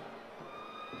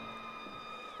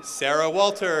 Sarah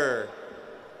Walter,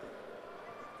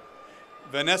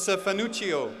 Vanessa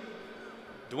Fanuccio,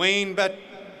 Dwayne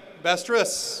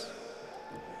Bastris,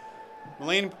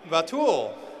 Elaine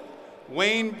Batul,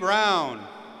 Wayne Brown,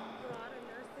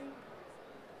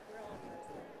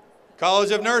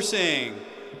 College of Nursing,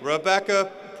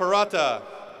 Rebecca Parata,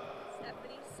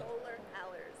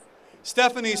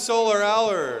 Stephanie Solar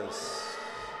Allers,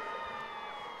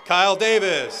 Kyle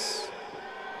Davis,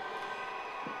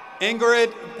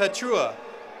 Ingrid Petrua,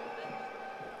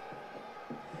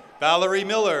 Valerie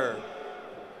Miller,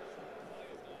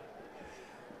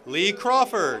 Lee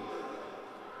Crawford,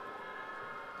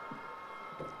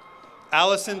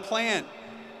 Allison Plant,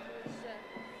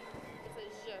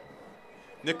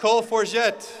 Nicole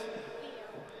Forget,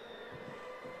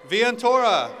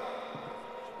 Viantora,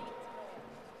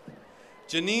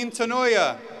 Janine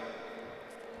Tanoya,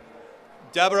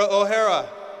 Deborah O'Hara.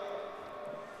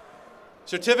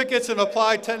 Certificates of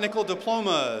Applied Technical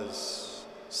Diplomas,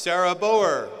 Sarah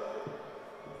Bower,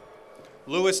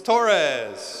 Luis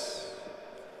Torres,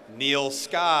 Neil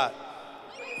Scott,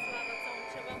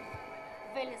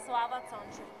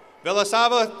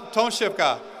 Velisava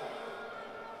Tonshivka,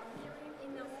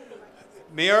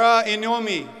 Mira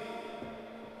Inomi,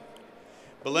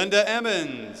 Belinda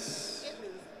Emmons,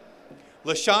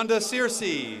 Lashonda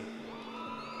Searcy,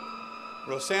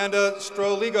 Rosanda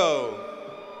Stroligo,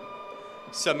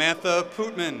 Samantha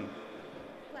Putman,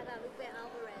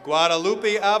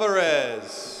 Guadalupe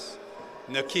Alvarez,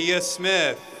 Nakia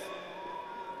Smith,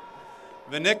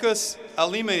 Vinicus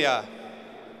Alimia,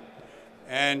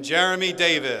 and Jeremy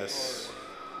Davis.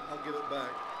 I'll give it back.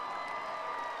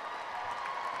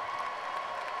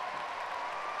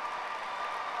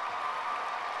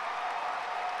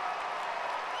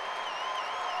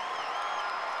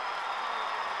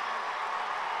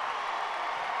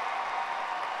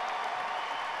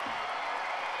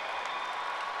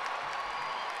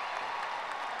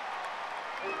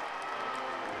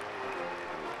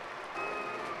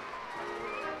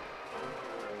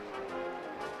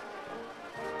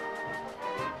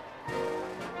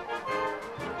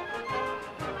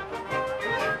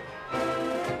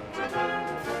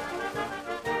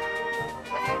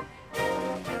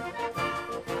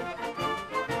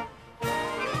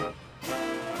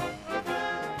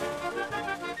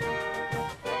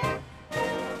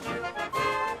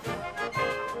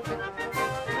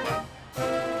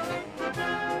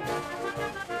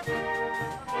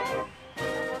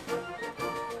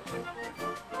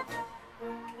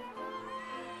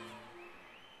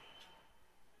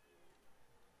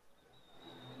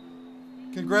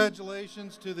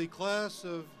 Congratulations to the class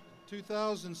of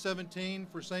 2017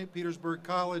 for St. Petersburg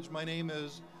College. My name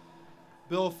is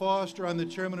Bill Foster. I'm the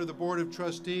chairman of the Board of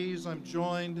Trustees. I'm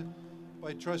joined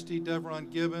by Trustee Devron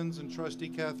Gibbons and Trustee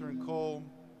Catherine Cole.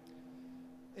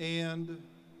 And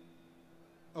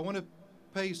I want to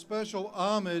pay special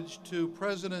homage to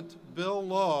President Bill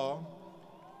Law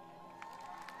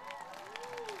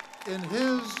in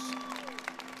his,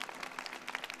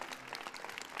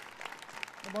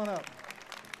 come on up.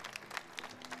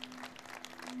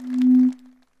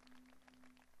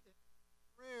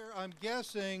 I'm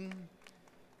guessing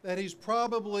that he's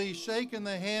probably shaken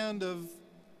the hand of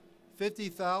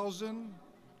 50,000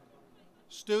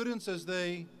 students as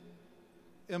they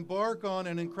embark on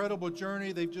an incredible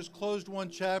journey. They've just closed one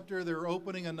chapter, they're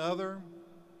opening another.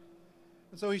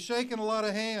 And so he's shaken a lot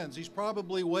of hands. He's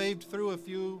probably waved through a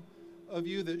few of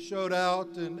you that showed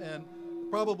out and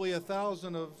probably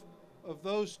 1,000 of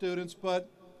those students. But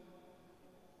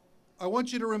I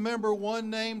want you to remember one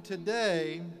name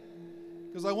today,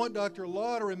 because I want Dr.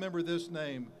 Law to remember this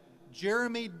name,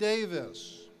 Jeremy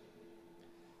Davis.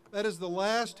 That is the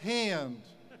last hand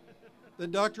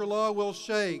that Dr. Law will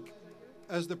shake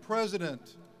as the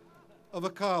president of a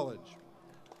college.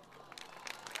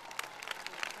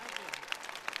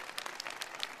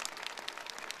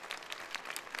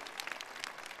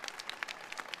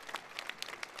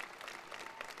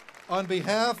 On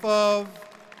behalf of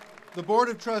the Board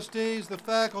of Trustees, the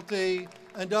faculty,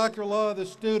 and Dr. Law, the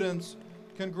students,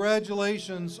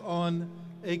 congratulations on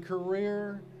a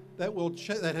career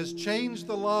that has changed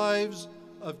the lives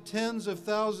of tens of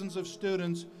thousands of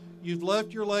students. You've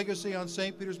left your legacy on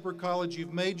St. Petersburg College.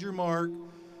 You've made your mark.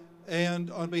 And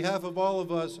on behalf of all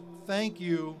of us, thank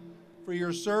you for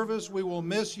your service. We will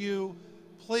miss you.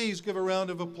 Please give a round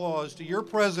of applause to your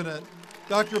president,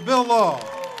 Dr. Bill Law.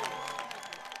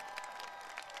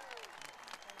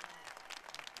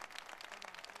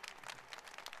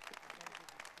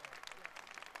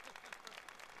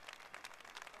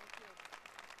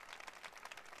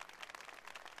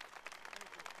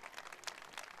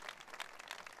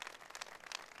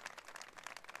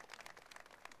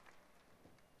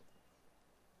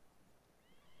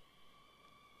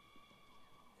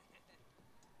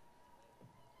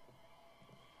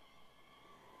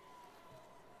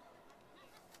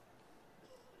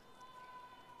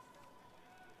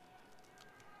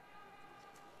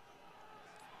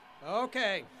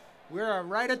 Okay, we're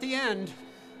right at the end.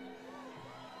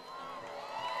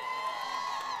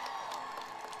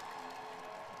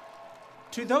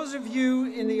 To those of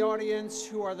you in the audience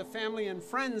who are the family and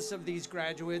friends of these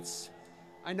graduates,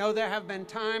 I know there have been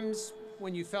times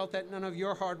when you felt that none of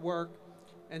your hard work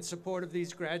and support of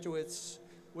these graduates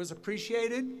was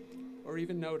appreciated or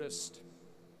even noticed.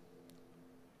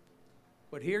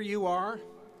 But here you are,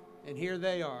 and here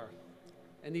they are.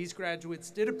 And these graduates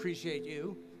did appreciate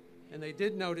you, and they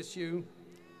did notice you.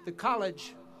 The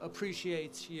college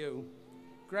appreciates you.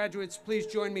 Graduates, please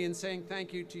join me in saying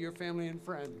thank you to your family and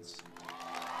friends.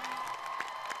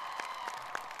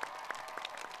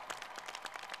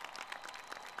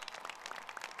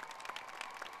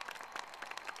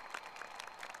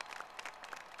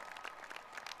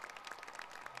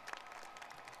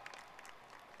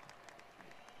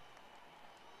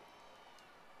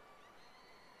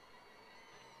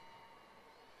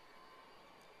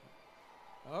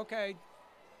 Okay.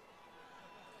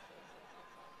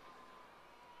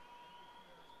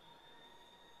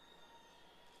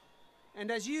 And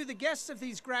as you, the guests of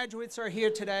these graduates, are here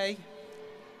today,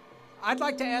 I'd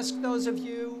like to ask those of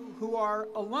you who are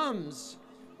alums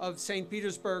of St.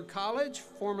 Petersburg College,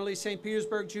 formerly St.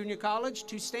 Petersburg Junior College,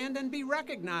 to stand and be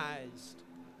recognized.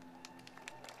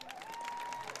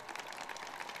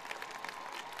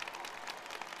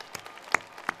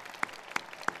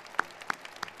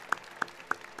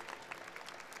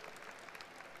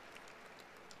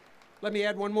 Let me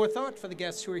add one more thought for the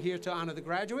guests who are here to honor the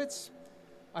graduates.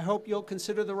 I hope you'll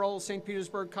consider the role St.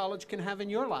 Petersburg College can have in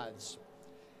your lives.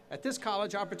 At this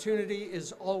college, opportunity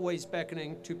is always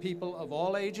beckoning to people of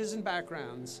all ages and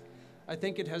backgrounds. I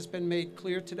think it has been made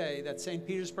clear today that St.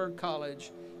 Petersburg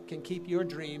College can keep your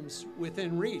dreams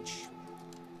within reach.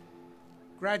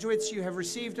 Graduates, you have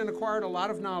received and acquired a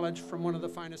lot of knowledge from one of the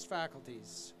finest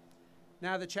faculties.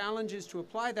 Now the challenge is to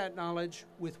apply that knowledge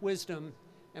with wisdom,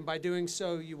 and by doing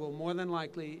so, you will more than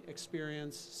likely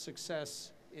experience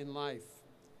success in life.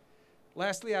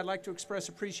 Lastly, I'd like to express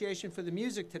appreciation for the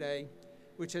music today,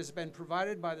 which has been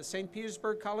provided by the St.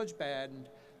 Petersburg College Band,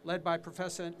 led by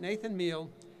Professor Nathan Meal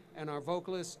and our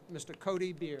vocalist, Mr.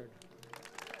 Cody Beard.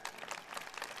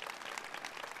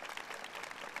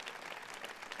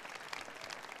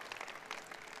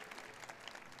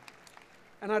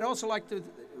 And I'd also like to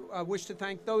wish to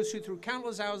thank those who, through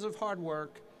countless hours of hard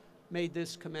work, made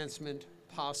this commencement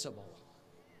possible.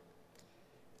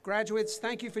 Graduates,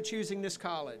 thank you for choosing this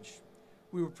college.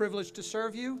 We were privileged to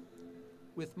serve you.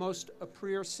 With most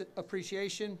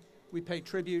appreciation, we pay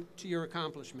tribute to your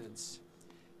accomplishments.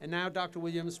 And now, Dr.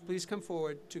 Williams, please come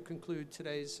forward to conclude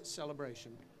today's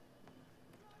celebration.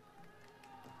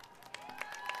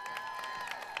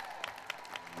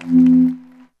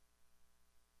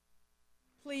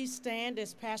 Please stand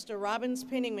as Pastor Robbins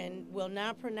Penniman will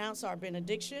now pronounce our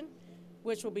benediction,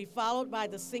 which will be followed by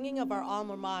the singing of our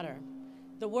alma mater.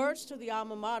 The words to the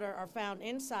alma mater are found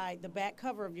inside the back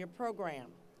cover of your program.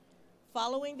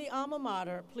 Following the alma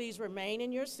mater, please remain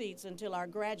in your seats until our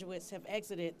graduates have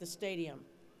exited the stadium.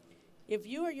 If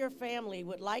you or your family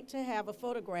would like to have a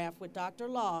photograph with Dr.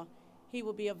 Law, he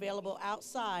will be available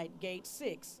outside Gate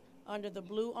 6 under the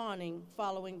blue awning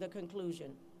following the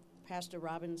conclusion. Pastor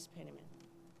Robbins Penniman.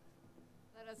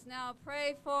 Let us now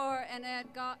pray for and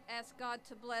ask God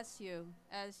to bless you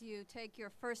as you take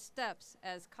your first steps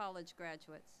as college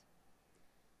graduates.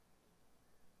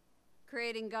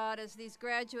 Creating God, as these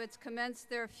graduates commence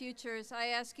their futures, I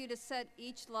ask you to set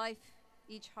each life,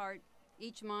 each heart,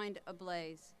 each mind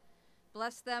ablaze.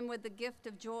 Bless them with the gift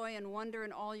of joy and wonder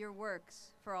in all your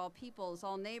works, for all peoples,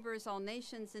 all neighbors, all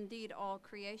nations, indeed all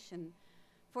creation.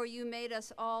 For you made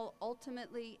us all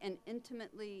ultimately and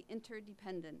intimately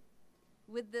interdependent.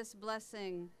 With this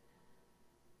blessing,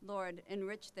 Lord,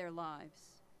 enrich their lives.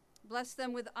 Bless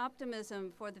them with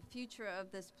optimism for the future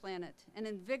of this planet and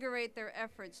invigorate their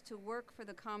efforts to work for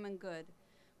the common good,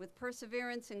 with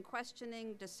perseverance in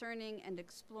questioning, discerning, and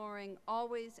exploring,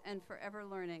 always and forever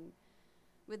learning.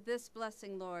 With this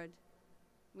blessing, Lord,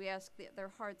 we ask that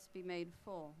their hearts be made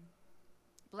full.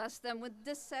 Bless them with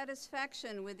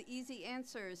dissatisfaction with easy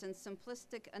answers and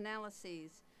simplistic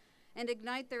analyses, and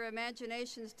ignite their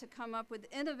imaginations to come up with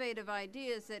innovative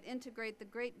ideas that integrate the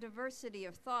great diversity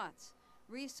of thoughts,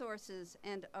 resources,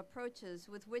 and approaches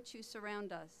with which you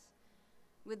surround us.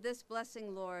 With this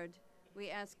blessing, Lord, we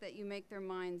ask that you make their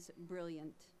minds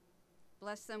brilliant.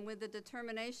 Bless them with the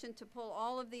determination to pull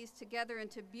all of these together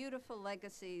into beautiful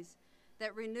legacies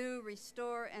that renew,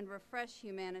 restore, and refresh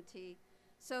humanity,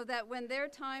 so that when their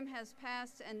time has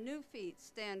passed and new feet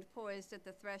stand poised at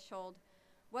the threshold,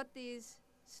 what these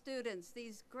students,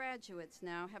 these graduates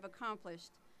now have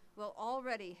accomplished will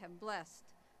already have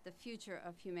blessed the future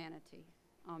of humanity.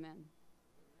 Amen.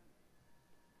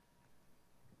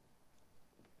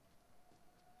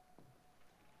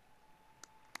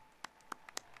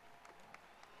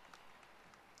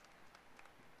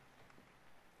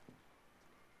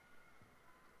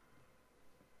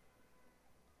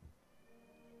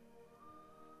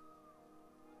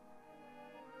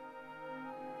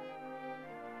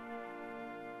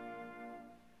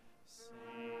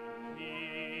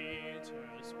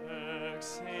 Petersburg,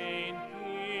 St.